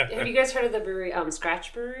 Have you guys heard of the brewery,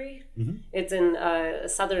 Scratch Brewery? Mm-hmm. It's in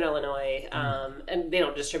Southern Illinois, and they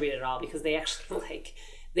don't distribute it at all because they actually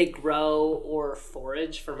they grow or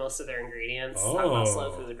forage for most of their ingredients. Talk about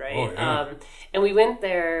slow food, right? Oh, yeah. And we went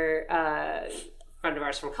there. A friend of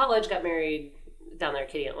ours from college got married down there,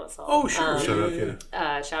 Katie Entwistle. Oh, sure. Shout out, Katie.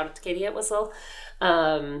 Shout out to Katie Entwistle.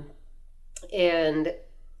 And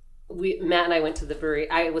Matt and I went to the brewery.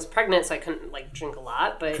 I was pregnant, so I couldn't drink a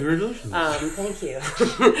lot. But Congratulations. thank you.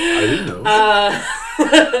 I didn't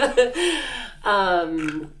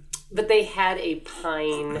know. But they had a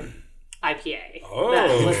pine IPA Oh.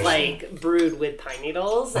 that was brewed with pine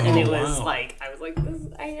needles, and it was wow. I was like,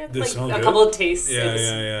 I had This a sounds good. couple of tastes. Yeah, it was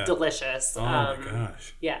yeah. delicious. Oh, my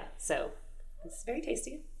gosh. Yeah, so it's very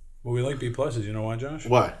tasty. Well, we like B pluses. You know why, Josh?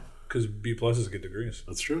 Why? Because B pluses get degrees.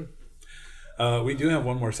 That's true. We do have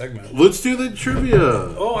one more segment. Let's do the trivia.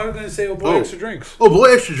 Oh, I was going to say, extra drinks. Oh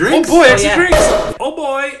boy, extra drinks. Oh boy, extra yeah. drinks. Oh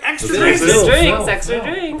boy, extra drinks. Extra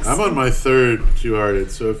drinks. I'm on my third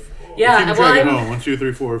two-hearted, so if you keep track at home, 1, 2,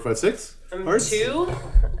 3, 4, 5, 6 hearts. 2.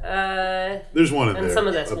 There's one in there. And some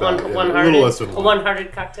of this. About, One a hearted. little less than A one.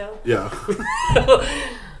 one-hearted cocktail. Yeah.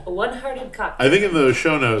 A one-hearted cocktail. I think in the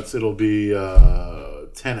show notes it'll be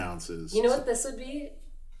 10 ounces. You know what this would be?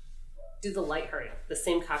 Do the lighthearted. The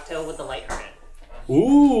same cocktail with the lighthearted.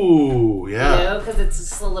 Ooh, yeah. You know, because it's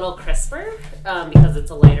just a little crisper, because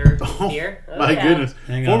it's a lighter beer. Oh, My goodness.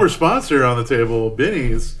 Hang on. Former sponsor on the table,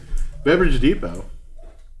 Benny's Beverage Depot.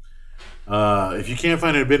 If you can't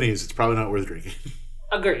find it at Benny's, it's probably not worth drinking.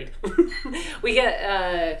 Agreed. We get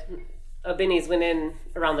a Binny's went in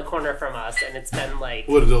around the corner from us, and it's been like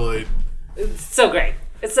What a delight. it's so great.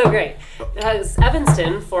 It's so great. It has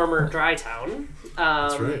Evanston, former dry town.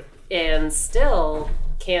 That's right. And still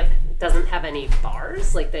doesn't have any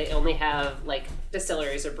bars. Like they only have like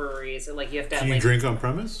distilleries or breweries, or like you have to have Can you like drink on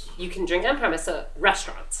premise? you can drink on premise, so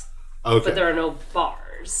restaurants, Okay. but there are no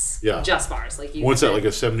bars. Yeah. Just bars. Like you. What's can- that, like a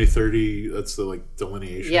 70-30? That's the like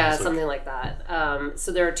delineation. Yeah, It's like- something like that.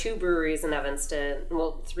 So there are 2 breweries in Evanston.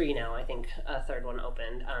 Well, 3 now. I think a third one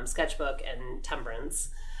opened. Sketchbook and Temperance.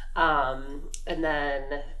 And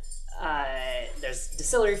then there's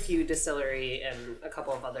Distillery, Few Distillery, and a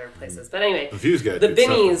couple of other places. But anyway, The Few's got the good stuff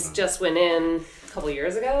Binny's going on. just went in a couple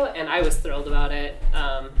years ago, and I was thrilled about it.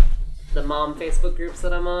 The mom Facebook groups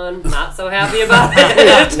that I'm on, not so happy about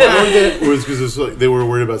it. Was because like they were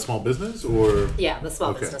worried about small business, or Yeah, the small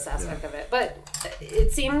Okay, business aspect of it. But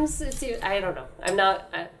it seems, I don't know. I'm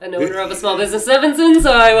not an owner of a small business in Evanston,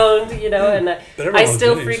 so I won't, and everyone I loves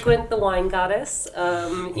still Binny's. frequent the Wine Goddess,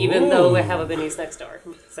 even though I have a Binny's next door.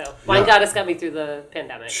 So Wine Goddess got me through the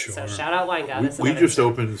pandemic. Sure. So shout out Wine Goddess. in we just Evanston.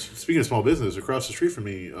 opened. Speaking of small business, across the street from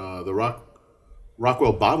me, the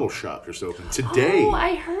Rockwell Bottle Shop just opened today. Oh,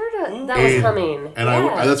 I heard that was coming. And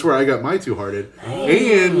Yeah. that's where I got my two-hearted.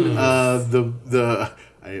 And I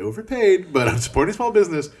overpaid, but I'm supporting small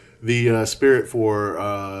business. The spirit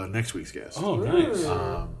for next week's guest. Oh, nice.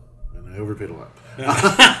 And I overpaid a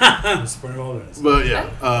lot. Support all this. But yeah.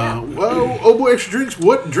 Well, oh boy, extra drinks.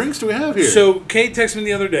 What drinks do we have here? So Kate texted me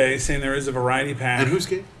the other day saying there is a variety pack. and who's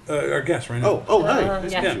Kate? Our guest right now. Oh, hi.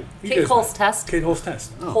 Nice to yeah. meet you. You Kate guys- Holst test. Kate Holst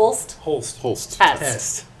test. Holst Holst.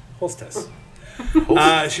 test. Holst test.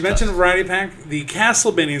 She mentioned a variety pack. The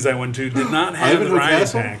Castle Binnies I went to did not have a Ivanhoe variety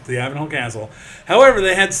Castle? pack. The Ivanhoe Castle. However,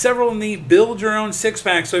 they had several neat build your own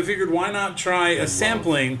 6-packs, so I figured why not try a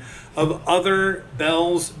sampling of other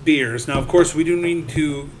Bell's beers. Now, of course, we do need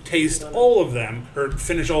to taste all of them, or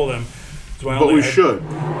finish all of them. So But we should.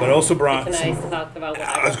 But I also brought Can some... I talk about what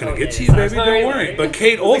I was going to voted? get to you, baby. Don't Sorry. worry. But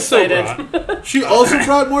Kate also excited. brought... She also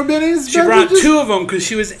brought more Benny's? She brought 2 of them because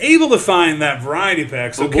she was able to find that variety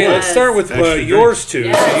pack. So, Oh, Kate, boy. let's start with Extra yours two.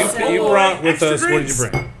 Yes. So you Oh, brought with extra us. What did you drinks.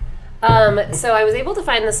 bring? So I was able to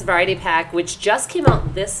find this variety pack, which just came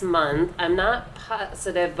out this month. I'm not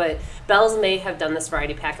positive, but Bell's may have done this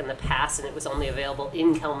variety pack in the past, and it was only available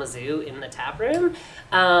in Kalamazoo in the tap room.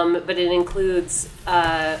 But it includes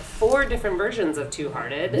 4 different versions of Two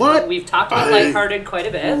Hearted. What? We've talked about I- Lighthearted quite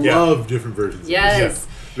a bit. Love different versions. Yes.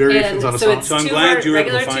 Variations And on a so song. it's So I'm two glad you were able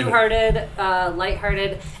to regular find it. Two-Hearted,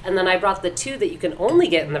 Lighthearted, and then I brought the 2 that you can only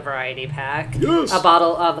get in the variety pack. Yes. A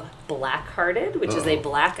bottle of Black-Hearted, which is a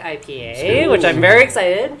black IPA, Scary. which I'm very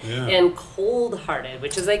excited, Yeah. and Cold-Hearted,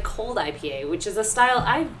 which is a cold IPA, which is a style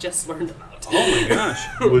I've just learned about. Oh my gosh!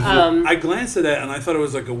 Was it- I glanced at that and I thought it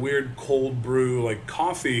was like a weird cold brew, like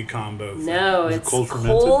coffee combo thing. No, Is it it's cold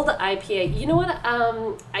cold, fermented? IPA. You know what?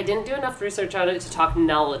 I didn't do enough research on it to talk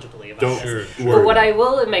knowledgeably about Don't this. Sure. worry. But what I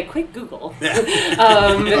will in my quick Google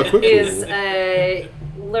quick is Google.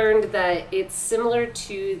 learned that it's similar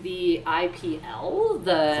to the IPL,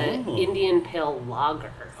 the Indian Pale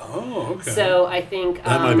Lager. Oh, okay. So I think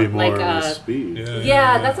That might be more like speed.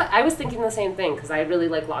 yeah, that's what, I was thinking the same thing because I really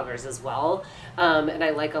like lagers as well, and I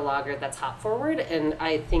like a lager that's hop forward, and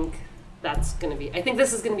I think that's gonna be. I think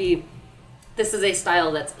this is gonna be. This is a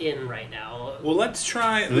style that's in right now. Well, let's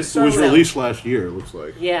try. Let's This start was with, released last year, it looks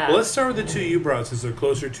like. Yeah. well, let's start with the 2 you brought since they're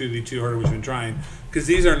closer to the Two-Hearted we've been trying. Because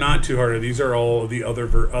these are not Two-Hearted. These are all the other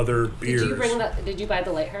beers. Did you bring the? Did you buy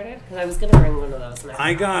the Lighthearted? Because I was gonna bring one of those. And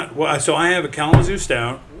I got so I have a Kalamazoo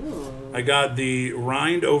Stout. I got the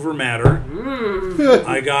Rind Over Matter.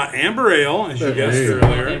 I got Amber Ale, as you guessed Amber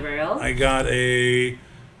earlier. Ale. I got a The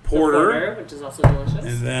porter, which is also delicious.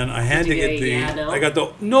 and then I had Did to you get get the. a yeah, no? I got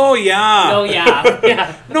the no yeah. Oh yeah,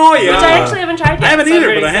 yeah. No yeah. Which I actually haven't tried yet. I haven't so I'm either,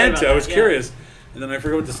 very but I excited had to. about I was that, yeah. curious, and then I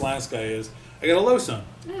forget what this last guy is. I got a low sun.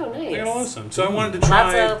 Oh, nice. I got a low sun. So I wanted to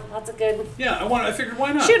try. Lots of good. Yeah, I figured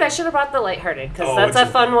why not? Shoot, I should have brought the lighthearted because Oh, that's it's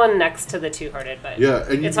a fun one next to the two-hearted. But Yeah,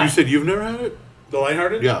 and you it's fine. said you've never had it? The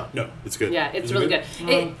lighthearted? Yeah. No. It's good. Yeah, it's Is it really good?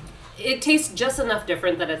 good. It tastes just enough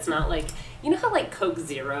different that it's not like, you know how like Coke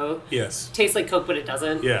Zero Yes. tastes like Coke but it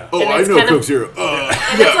doesn't. Yeah. Oh, And I it's know kind Coke of- Zero.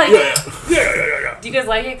 And it's like, Yeah. do you guys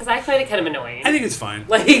like it? Because I find it kind of annoying. I think it's fine.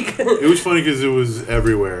 Like, It was funny because it was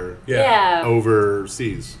everywhere yeah.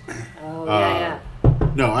 overseas. Oh yeah.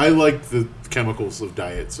 No, I like the chemicals of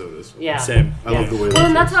diet sodas. Yeah. Same. I love the way Well, and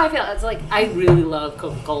they that's how I feel. It's like I really love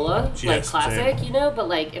Coca-Cola, like Yes, classic, same. you know. But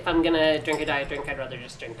like, if I'm gonna drink a diet drink, I'd rather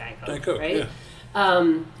just drink Diet Coke, Diet Coke, right?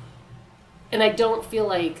 yeah. And I don't feel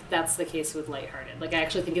like that's the case with Lighthearted. Like, I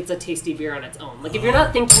actually think it's a tasty beer on its own. Like, if you're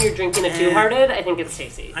not thinking you're drinking a Two-Hearted, I think it's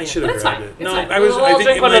tasty. I Yeah. should But have it's grabbed fine. it. It's No, fine. I was. We'll I think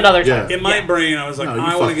drink in one my, another time. yeah. In my brain, I was like, No, you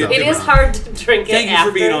I want to fucked get. up. It different. is hard to drink it Thank you after.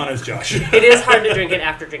 for being honest, Josh. It is hard to drink it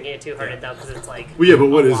after drinking a Two-Hearted, though, because it's like... Well, yeah, but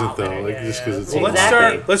what a is lot it though? better. Like Yeah, just yeah. because it's Well, let's Exactly.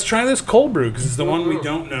 start. Let's try this cold brew because it's the one we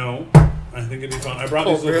don't know. I think it'd be fun. I brought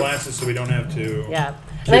Cold these little brew. glasses so we don't have to. Yeah.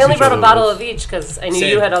 And I only each brought a other bottle those. of each, because I knew Same.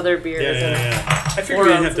 you had other beers. Yeah, and- yeah. I figured 4 we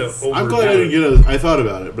didn't have to ounces. overdo I'm glad I didn't it. get I thought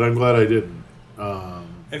about it, but I'm glad I didn't. I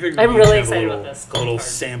figured I'm we'd really have a excited little- about this A cold little card.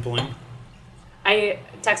 sampling. I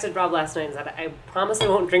texted Rob last night and said, I promise I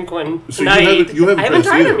won't drink one So you tonight. haven't I haven't tried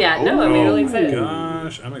tried either? them yet. No, I'm really Oh excited.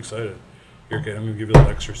 gosh, I'm excited. Here, okay, I'm gonna give you a little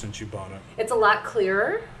extra since you bought it. It's a lot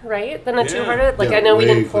clearer, right, than a Yeah. Two-Hearted. Like, Yeah, I know we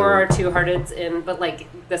way didn't pour our clearer. Two-Hearteds in, but, like,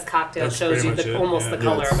 this cocktail That's shows pretty you much it, almost yeah. the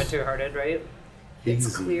color Yes. of a Two-Hearted, right? It's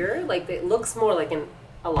Easy. clear. Like, it looks more like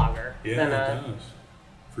a lager Yeah, than it a does.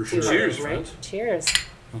 For sure. Two-Hearted, Cheers, right? friends. Cheers.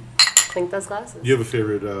 Clink those glasses. Do you have a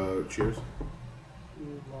favorite cheers?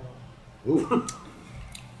 Ooh.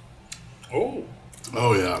 Oh,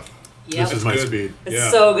 Oh yeah. Yep. This is my good. speed. It's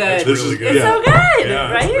yeah. so good. That's This really is- good. It's yeah. so good,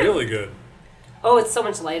 Yeah, right? it's really good. Oh, it's so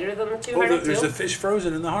much lighter than the Oh, Two-Hearted, there's too? a fish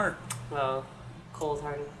frozen in the heart. Well,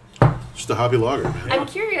 cold-hearted. Just a hoppy lager, man. I'm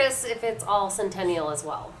curious if it's all Centennial as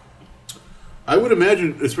well. I would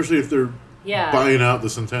imagine, especially if they're Yeah. buying out the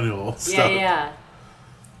Centennial stuff. Yeah.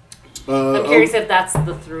 I'm curious if that's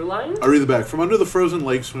the through line. I'll read the back. From under the frozen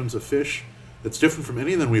lake swims a fish that's different from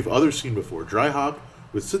any than we've others seen before. Dry hop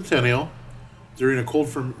with Centennial during a cold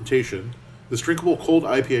fermentation. This drinkable cold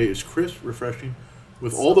IPA is crisp, refreshing,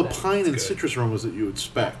 with all the good. pine and good. citrus aromas that you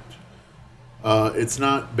expect. It's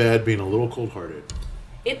not bad being a little cold-hearted.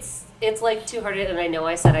 It's like Two-Hearted, and I know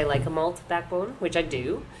I said I like a malt backbone, which I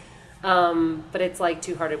do, but it's like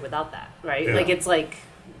Two-Hearted without that, right? Yeah. Like it's like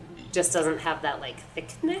just doesn't have that like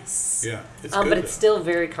thickness. Yeah, it's but good, it's though. still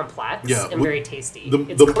very complex Yeah, and well, very tasty. the-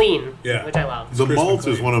 It's the- clean, Yeah. which I love. The crisp malt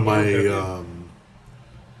and is clean. one of my... Yeah.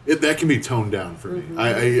 That can be toned down for me. Mm-hmm.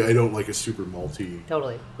 I don't like a super malty...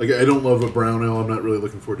 Totally. Like, I don't love a brown ale. I'm not really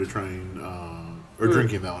looking forward to trying... or Mm.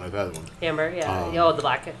 drinking that one. I've had one. Amber, yeah. Um, Oh, the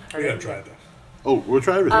black. We gotta try it though. Oh, we'll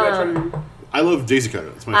try everything. I love Daisy Cutter.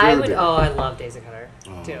 It's my I favorite would. beer. Oh, I love Daisy Cutter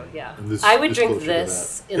too. Yeah, and this I would is drink closer to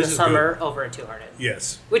this in This the is summer over a Two-Hearted.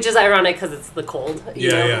 Yes. Which is ironic because it's the cold, you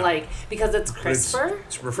Yeah, know, yeah. like because it's But crisper.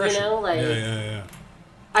 It's refreshing. You know, like yeah.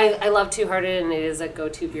 I love Two-Hearted and it is a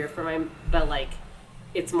go-to beer for my, but like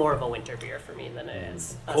it's more of a winter beer for me than it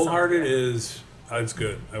is. a Cold summer Hearted beer. is it's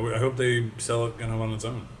good. I hope they sell it kind of on its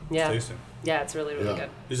own. Yeah. It's tasty. Yeah, it's really really Yeah. good.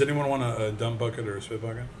 Does anyone want a dump bucket or a spit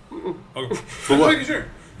bucket? Okay. For what? Making sure.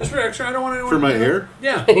 Just for extra. I don't want anyone For my to- air?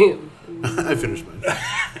 Yeah. I finished mine.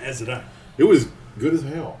 As did I. It was good as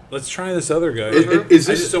hell. Let's try this other guy. Is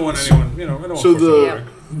I this- just don't want anyone. I don't So want force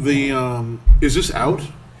the is this out?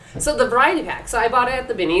 So the variety pack. So I bought it at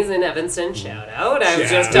the Binny's in Evanston. Shout out! I was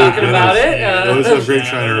just Shout talking out. about it. Those have great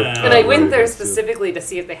shiner. And I went there varieties, too. specifically to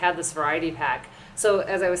see if they had this variety pack. So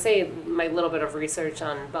as I was saying, my little bit of research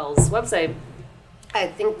on Bell's website, I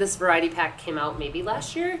think this variety pack came out maybe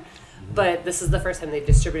last year, but this is the first time they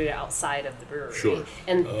distributed it outside of the brewery. Sure.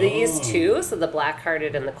 And these two, so the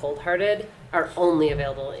Black-Hearted and the Cold-Hearted, are only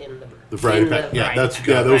available in the The variety in the pack. Yeah, variety that's pack,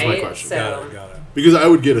 that was my right? question. So, Got it. Because I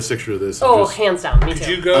would get a sixer of this. And oh, just, hands down, me Did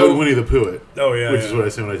too. you I go? would Winnie the Pooh it. Oh, yeah, Which is yeah. what I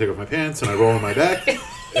say when I take off my pants and I roll on my back and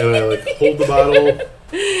I like hold the bottle.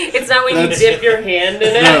 It's not when That's- you dip your hand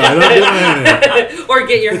in it No, I don't do my hand in it. or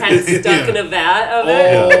get your head stuck Yeah. in a vat of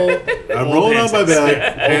it. I'm All rolling on my pantsless.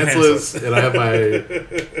 back, pantsless, and I have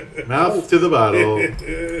my mouth to the bottle.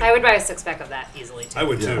 I would buy a 6-pack of that easily too. I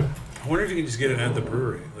would Yeah. too. I wonder if you can just get it at the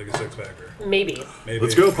brewery, like a 6-packer. Maybe.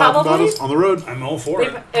 Let's go. Popping Probably. bottles on the road. I'm all for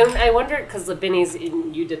it. And I wonder, because the Binny's,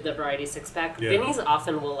 you did the variety 6-pack, Yeah. Binny's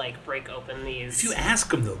often will, like, break open these. If you ask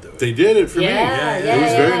them, they'll do it. They did it for me. Yeah, It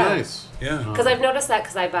was very nice. Yeah. Because I've noticed that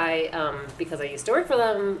because I buy, because I used to work for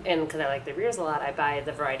them and because I like their beers a lot, I buy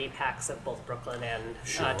the variety packs of both Brooklyn and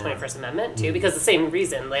 21st Amendment too, because the same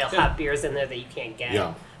reason they'll have beers in there that you can't get.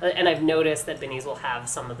 Yeah. And I've noticed that Binny's will have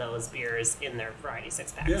some of those beers in their variety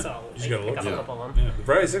 6-pack, Yeah. so You I just gotta pick look. up Yeah. a couple of them. Yeah. The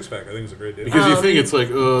variety 6-pack, I think, is a great deal. Because you think it's like,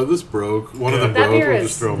 this broke. One of them That broke. beer We'll is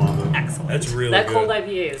just throw them on there. excellent. That's really that good. cold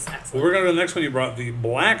IPA is excellent. Well, we're going to the next one. You brought the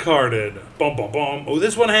Black-Hearted. Bum, bum, bum. Oh,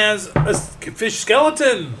 this one has a fish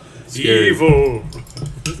skeleton. Scary. Evil.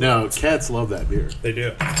 Now, cats love that beer. They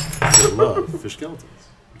do. They love fish skeletons.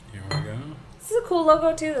 Here we go. This is a cool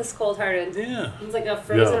logo too. This Cold Hearted. Yeah. It's like a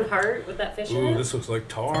frozen Yeah. heart with that fish in Ooh, it. this looks like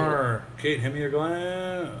tar. Kate, hand me your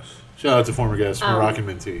glass. Shout out to former guest from Rockin'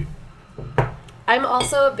 Mint Tea. I'm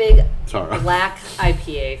also a big Tara. black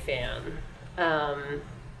IPA fan.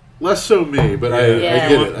 Less so me, but I Yeah.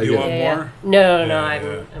 get it. I You get want it. more? No,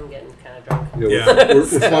 Yeah, I'm getting kind of drunk. Yeah, Yeah. we're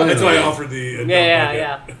flying. That's why I high. offered the...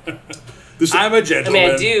 Yeah. This, I'm a I gentleman.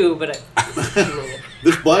 mean, I do, but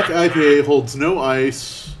this black IPA holds no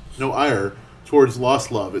ice, no ire towards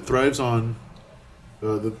lost love. It thrives on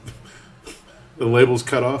the label's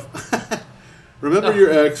cut off. Remember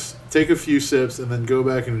your ex, take a few sips, and then go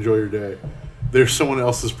back and enjoy your day. There's someone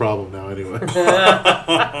else's problem now, anyway.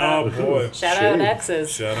 Oh, boy. shout Shame. out exes.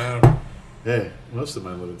 Shout out. Hey, most of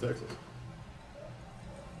mine live in Texas.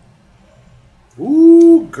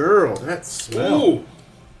 Ooh, girl, that smell. Ooh,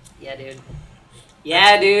 Yeah, dude.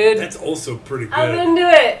 Yeah, dude. that's also pretty good. I'm into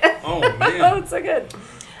it. Oh, Oh, man. it's so good.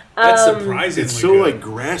 That's surprisingly It's so good. like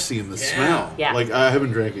grassy in the smell. Yeah. Like I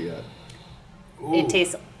haven't drank it yet. It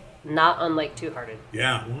tastes not unlike Two Hearted,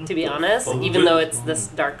 Yeah. to be honest, A even bit- though it's this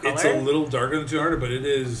dark color. It's a little darker than 200, but it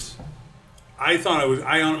is... I thought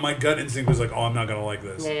my gut instinct was like, oh, I'm not going to like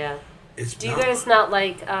this. Yeah. It's Do you not. guys not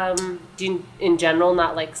like, do you, in general,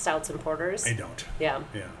 not like stouts and porters? I don't. Yeah.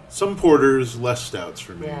 Yeah. Some porters, less stouts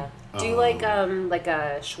for me. Yeah. Do you like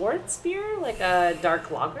a Schwartz beer, like a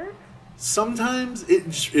dark lager? Sometimes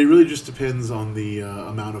it really just depends on the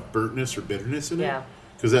amount of burntness or bitterness in it. Yeah.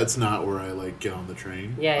 Because that's not where I like get on the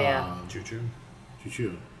train. Yeah. Choo-choo.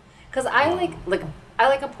 Choo-choo. Because I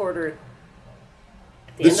like a porter.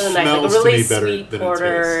 At the This end of the night, like a smells to really me better sweet than it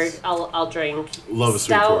porter. tastes. I'll drink. Love a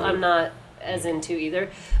sweet Stout. porter. I'm not as into either,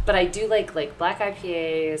 but I do like black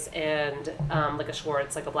IPAs and like a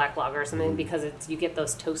Schwartz, like a black lager or something, because it's you get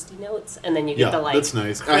those toasty notes and then you get Yeah, the like. that's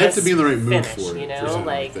nice. I have to be in the right mood crisp for finish, it. You know, for something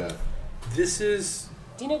like that. This is...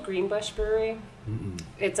 do you know Greenbush Brewery?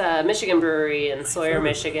 It's a Michigan brewery in Sawyer,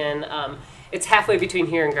 Michigan. It's halfway between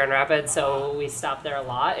here and Grand Rapids, so we stop there a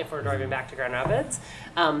lot if we're driving back to Grand Rapids.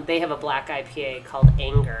 They have a black IPA called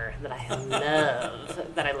Anger that I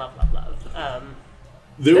love, that I love.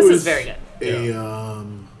 There This was is very good.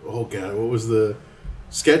 Oh god, what was the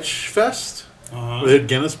Sketch Fest? Uh-huh. They had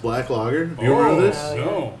Guinness Black Lager. Do you remember this?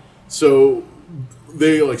 No. So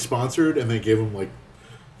they like sponsored and they gave them like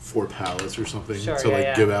 4 pallets or something Sure, to yeah, like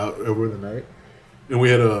yeah. give out over the night. And we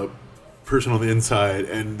had a person on the inside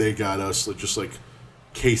and they got us like, just like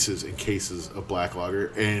cases and cases of black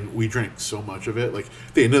lager and we drank so much of it. Like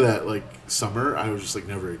at the end of that like summer, I was just like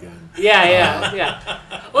never again. Yeah.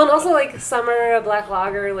 Well, and also like summer, a black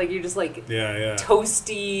lager, like you're just like Yeah.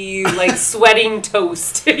 toasty, like sweating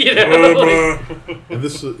toast, you know? And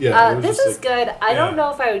this was, yeah, it was This just is like, good. I don't Yeah.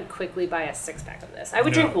 know if I would quickly buy a 6-pack of this. I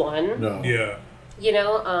would No. drink one. no. Yeah. You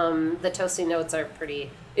know, the toasty notes are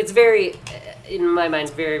pretty. It's very, in my mind,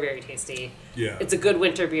 very, very tasty. Yeah. It's a good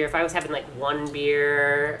winter beer. If I was having like one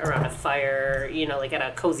beer around a fire, you know, like at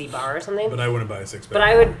a cozy bar or something. But I wouldn't buy a 6-pack. But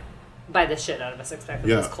I would buy the shit out of a 6-pack of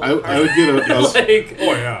Yeah, this cold I would get like,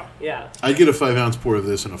 Oh, yeah. yeah. I'd get a 5-ounce pour of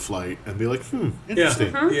this in a flight and be like, Yeah.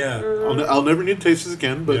 interesting. Yeah. I'll never need to taste this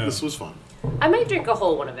again, but Yeah. this was fun. I might drink a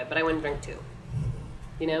whole one of it, but I wouldn't drink 2.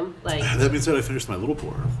 You know, like That means that I finished my little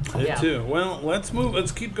pour. It Yeah. too. Well, let's move.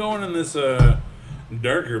 Let's keep going in this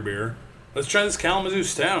darker beer. Let's try this Kalamazoo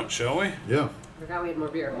Stout, shall we? Yeah. I forgot we had more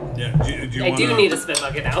beer. Yeah. Do you I wanna, do need a spit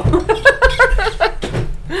bucket now.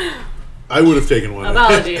 I would have taken one.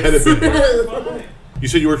 Apologies. Had it been- You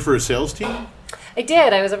said you worked for a sales team? I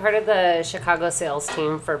did. I was a part of the Chicago sales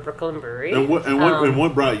team for Brooklyn Brewery. And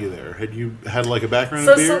what brought you there? Had you had like a background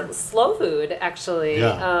So, in beer? Slow Food, actually.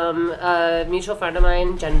 Yeah. A mutual friend of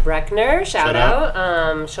mine, Jen Breckner, shout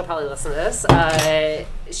out. She'll probably listen to this.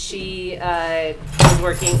 She was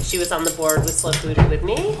working. She was on the board with Slow Food with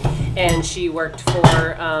me, and she worked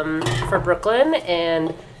for Brooklyn.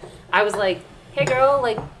 And I was like, "Hey, girl,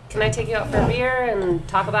 like, can I take you out for a beer and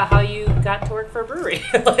talk about how you got to work for a brewery,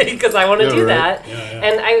 because I want to do right. that.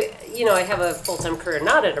 And I have a full-time career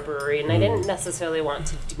not at a brewery, and I didn't necessarily want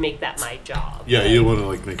to make that my job. Yeah, you want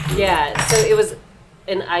to make. Yeah, so it was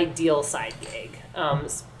an ideal side gig,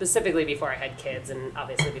 specifically before I had kids, and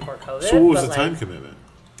obviously before COVID. So what was the time commitment?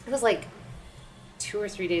 It was 2 or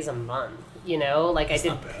 3 days a month. I That's did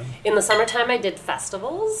not bad. in the summertime. I did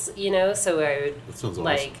festivals. So I would That sounds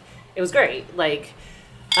awesome. It was great.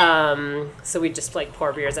 So we'd just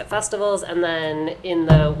pour beers at festivals, and then in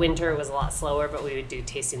the winter it was a lot slower, but we would do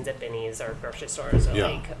tastings at Binny's or grocery stores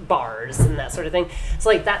or bars and that sort of thing.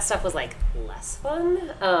 So that stuff was less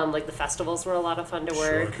fun. The festivals were a lot of fun to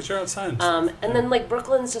work. Because you're outside. And then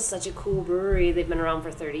Brooklyn's just such a cool brewery. They've been around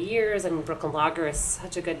for 30 years. Brooklyn Lager is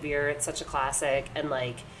such a good beer. It's such a classic, and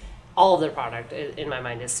all of their product in my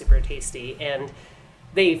mind is super tasty. And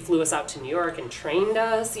they flew us out to New York and trained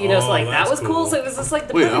us, so that that's was cool. cool. So it was just the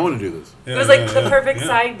Wait, perfect, I want to do this. it was the perfect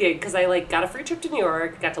side gig, because I got a free trip to New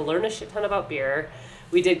York, got to learn a shit ton about beer.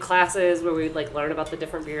 We did classes where we'd learn about the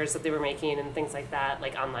different beers that they were making and things like that,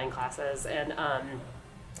 online classes. And and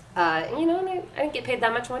I didn't get paid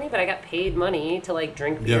that much money, but I got paid money to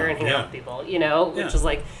drink beer and hang out with people, which was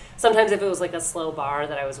sometimes if it was a slow bar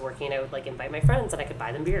that I was working, I would invite my friends and I could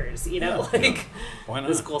buy them beers, Why not?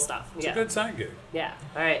 This cool stuff. It's a good side gig. Yeah.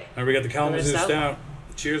 All right. Now we got the Kalamazoo Another Stout.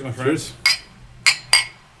 Cheers, my friends.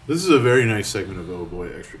 This is a very nice segment of Oh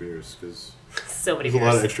Boy Extra Beers, because So many there's beers. a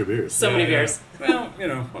lot of extra beers. So many beers. Well,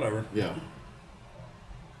 whatever. Yeah.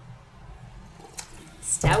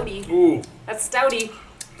 Stouty. Ooh, That's stouty.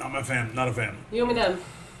 not my fan. Not a fan. You want me to?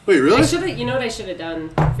 Wait, really? I should have. You know what I should have done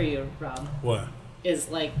for you, Rob? What? Is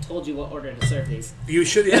told you what order to serve these. You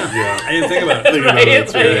should, yeah. Yeah. I didn't think about it. Think about it,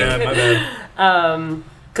 too. Yeah, my bad.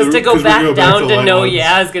 Because to go 'Cause we back go back down to to line no, ones.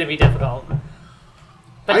 yeah, is going to be difficult.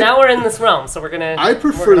 But I- now we're in this realm, so we're gonna. I we're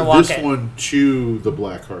prefer gonna walk this it. one to the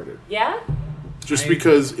Black Hearted, Yeah, just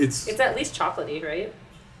because it's it's at least chocolatey, right?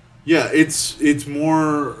 it's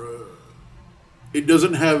more. It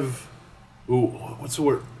doesn't have. Ooh, what's the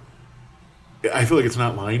word? I feel like it's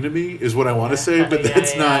not lying to me, is what I want to say, but Yeah,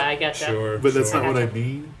 that's yeah, not. I getcha. Sure. But that's sure. not what I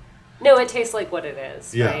mean. No, it tastes like what it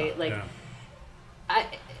is, Yeah, right? Yeah.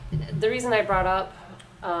 The reason I brought up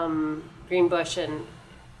Green Bush and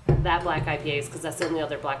that black IPA is because that's the only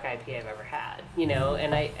other black IPA I've ever had,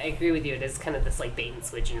 and I agree with you. It is kind of this bait and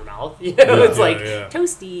switch in your mouth, it's yeah.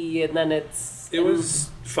 toasty, and then it's. It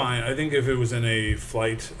was fine. I think if it was in a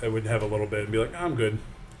flight, I would have a little bit and be like, I'm good.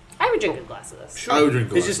 I would drink a glass of this. I would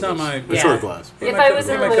drink. A It's glass just of not this. my- A Yeah. short glass. If my I cup- was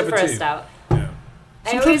in my the cup mood of for a tea. stout. Yeah. I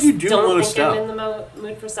Sometimes always you do don't want a think stout. I'm in the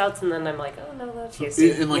mood for stouts, and then I'm like, oh no, that's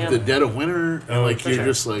tasty. In Yeah. the dead of winter, Oh, and for you're sure.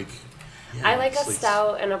 just I like a it's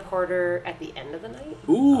stout and a porter at the end of the night.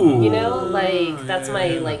 Ooh. That's yeah, my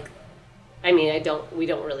yeah. I mean, we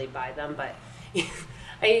don't really buy them, but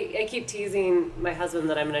I keep teasing my husband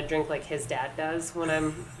that I'm gonna drink like his dad does when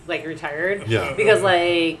I'm retired. Yeah. Because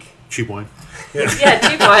cheap wine. yeah,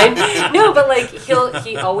 cheap wine. No, but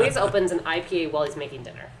he always opens an IPA while he's making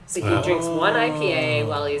dinner. So he drinks one IPA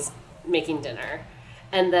while he's making dinner,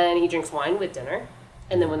 and then he drinks wine with dinner,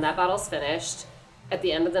 and then when that bottle's finished, at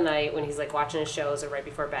the end of the night when he's watching his shows or right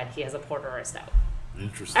before bed, he has a porter or a stout.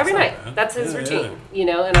 Interesting. Every night. bad. That's his Yeah, routine.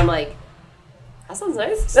 And I'm like, that sounds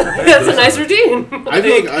nice. That's a nice routine. I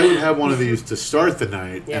feel like I would have one of these to start the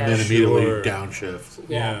night Yeah. and then immediately Sure. downshift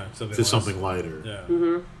Yeah. to less. something lighter.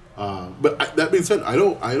 Yeah. But that being said, I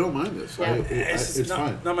don't mind this. Yeah. It's not,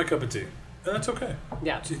 fine. Not my cup of tea. And that's okay.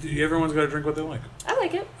 Yeah. Everyone's got to drink what they like. I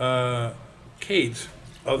like it. Kate,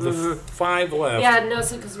 of the 5 left. Yeah, no,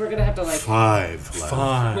 so because we're going to have to 5 left.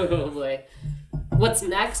 5. oh boy. What's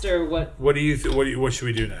next or what? What do you? What should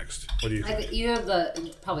we do next? What do you think? You have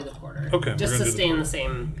probably the porter. Okay, Just we're to gonna do stay the in the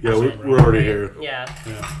same. Yeah, genre, we're already right? here.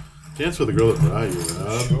 Yeah. Dance with the girl that brought you,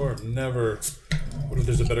 Rob. Sure, never. What if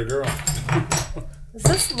there's a better girl? Is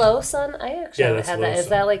this Low Sun? I actually Yeah, haven't that's had Low that. Is Sun.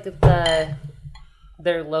 that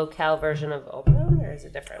their low-cal version of Open, or is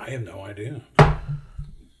it different? I have no idea.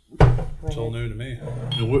 It's all new to me.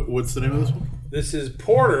 And what's the name of this one? This is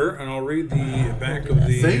Porter, and I'll read the back of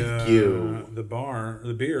the Thank you.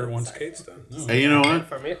 the beer once Kate's done. No. Hey, you know what?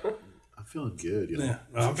 From you? I'm feeling good. You know? Yeah,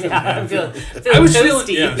 I'm feeling, I'm feeling I was toasty.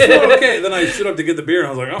 feeling, yeah, feeling okay. Then I stood up to get the beer, and I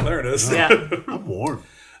was like, oh, there it is. Yeah. I'm warm.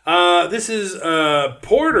 This is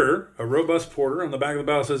Porter, a robust porter. On the back of the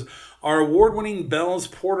bottle says, our award-winning Bell's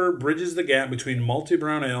Porter bridges the gap between malty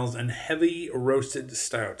brown ales and heavy roasted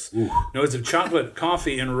stouts. Notes of chocolate,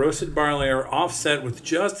 coffee, and roasted barley are offset with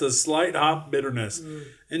just a slight hop bitterness.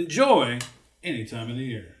 Enjoy any time of the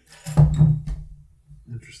year.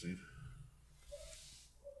 Interesting.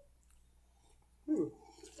 I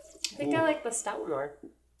think I like the stout more.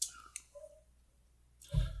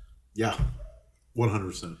 Yeah,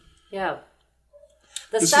 100%. Yeah.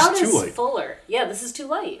 The This stout is too is light. fuller. Yeah, this is too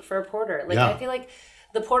light for a porter. Like Yeah. I feel like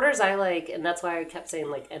the porters I like, and that's why I kept saying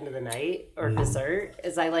like end of the night or dessert,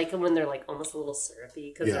 is I like them when they're like almost a little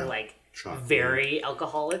syrupy because Yeah. they're like Chocolate. very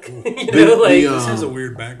alcoholic. you The- know, like This has a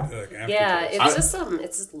weird aftertaste. yeah,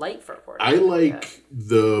 it's just light for a porter. I like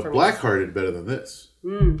the me. Black-Hearted better than this.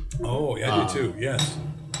 Oh, yeah, I do too. Yes.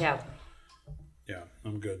 Yeah. Yeah,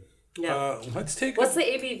 I'm good. Yeah. Let's take What's the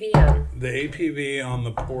ABV on? the APV on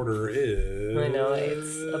the porter is. I know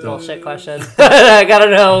it's a bullshit question. I gotta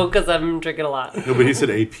know because I'm drinking a lot. No, but he said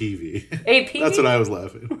APV. APV. That's what I was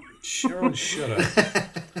laughing. Sharon, shut up.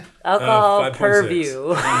 Alcohol 5.6. per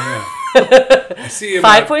view. I see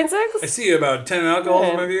about 5.6. I see about 10 alcohol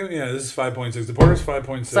in my view. Yeah, this is 5.6. The porter's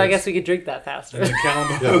 5.6. So I guess we could drink that faster. the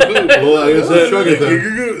Kalamazoo. Well, I guess let's chug it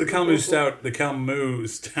then. The Kalamazoo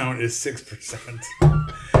stout is 6%.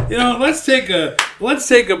 You know, let's take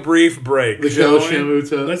a brief break. The shall we? Kalamazoo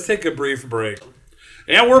stout. Let's take a brief break.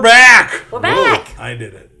 And we're back. We're back. I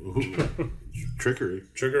did it. Trickery.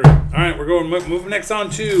 Trigger. All right, we're going moving next on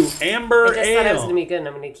to Amber I just thought I was Ale. gonna be good, and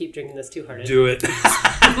I'm gonna keep drinking this Two Hearted. Do it.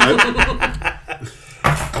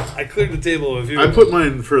 I cleared the table of you. I put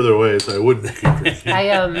mine further away so I wouldn't keep drinking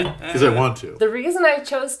I because I want to. the reason I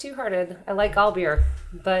chose Two Hearted, I like all beer,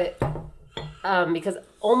 but because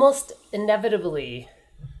almost inevitably,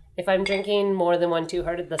 if I'm drinking more than one Two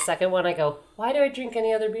Hearted, the second one I go, why do I drink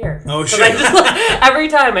any other beer? Oh, 'Cause sure. I just, every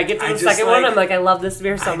time I get to the just second one, like- I'm like, I love this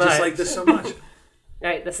beer so I much. just like this so much. All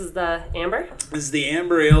right, this is the Amber. This is the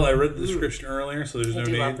Amber Ale. I read the description earlier, so there's I no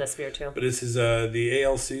do need. love this beer too. But this is the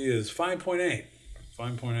ALC is 5.8.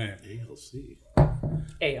 5.8. ALC.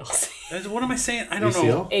 ALC. What am I saying? I don't ACL?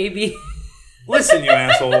 know. AB. Listen, you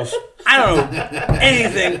assholes. I don't know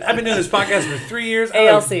anything. I've been doing this podcast for 3 years. I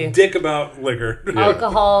don't know ALC. dick about liquor.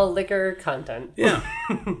 Alcohol, liquor content. Yeah.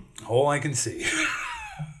 All I can see.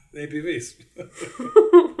 APVs.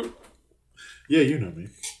 Yeah, you know me.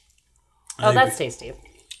 Oh, that's tasty.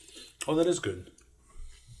 Oh, that is good.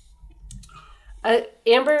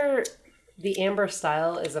 Amber, the Amber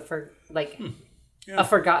style is a forgotten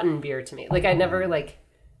beer to me. Like I never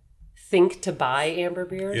think to buy Amber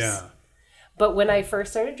beers. Yeah. But when I first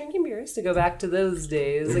started drinking beers, to go back to those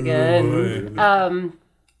days again,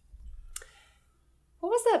 what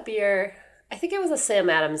was that beer? I think it was a Sam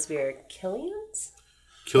Adams beer. Killian's?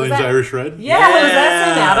 Killian's that- Irish Red? Yeah, was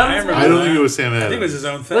that Sam I Adams? remember I don't think it was Sam Adams. I think it was his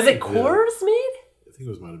own thing. Was it Coors made? I think it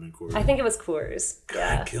was might have been Coors. I think it was Coors.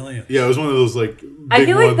 Yeah. Killian. Yeah, it was one of those like. I big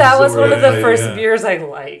feel like ones that was were one of the like- first yeah. beers I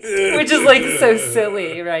liked, which is like so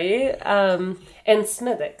silly, right? And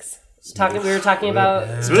Smithwick's. We were talking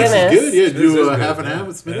about Smith's Guinness. is good. Yeah, Smith's do is a good, half and yeah. half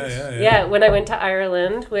with Smith's. Yeah, when I went to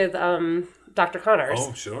Ireland with Dr. Connors,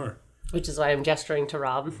 Oh, sure. which is why I'm gesturing to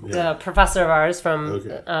Rob, the professor of ours from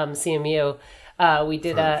Okay. CMU. We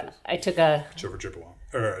did I took a Chippewa.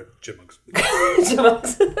 Or Chipmunks.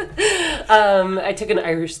 I took an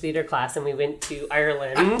Irish theater class and we went to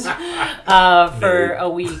Ireland for a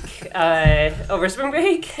week over spring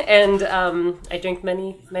break, and I drank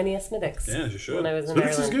many a Smithwick's Yeah, you should. when I was in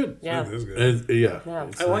Smithwick's is Ireland. good. Yeah. This is good. And, yeah. Yeah.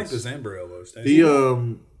 it's I like nice. this Amber Ale, though. Stacey.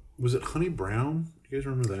 The was it Honey Brown? You guys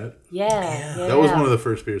remember that? Yeah. That was one of the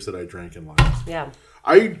first beers that I drank in life. Yeah.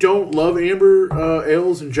 I don't love amber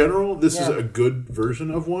ales in general. This is Yeah. a good version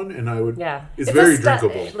of one, and I would. Yeah. It's very a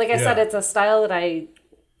drinkable. Like I said, it's a style that I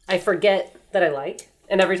forget that I like.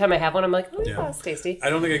 And every time I have one, I'm like, oh, yeah, that's tasty. I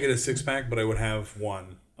don't think I get a 6-pack, but I would have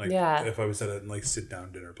one. Like, Yeah. if I was at a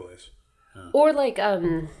sit-down dinner place. Or like, I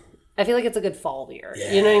feel like it's a good fall beer.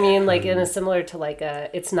 You know what I mean? Like, and it's similar to like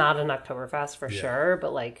it's not an Oktoberfest for sure,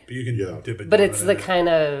 but like, But you can dip it but down it's in the it. kind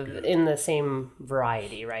of in the same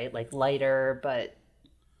variety, right? Like lighter, but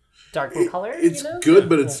dark in color. It's you know? good,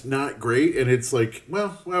 but it's not great, and it's like,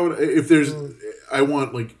 well, why would if there's, I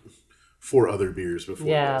want like 4 other beers before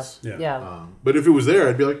Yeah. this. Yeah. But if it was there,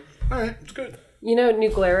 I'd be like, all right, It's good. You know, New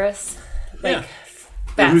Glarus? Like,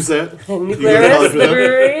 and who's that? New You got a Glarus, college for the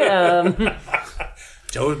that? brewery.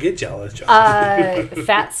 Joe, get jealous, Joe.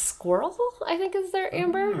 Fat Squirrel, I think is their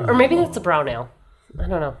amber. Or maybe that's a brown ale. I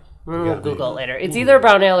don't know. We'll Google it later. It's either a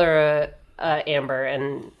brown ale or a amber,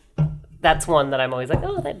 and that's one that I'm always like,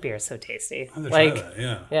 oh, that beer is so tasty. I'm gonna Like, try that.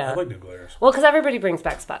 Yeah. yeah. I like New Glarus. well, because everybody brings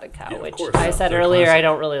back Spotted Cow, of which course, I yeah, said they're earlier, classic. I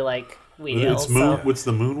don't really like wheat ales. It's moon. So. What's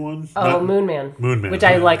the moon one? Oh, Moon Man. Moon Man. Which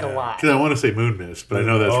I like a lot. Because I want to say Moon Mist, but I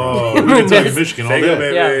know that's Oh, wrong. We can talk Michigan all Fago,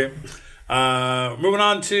 day. baby. Moving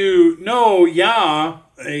on to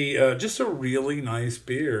just a really nice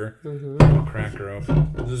beer. I'll crack her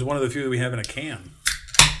open. This is one of the few that we have in a can.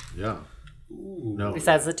 Yeah. No,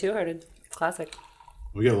 Besides the Two Hearted. Classic.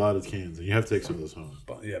 we got a lot of cans, and you have to take some of those home.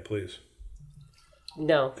 But, yeah, please.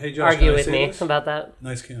 No. Hey, Josh, argue can I with say me this? about that.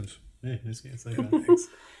 Nice cans. Hey, nice guys. Thanks.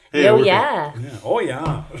 Hey, No, I work yeah. Yeah. Oh,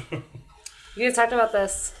 yeah. You guys talked about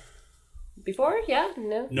this before? Yeah?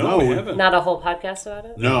 No? No, we haven't. Not a whole podcast about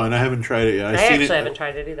it? No, and I haven't tried it yet. I actually haven't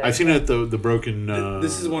tried it either. I've seen it at the broken.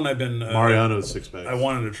 This is one I've been... Mariano's 6-pack. I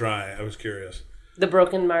wanted to try. I was curious. The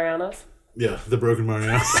Broken Marianos? Yeah, the broken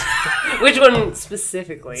Mariano's. Which one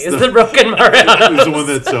specifically is the Broken Marianos? It's the one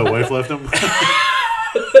that's wife left him.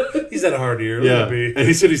 He's had a hard year. Yeah, Let it be. and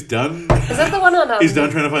he said he's done. Is that the one on... He's done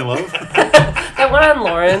trying to find love. That one on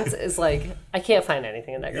Lawrence is like, I can't find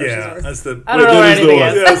anything in that grocery Yeah, store. that's the... I don't know where that is the anything one.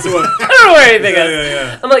 is. Yeah, that's the one. I don't know where anything is.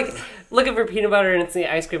 Yeah. I'm like looking for peanut butter and it's in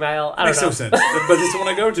the ice cream aisle. I don't Makes know. no sense. But it's the one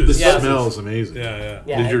I go to. The Yeah. smell is amazing. Yeah.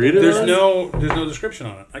 Yeah, Did you read it? There's no description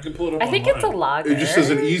on it. I can pull it up I think online. it's a lager. It just says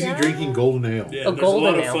an easy yeah. drinking golden ale. Yeah, A there's a golden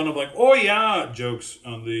lot of ale. fun of like, oh yeah, jokes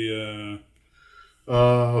on the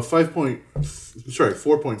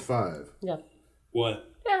 4.5 Yeah. what?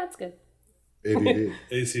 Yeah, that's good. ABV.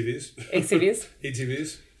 ACVs, ACVs?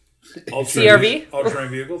 ATVs, CRV? all-terrain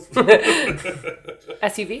vehicles.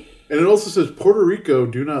 SUV? And it also says Puerto Rico,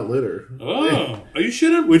 do not litter. Oh, are you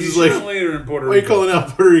shouldn't? Which you is like- shouldn't later in Puerto Why are you Rico. calling out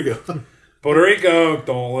Puerto Rico? Puerto Rico,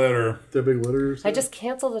 don't litter. That big litters. I just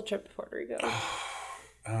canceled the trip to Puerto Rico.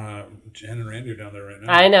 Jen and Randy are down there right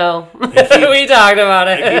now. I know. We talked about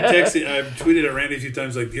I keep it. texting. I've tweeted at Randy a few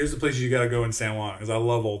times like, "Here's the places you got to go in San Juan because I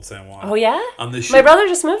love old San Juan." Oh, yeah? On this My ship. brother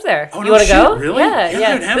just moved there. Oh, You no want to shit, go? really? Yeah. Yeah,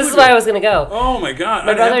 I'd happily This is go. why I was going to go. Oh my god,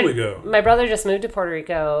 My I'd happily brother, go. my brother just moved to Puerto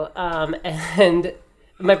Rico, and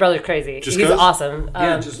my brother's crazy. Just He's 'cause? awesome.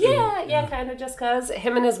 Yeah, Kind of just because.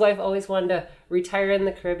 Him and his wife always wanted to retire in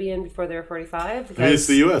the Caribbean before they were 45. Because I mean, it's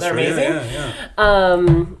the U.S., they're right? amazing.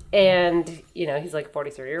 Yeah. And, he's like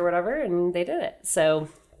 43 or whatever, and they did it. So,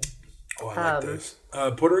 Oh, I like this.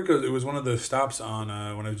 Puerto Rico, it was one of the stops on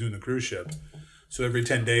when I was doing the cruise ship. So every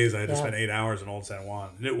 10 days, I had to spend 8 hours in Old San Juan.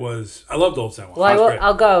 And it was, I loved Old San Juan. well,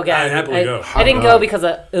 I'll go again. I'd happily go. I didn't go because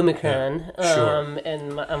of Omicron Sure.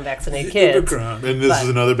 and my unvaccinated kids. Omicron. And this is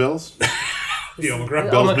another Bell's? The Omicron.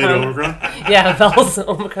 Bell's made Omicron. Omicron? Yeah, Bell's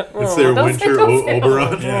Omicron. It's their winter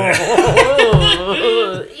Oberon?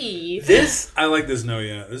 This, I like this. No,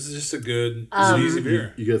 yeah. This is just a good, it's an easy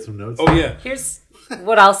beer. You got some notes? Oh, yeah. Here's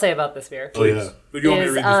what I'll say about this beer. Oh, yeah. But you want me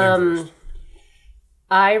to read the thing first?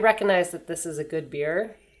 I recognize that this is a good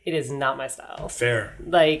beer. It is not my style. Fair.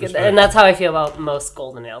 Like, Respect. and that's how I feel about most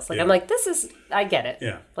golden ales. Like, Yeah. I'm like, I get it.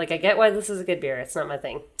 Yeah. Like, I get why this is a good beer. It's not my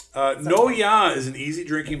thing. No Ya is an easy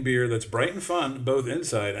drinking beer that's bright and fun, both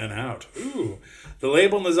inside and out. Ooh. The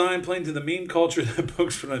label and design playing to the meme culture that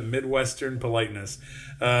pokes from a Midwestern politeness.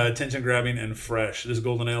 Attention grabbing and fresh. This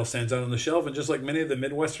golden ale stands out on the shelf, and just like many of the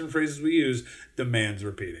Midwestern phrases we use, demands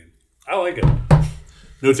repeating. I like it.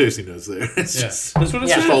 No tasting notes there. It's Yes. That's what it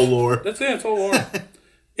Yeah. says. just all lore. That's it. It's all lore.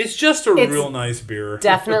 It's just a It's real nice beer.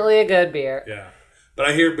 Definitely a good beer. Yeah. But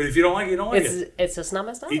if you don't like it, you don't like it. It's just not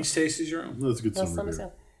my style. Each taste is your own. That's a good That's summer not my beer.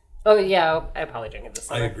 style. Oh, yeah. I probably drink it this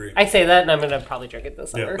summer. I agree. I say that, and I'm going to probably drink it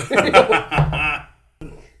this summer.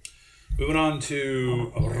 Moving on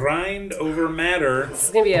to Rind Over Matter. This is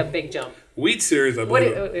going to be a big jump. Wheat series, I What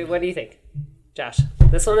believe. do you think, Josh?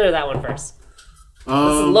 This one or that one first? This is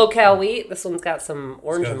low-cal wheat. This one's got some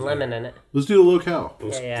orange got and lemon in it. Let's do the locale.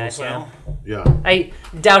 Yeah. Yeah. I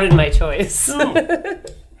doubted my choice.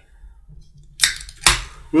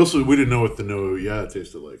 We didn't know what the No Yeah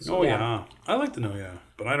tasted like. So Oh, yeah. I like the No Yeah,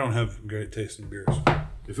 but I don't have great taste in beers.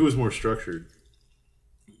 if it was more structured.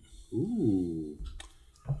 Ooh.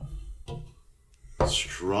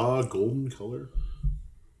 Straw golden color.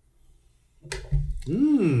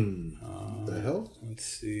 The hell? Let's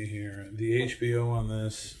see here. The HBO on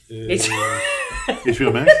this is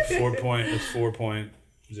HBO Max? 4.0.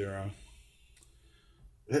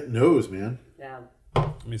 That nose, man. Yeah.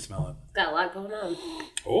 Let me smell it. Got a lot going on.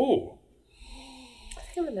 Oh. I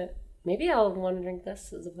think I'm gonna. Maybe I'll want to drink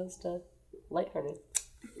this as opposed to light honey.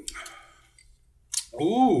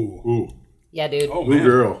 Ooh. Ooh. Yeah, dude. Oh, Ooh, man.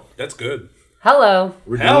 girl. That's good. Hello.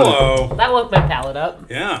 We're doing it. Hello. That woke my palate up.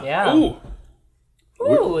 Yeah. Yeah. Ooh.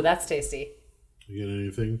 Ooh, that's tasty. You got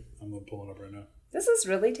anything? I'm going to pull it up right now. This is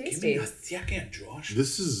really Give me tasty. a second, Josh.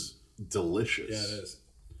 This is delicious. Yeah, it is.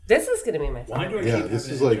 This is gonna be my Why do I favorite. Yeah, keep this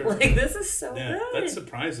having is it like- enter? Like this is so Yeah, good. that's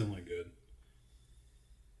surprisingly good.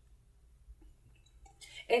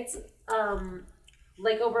 It's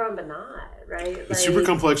like Oberon, but not right. It's super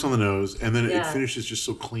complex on the nose, and then it Yeah. finishes just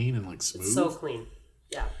so clean and like smooth. It's so clean.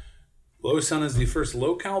 Yeah. Low Sun is the first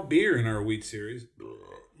low-cal beer in our wheat series.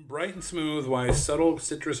 Bright and smooth, while subtle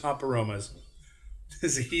citrus hop aromas.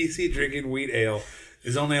 This easy drinking wheat ale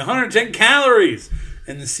is only 110 calories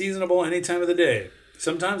and is seasonable any time of the day.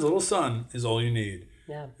 Sometimes a little sun is all you need.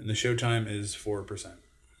 Yeah. And the showtime is 4%.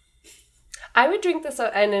 I would drink this,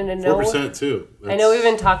 and I know 4% too. I know we've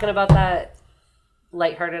been talking about that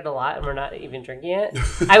lighthearted a lot, and we're not even drinking it.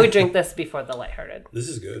 I would drink this before the lighthearted. This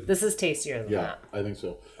is good. This is tastier than Yeah, that. I think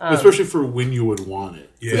so. Especially for when you would want it.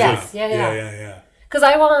 Yeah. Yes, Yeah. Because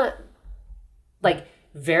I want, like,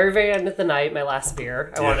 very, very end of the night, my last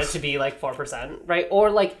beer. I want it Yes. to be, like, 4%, right? Or,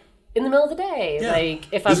 like, in the middle of the day, Yeah. like,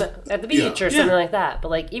 if I'm at the beach yeah. or something like that. But,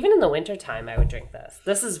 like, even in the wintertime, I would drink this.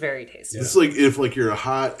 This is very tasty. It's like if like you're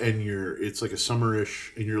hot and it's like a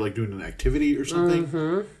summerish and you're like doing an activity or something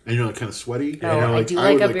and you're like kind of sweaty. Oh, and you're I do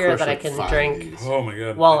like would, a beer crush, that I like, can 5 drink. of these. Oh my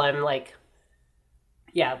god. While I'm, like,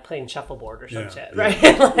 playing shuffleboard or some shit, right?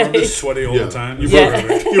 I'm just sweaty all Yeah. the time. You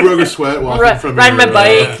Yeah. rug a sweat walking from Riding my your,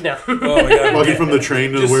 bike. No. Oh my god. walking from the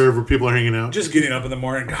train to wherever people are hanging out. Just getting up in the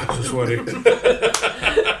morning, God, I'm so sweaty.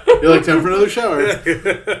 You're like, time for another shower.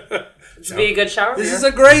 This would be a good shower beer. This is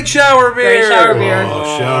a great shower beer. Great shower beer.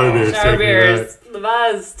 Oh, shower beer. Shower beer is the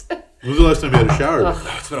best. When was the last time you had a shower?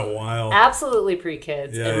 Oh, it's been a while. Absolutely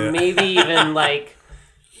pre-kids, Yeah, and yeah. maybe even like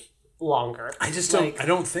longer. I just don't. I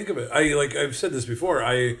don't think of it. I've said this before.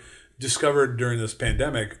 I discovered during this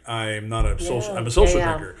pandemic, I'm not a social. I'm a social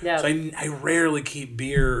drinker. yeah. So I rarely keep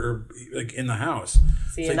beer or like in the house.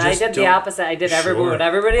 See, So and I just did the don't- opposite. I did Sure. what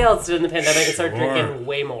everybody else did in the pandemic and started Sure. drinking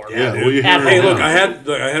way more. Yeah, dude. well, you At hear Hey, it look, now. I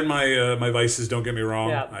had my my vices. Don't get me wrong.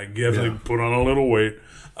 Yeah. I definitely put on a little weight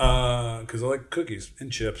because I like cookies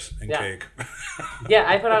and chips and Yeah. cake. Yeah,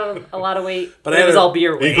 I put on a lot of weight, but I it had was a- all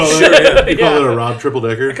beer You weight. call it, you call it a Rob triple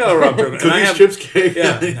decker. Got a Rob Triple. And I Cookies, have- chips, cake.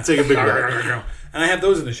 Yeah. Take a big bite. And I have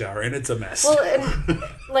those in the shower, and it's a mess. Well, and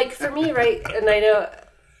like for me, right, and I know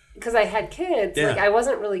because I had kids, Yeah. like I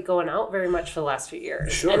wasn't really going out very much for the last few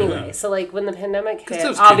years. Sure, anyway, yeah. so like when the pandemic hit, those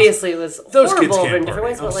kids- obviously it was those kids horrible can't in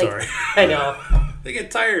different party. ways. I'm But like, sorry. I know. They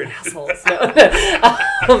get tired. Assholes.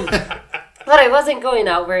 No. But I wasn't going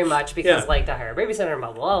out very much because, Yeah. like, to hire a babysitter and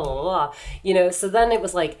blah, blah, blah, blah, blah. You know, so then it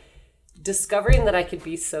was like discovering that I could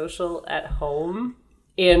be social at home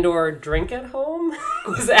and or drink at home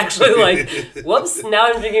was actually like, whoops, now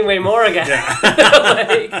I'm drinking way more again.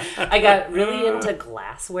 Like, I got really into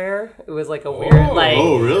glassware. It was like a weird,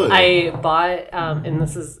 Oh, really? I bought, and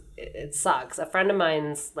this is, it sucks. A friend of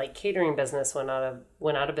mine's like catering business went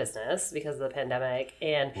out of business because of the pandemic,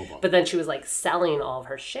 and but then she was like selling all of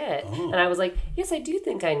her shit, and I was like, yes, I do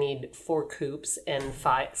think I need 4 coupes and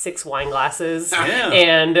 6 wine glasses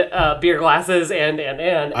and beer glasses and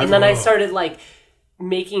then I started like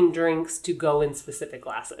making drinks to go in specific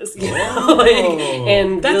glasses, you know,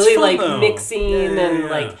 and That's really fun, like though. mixing and Yeah.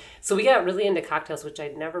 like. So we got really into cocktails, which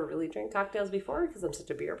I'd never really drank cocktails before because I'm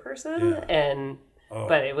such a beer person, and.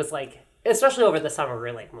 But it was like, especially over the summer, we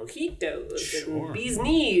were like mojitos and bee's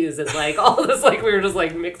knees and like all this, like we were just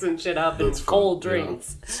like mixing shit up and cold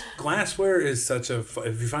drinks. Glassware is such a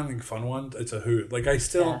if you find a fun one, it's a hoot. Like I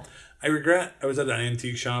regret I was at an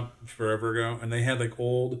antique shop forever ago and they had like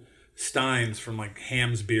old steins from like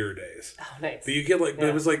Ham's beer days. Oh, nice. But you get like, but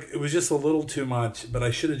it was just a little too much. But I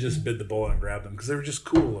should have just bit the bullet and grabbed them because they were just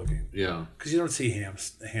cool looking. Yeah. Because you don't see ham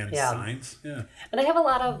steins. Yeah. And I have a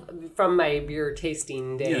lot of, from my beer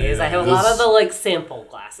tasting days, Yeah, I have a lot of the like sample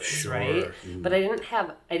glasses, right? But I didn't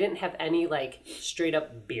have any like straight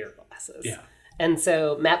up beer glasses. Yeah. And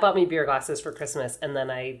so Matt bought me beer glasses for Christmas, and then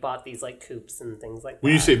I bought these like coupes and things like that.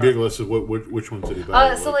 When you say beer glasses, which ones did he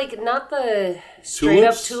buy? So like not the straight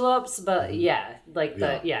up Tulips? tulips, but like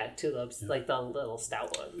the tulips, like the little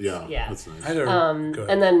stout ones. yeah, that's nice. I don't. Go ahead.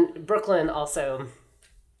 And then Brooklyn also,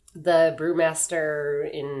 the brewmaster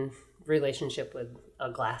in relationship with a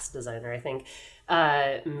glass designer, I think,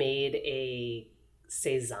 made a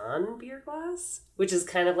Saison beer glass, which is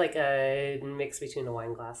kind of like a mix between a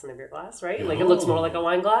wine glass and a beer glass, right? Like it looks more like a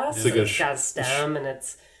wine glass. It's like It's got a stem and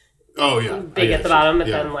it's Oh yeah, big at the bottom, and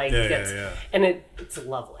then like Yeah, gets, yeah. and it's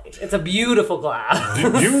lovely. It's a beautiful glass.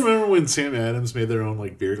 Do you remember when Sam Adams made their own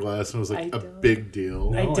like beer glass and it was like I a don't. big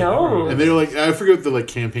deal? I I don't don't. And they were like, I forget the like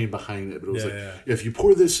campaign behind it, but it was Yeah, like, yeah. if you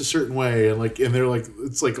pour this a certain way, and they're like,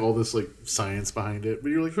 it's like all this like science behind it.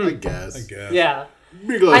 But you're like, I guess. Yeah.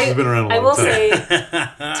 Beer glass has been around a long I will time.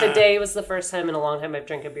 say, today was the first time in a long time I've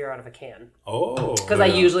drank a beer out of a can. Oh. Because I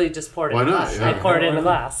usually just pour it Why in a not? glass. Yeah. I pour it in a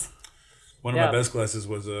glass. One of Yeah. my best glasses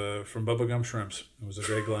was from Bubblegum Shrimps. It was a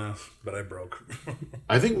great glass, but I broke.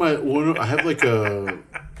 I think I have like a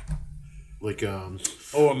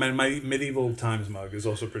Oh, man, my medieval times mug is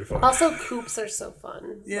also pretty fun. Also, coupes are so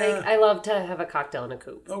fun. Yeah. Like, I love to have a cocktail in a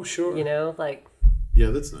coupe. Oh, sure. You know, like,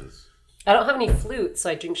 yeah, that's nice. I don't have any flutes,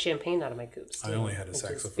 so I drink champagne out of my coops. I only had a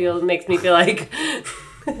saxophone. Makes me feel like I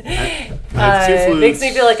have 2 flutes. makes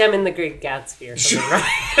me feel like I'm in the Great Gatsby or something,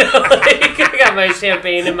 right? Like, I got my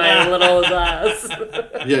champagne in my little glass.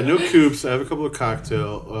 Yeah, no coupes. I have a couple of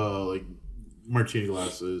cocktail, like martini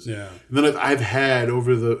glasses. Yeah. And then I've had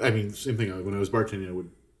same thing. When I was bartending, I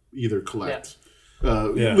would either collect,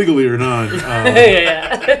 legally or non,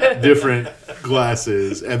 different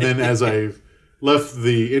glasses. And then as I've left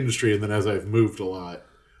the industry, and then as I've moved a lot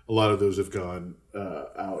of those have gone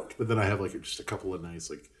out. But then I have like just a couple of nice,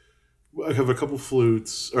 like I have a couple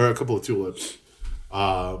flutes or a couple of tulips.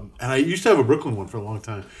 And I used to have a Brooklyn one for a long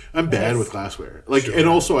time. I'm bad with glassware. Like, and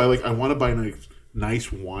also I want to buy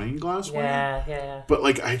nice wine glassware. Yeah. But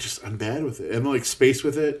like I'm bad with it, and like space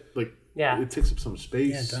with it. Like, it takes up some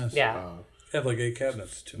space. Yeah, it does. Yeah. I have like 8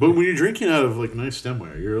 cabinets too. But when you're drinking out of like nice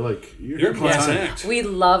stemware, you're You're class act. We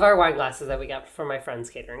love our wine glasses that we got from my friend's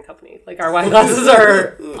catering company. Like, our wine glasses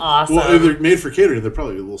are awesome. Well, they're made for catering. They're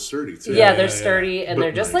probably a little sturdy too. Yeah, they're sturdy, and But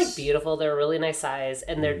they're just nice. like beautiful. They're a really nice size,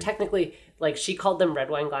 and they're technically like, she called them red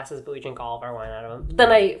wine glasses, but we drink all of our wine out of them.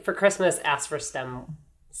 Then I, for Christmas, asked for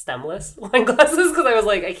stemless wine glasses because I was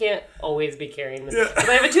like, I can't always be carrying this. Because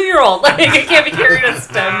I have a 2-year-old. Like, I can't be carrying a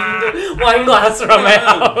stemmed wine glass around my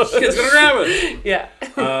house. Kid's gonna grab it. Yeah.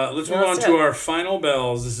 Let's move on to our final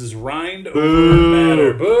bells. This is Rind Over Boo.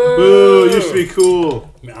 Matter. Boo! Boo! It used to be cool.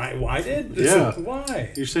 I did?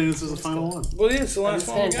 Why? You're saying this is the final one? Well, yeah, it's the last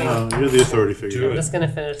one. You're the authority figure. I'm just going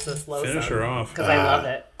to finish this low Finish her off. because I love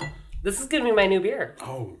it. This is going to be my new beer.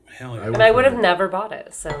 Oh, hell yeah. And I would have never bought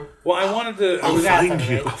it, so. Well, I wanted to... I'll find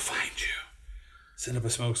you. I'll find you. Send up a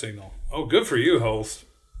smoke signal. Oh, good for you, host.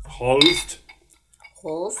 Host.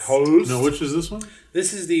 No, which is this one?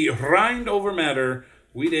 This is the Rind Over Matter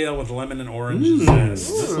Wheat Ale with lemon and orange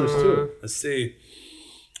zest. That's nice too. Let's see.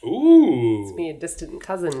 Ooh. It's me, a distant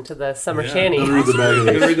cousin to the summer shanty. Let me read the back of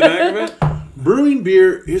Can you read this. the back of it? Brewing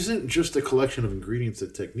beer isn't just a collection of ingredients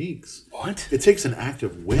and techniques. What? It takes an act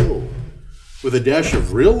of will. With a dash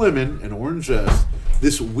of real lemon and orange zest,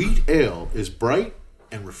 this wheat ale is bright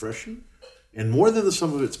and refreshing, and more than the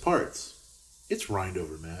sum of its parts. It's rind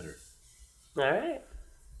over matter. All right.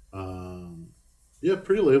 Yeah,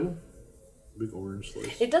 pretty label. Big orange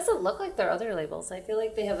slice. It doesn't look like their other labels. I feel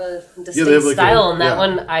like they have a distinct they have like style. And that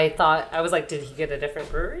one, I was like, did he get a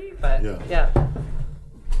different brewery? But yeah.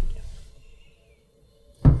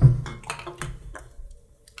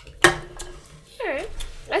 All right.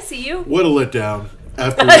 I see you. What a letdown.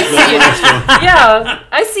 After that last one. Yeah,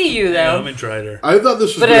 I see you though. Lemon Trider. I thought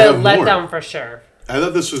this was But going to a have more. letdown for sure. I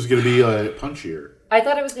thought this was going to be punchier. I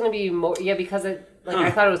thought it was going to be more, because it,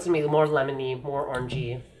 I thought it was going to be more lemony, more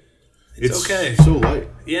orangey. It's okay. so light.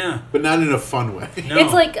 Yeah. But not in a fun way. No.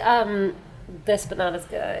 It's like this, but not as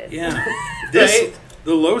good. Yeah. This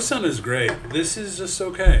the Low Sun is great. This is just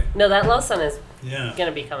okay. No, that Low Sun is Yeah. going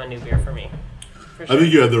to become a new beer for me. For sure. I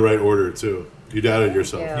think you had the right order too. You doubted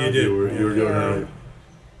yourself. Yeah. You did. You were doing it right.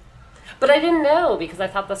 But I didn't know because I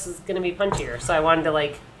thought this was going to be punchier, so I wanted to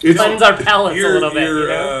It's- cleanse our palates a little bit. Your, You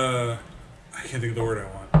know? I can't think of the word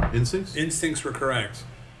I want. Instincts? Instincts were correct.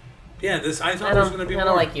 Yeah, I thought I there was going to be more.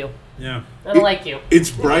 don't like you. Yeah. I don't like you. It's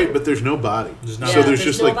bright, but there's no body. There's not. So Yeah, there's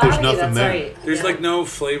just no like there's body, nothing that's there. right. There's Yeah. like no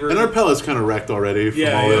flavor. And our palate's kind of wrecked already from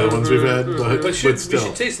Yeah, all the yeah. other ones we've had, but we still.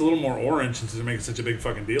 should taste a little more orange since they're making such a big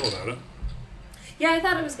fucking deal about it. Yeah, I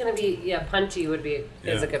thought it was going to be, punchy is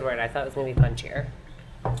Yeah. a good word. I thought it was going to be punchier.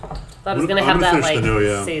 Thought it was going to I'm have gonna that, finish like, the no,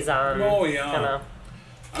 yeah. Saison. Oh, yeah. Kinda.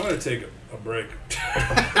 I'm going to take a break.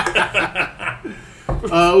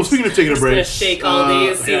 Well, speaking of taking a Just break. going to shake all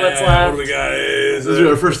these, see what's What left. do we got? This is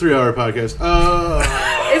our first 3-hour podcast.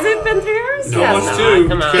 Has it been 3 hours? No, it's 2.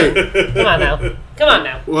 Come on. Okay. Come on now. Come on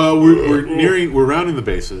now. Well, we're rounding the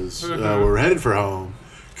bases. We're headed for home.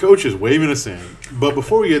 Coach is waving us in. But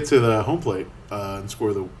before we get to the home plate and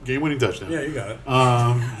score the game-winning touchdown. Yeah, you got it.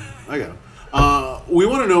 I got him. We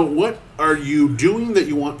want to know, what are you doing that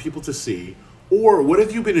you want people to see, or what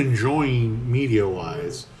have you been enjoying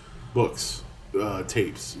media-wise? Books,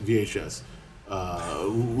 tapes, VHS,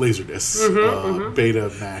 Laserdiscs,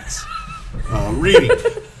 Betamax, reading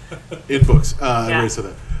in books. I already said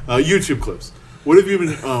that. YouTube clips. What have you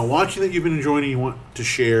been watching that you've been enjoying and you want to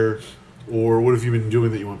share, or what have you been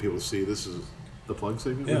doing that you want people to see? This is the plug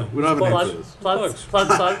segment? Yeah. We don't have an name for this. Plugs.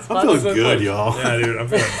 I'm feeling good, y'all. Yeah, dude, I'm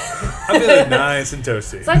feeling nice and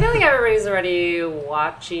toasty. So I feel like everybody's already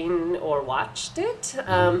watching or watched it,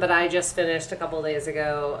 but I just finished a couple days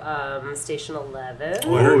ago Station 11.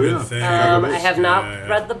 I heard Oh, good yeah. things. I have not Yeah.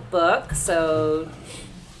 read the book, so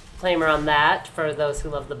disclaimer on that for those who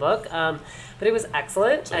love the book. But it was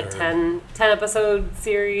excellent. A 10 episode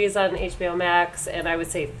series on HBO Max, and I would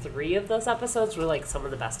say 3 of those episodes were like some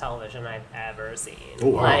of the best television I've ever seen. Oh,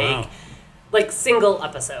 wow. Like single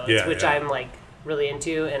episodes, which yeah. I'm like really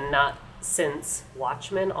into, and not since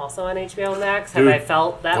Watchmen, also on HBO Max, Dude, have I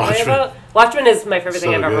felt that way Watchmen. about. Watchmen is my favorite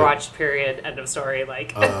thing So I've ever good. watched. Period. End of story.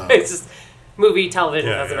 Like it's just movie, television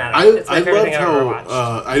Yeah, doesn't yeah. matter. It's my favorite loved thing I've ever watched.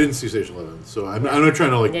 how I didn't see Station 11, so I'm not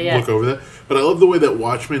trying to Yeah. look over that. But I love the way that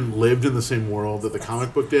Watchmen lived in the same world that the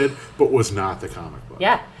comic book did, but was not the comic book.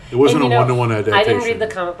 Yeah. It wasn't And, a one-to-one adaptation. I didn't read the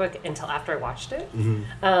comic book until after I watched it.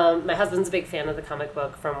 My husband's a big fan of the comic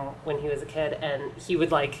book from when he was a kid, and he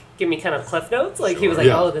would like give me kind of cliff notes. Like he was like,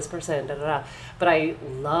 Yeah. "Oh, this person, da da da." But I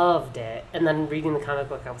loved it, and then reading the comic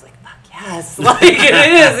book, I was like, "Fuck yes!" Like it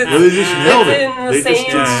is. Well, they just nailed It's it. in the They just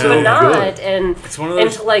same, did so but not. good. And It's one of and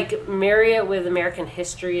those- to like marry it with American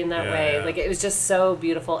history in that Yeah, way, yeah. like it was just so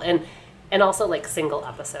beautiful. And also like single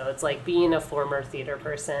episodes, like being a former theater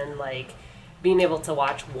person, like being able to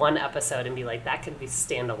watch one episode and be like, that could be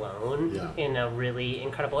standalone Yeah. in a really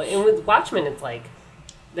incredible. And with Watchmen, it's like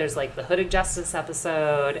there's like the Hooded Justice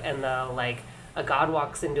episode and the like a God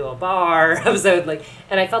walks into a bar episode, like,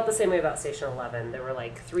 and I felt the same way about Station 11. There were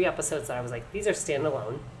like 3 episodes that I was like, these are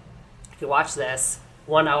standalone. If you watch this,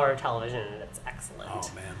 1 hour of television and it's excellent.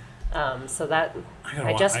 Oh man. So that gotta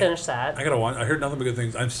I wa- just finished that. I gotta watch. I heard nothing but good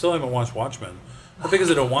things. I still haven't watched Watchmen. Not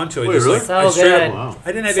because I don't want to. I Wait, just really? like, So I straight good. up- Wow.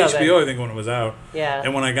 I didn't have So HBO. good. I think when it was out. Yeah.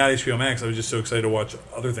 And when I got HBO Max, I was just so excited to watch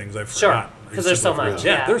other things I Sure, forgot. 'cause there's so Simply much,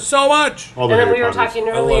 forgot. yeah. There's so much. All the And then Harry we were Potters. talking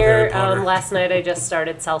I love Harry earlier. Potter. Last night I just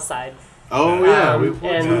started Southside, Oh yeah, we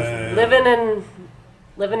and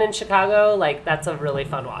living in Chicago, like that's a really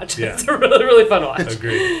fun watch. Yeah. It's a really really fun watch.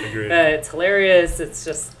 Agreed. It's hilarious. It's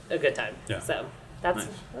just a good time. Yeah. So that's Nice.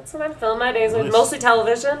 that's what I'm filling my days with. Nice. Mostly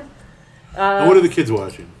television. And what are the kids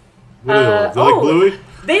watching? What do they love? They like Bluey?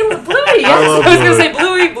 They love Bluey. Yes, love I was gonna Bluey. say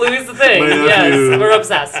Bluey. Bluey's the thing. My Yes, nephew- we're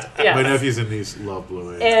obsessed. Yeah. My nephews and niece love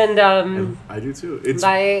Bluey. And I do too. It's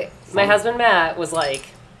my fun. husband Matt was like,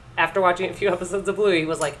 after watching a few episodes of Bluey,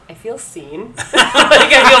 was like, I feel seen. Like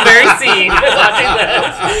I feel very seen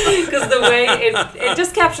watching this because the way it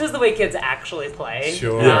just captures the way kids actually play.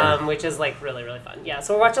 Sure. Yeah. Which is like really really fun. Yeah.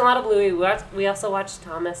 So we're watching a lot of Bluey. We also watched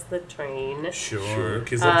Thomas the Train. Sure.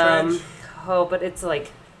 Kids love trains. Oh, but it's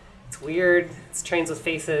like. It's weird. It's trains with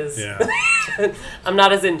faces. Yeah. I'm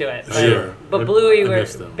not as into it. But, Sure. but I Bluey, we're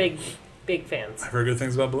miss them. big fans. I've heard good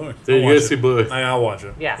things about Bluey. There I'll you watch guys it. see Bluey. I'll watch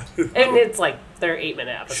it. Yeah. And it's like they're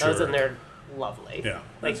 8-minute episodes Sure. and they're lovely. Yeah.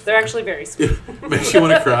 Like they're actually very sweet. Makes you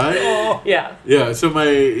want to cry. Yeah. Yeah. So my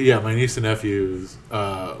niece and nephews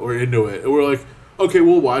were into it. We're like, okay,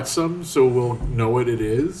 we'll watch some, so we'll know what it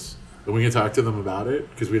is, and we can talk to them about it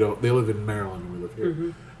because we don't. They live in Maryland and we live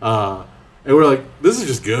here. And we're like, this is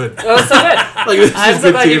just good. Oh, it's so good. Like this is I'm just so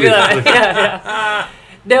good glad you TV. feel that way. Like, Yeah.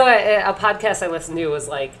 No, a podcast I listened to was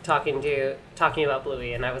like talking about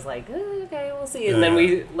Bluey, and I was like, okay, we'll see. And then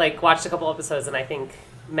we like watched a couple episodes, and I think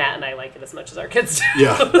Matt and I like it as much as our kids do.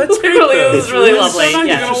 Yeah. That's really, it was really It's lovely. so nice.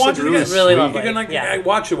 Yeah. You're gonna watch it Really again. sweet. Really You lovely. can like Yeah.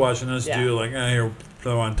 watch and just Yeah. do like here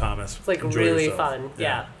throw on Thomas. It's like Enjoy really yourself. fun.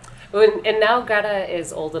 Yeah. And now Greta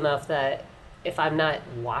is old enough that if I'm not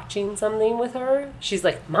watching something with her, she's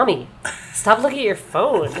like, Mommy, stop looking at your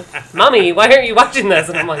phone. Mommy, why aren't you watching this?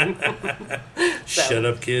 And I'm like, so, Shut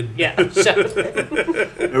up, kid. Yeah, shut up.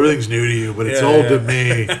 Everything's new to you, but it's Yeah, old yeah. to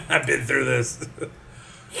me. I've been through this.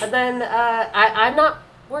 And then I'm not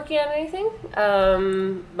working on anything.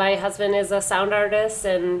 My husband is a sound artist,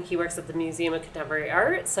 and he works at the Museum of Contemporary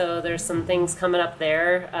Art. So there's some things coming up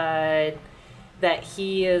there. That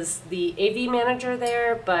he is the AV manager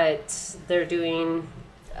there, but they're doing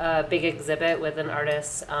a big exhibit with an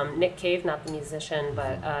artist, Nick Cave, not the musician,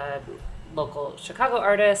 but a local Chicago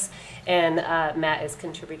artist, and Matt is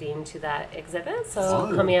contributing to that exhibit. So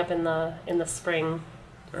Fun. coming up in the spring,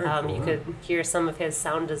 Very you cool. could hear some of his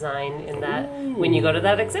sound design in that when you go to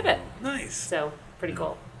that exhibit. Nice. So pretty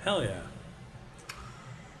cool. Hell yeah.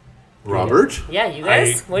 Robert? Yeah, you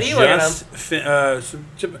guys, what are you working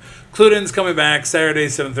on? Cluedon's coming back Saturday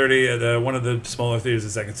 7:30 at one of the smaller theaters in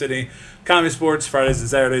Second City. Comedy Sports Fridays and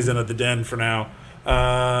Saturdays and at the Den for now.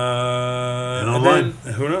 And online.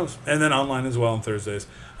 then, who knows? And then online as well on Thursdays.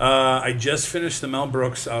 I just finished the Mel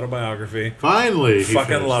Brooks autobiography. Finally. he Fucking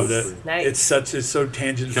finished loved this it. thing. Nice. It's so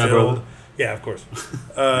tangent Can I borrow filled. Yeah, of course.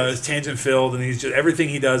 It's tangent filled, and he's just everything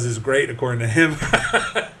he does is great according to him.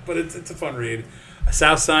 But it's a fun read.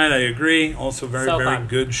 Southside, I agree. Also very So very fun.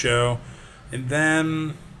 good show. And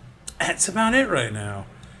then that's about it right now.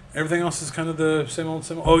 Everything else is kind of the same old.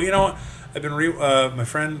 Oh, you know what? I've been my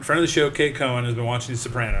friend of the show, Kate Cohen, has been watching The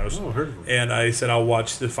Sopranos. Oh, heard of him. And I said I'll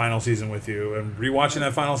watch the final season with you. And rewatching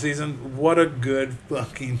that final season, what a good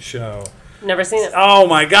fucking show! Never seen it. Oh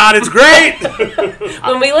my god, it's great!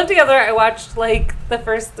 When we lived together, I watched like the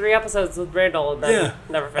first 3 episodes with Randall, and then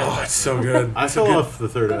never finished Oh, it. it's so good. I fell off the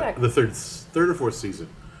third or fourth season.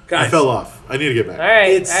 Guys, I fell off. I need to get back. All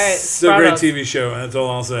right, It's all right. a great Sopranos. TV show, and that's all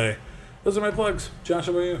I'll say. Those are my plugs. Josh,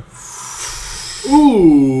 how about you?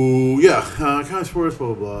 Ooh, yeah. Kind of sports,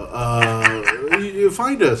 blah, blah, blah. You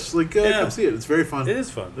find us. Come see it. It's very fun. It is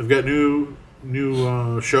fun. They've got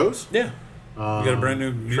new shows. Yeah. You got a brand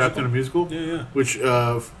new musical? Trapped in a Musical. Yeah. Which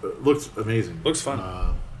looks amazing. Looks fun.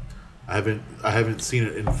 I haven't seen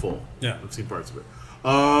it in full. Yeah. I've seen parts of it.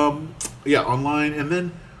 Online, and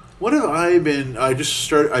then what have I been? I just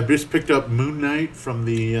picked up Moon Knight from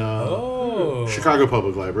the Chicago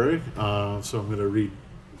Public Library. So I'm going to read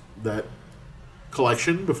that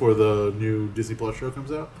collection before the new Disney Plus show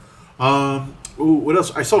comes out. What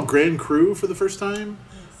else? I saw Grand Crew for the first time.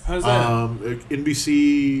 How's that?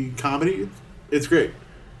 NBC comedy. It's great.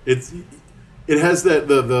 It has that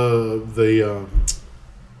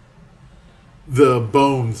the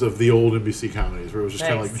bones of the old NBC comedies, where it was just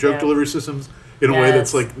kind of like joke delivery systems in a way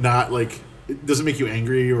that's like not like it doesn't make you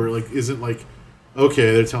angry or like isn't like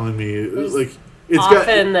okay they're telling me like it's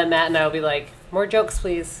often that Matt and I will be like, more jokes,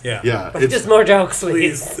 please. Yeah. Just more jokes,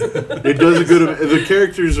 please. It does a good. The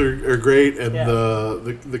characters are great, and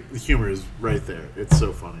the humor is right there. It's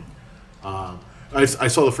so funny. I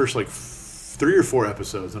saw the first 3 or 4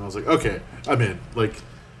 episodes, and I was like, okay, I'm in.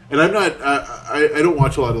 And I'm not. I don't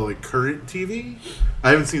watch a lot of current TV. I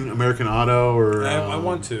haven't seen American Auto or. I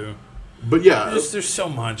want to. But yeah, there's so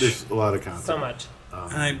much. There's a lot of content. So much.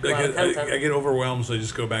 And I get overwhelmed, so I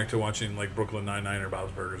just go back to watching Brooklyn Nine-Nine or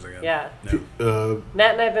Bob's Burgers again. Yeah.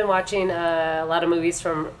 Matt and I have been watching a lot of movies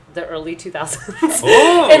from the early 2000s.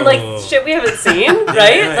 Oh! And shit we haven't seen,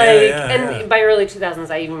 right? And by early 2000s,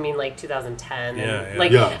 I even mean 2010.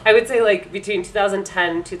 I would say between 2010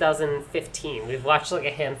 and 2015, we've watched a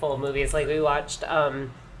handful of movies. We watched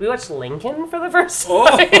Lincoln for the first time.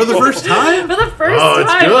 Oh, for the first time? For the first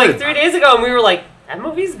time, 3 days ago, and we were like, that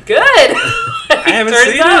movie's good. I haven't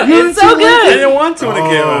seen it. It's so good. I didn't want to when it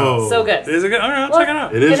came out. So good. Is it good? All right, I'll check it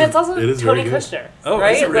out. It is. And it's also Tony very Kushner. Oh,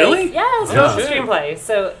 right? is it really? Yeah, it's a screenplay.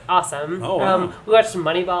 So awesome. Oh, wow. We watched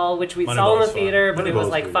Moneyball, which we saw in the Moneyball's theater, but it was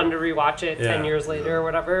Moneyball's fun to rewatch it 10 years later or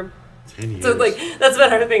whatever. 10 years. So that's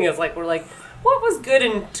been our thing is we're like, what was good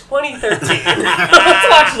in 2013? Let's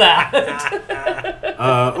watch that.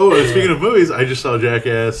 And speaking of movies, I just saw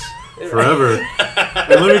Jackass Forever,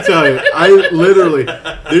 and let me tell you, I literally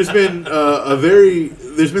there's been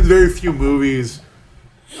very few movies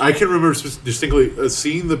I can remember distinctly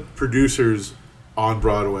seeing the producers on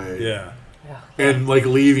Broadway, and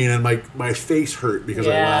leaving, and my face hurt because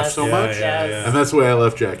I laughed so much, and that's the way I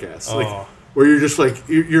left Jackass. Where you're just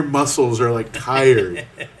your muscles are tired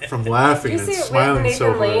from laughing and smiling Nathan so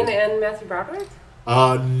hard. Lane and Matthew Broderick?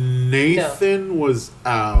 Nathan was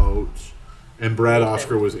out, and Brad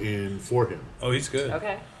Oscar was in for him. Oh, he's good.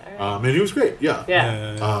 Okay. All right. And he was great. Yeah.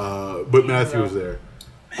 But Matthew was there.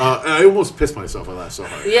 And I almost pissed myself. I laughed so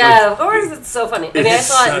hard. Yeah, of course, it's so funny. I mean, I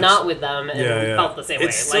saw it not with them and felt the same way.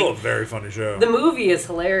 It's still a very funny show. The movie is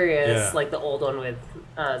hilarious, the old one with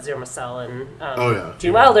Zero Marcel and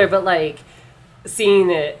Gene Yeah. Wilder, but seeing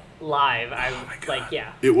it live, I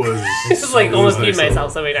It was. It's almost peed nice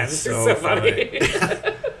myself so many times. It's so so funny.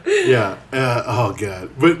 Yeah. Oh god.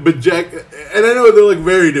 But Jack, and I know they're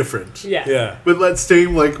very different. Yeah. But let's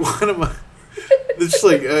name one of my. It's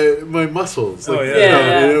just my muscles.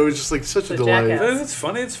 It was just such a delight. Jackass. It's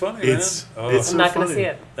funny. It's funny. It's I'm so not going funny. to see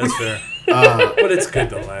it. That's fair. But it's good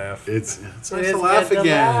to laugh. It's nice It to is laugh good to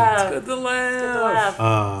again. laugh. Good to Good laugh. to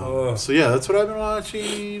laugh. So yeah, that's what I've been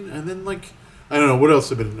watching, and then I don't know what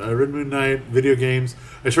else I've been. Red Moon Knight, video games.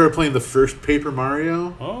 I started playing the first Paper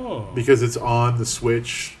Mario because it's on the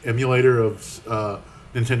Switch emulator of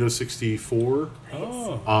Nintendo 64.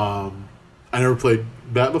 I never played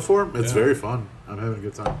that before. It's very fun. I'm having a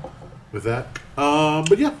good time with that.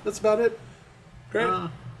 But yeah, that's about it. Great.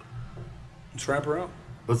 Let's wrap her up.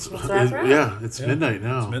 wrap her up. Yeah, it's midnight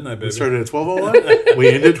now. It's midnight, baby. We started at 12:01. We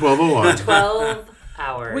ended at 12:01. 12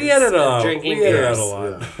 hours. We edited of drinking beers. a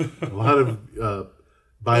lot. A lot of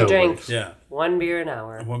bio. We drank Yeah. 1 beer an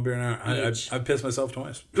hour. 1 beer an hour. I pissed myself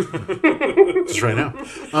twice. Just right now.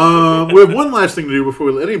 We have one last thing to do before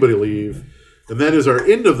we let anybody leave, and that is our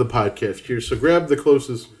end of the podcast here. So grab the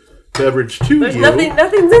closest beverage to There's you.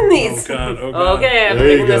 nothing's in these. Oh, God. Okay, I'm There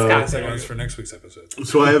you taking this go. cocktail. That's for next week's episode.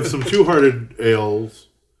 So I have some Two Hearted ales.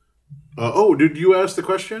 Did you ask the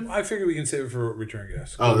question? I figure we can save it for return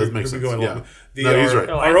guests. Oh, that makes sense. Yeah. The, No, he's right.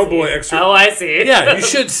 Our old boy extra. Oh, I see. Yeah, you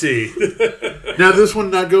should see. Now, this one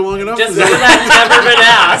not go long enough? Just because that's never been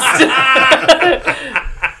asked.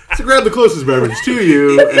 So grab the closest beverage to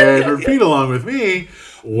you and repeat along with me.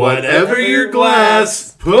 Whatever your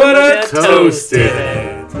glass, put a toast in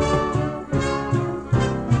it.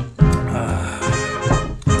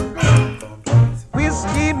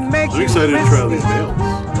 Whiskey makes I'm you excited to try all these frisky.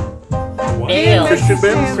 bales. Bales. Christian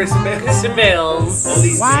Bales? Christian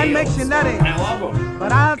Bales. Wine makes you nutty, I love them.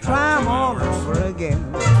 but I'll try 'em all over again.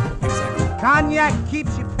 Cognac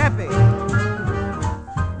keeps you peppy.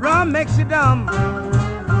 Rum makes you dumb.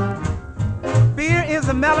 Beer is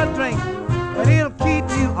a mellow drink, but it'll keep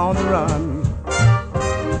you on the run.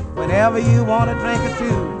 Whenever you want a drink or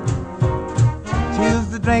two, choose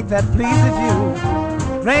the drink that pleases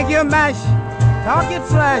you. Drink your mash, talk your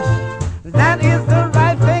trash. That is the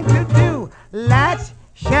right thing to do. Latch,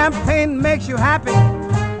 champagne makes you happy.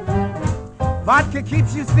 Vodka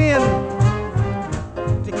keeps you thin.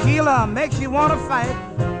 Tequila makes you want to fight,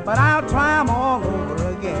 but I'll try 'em all over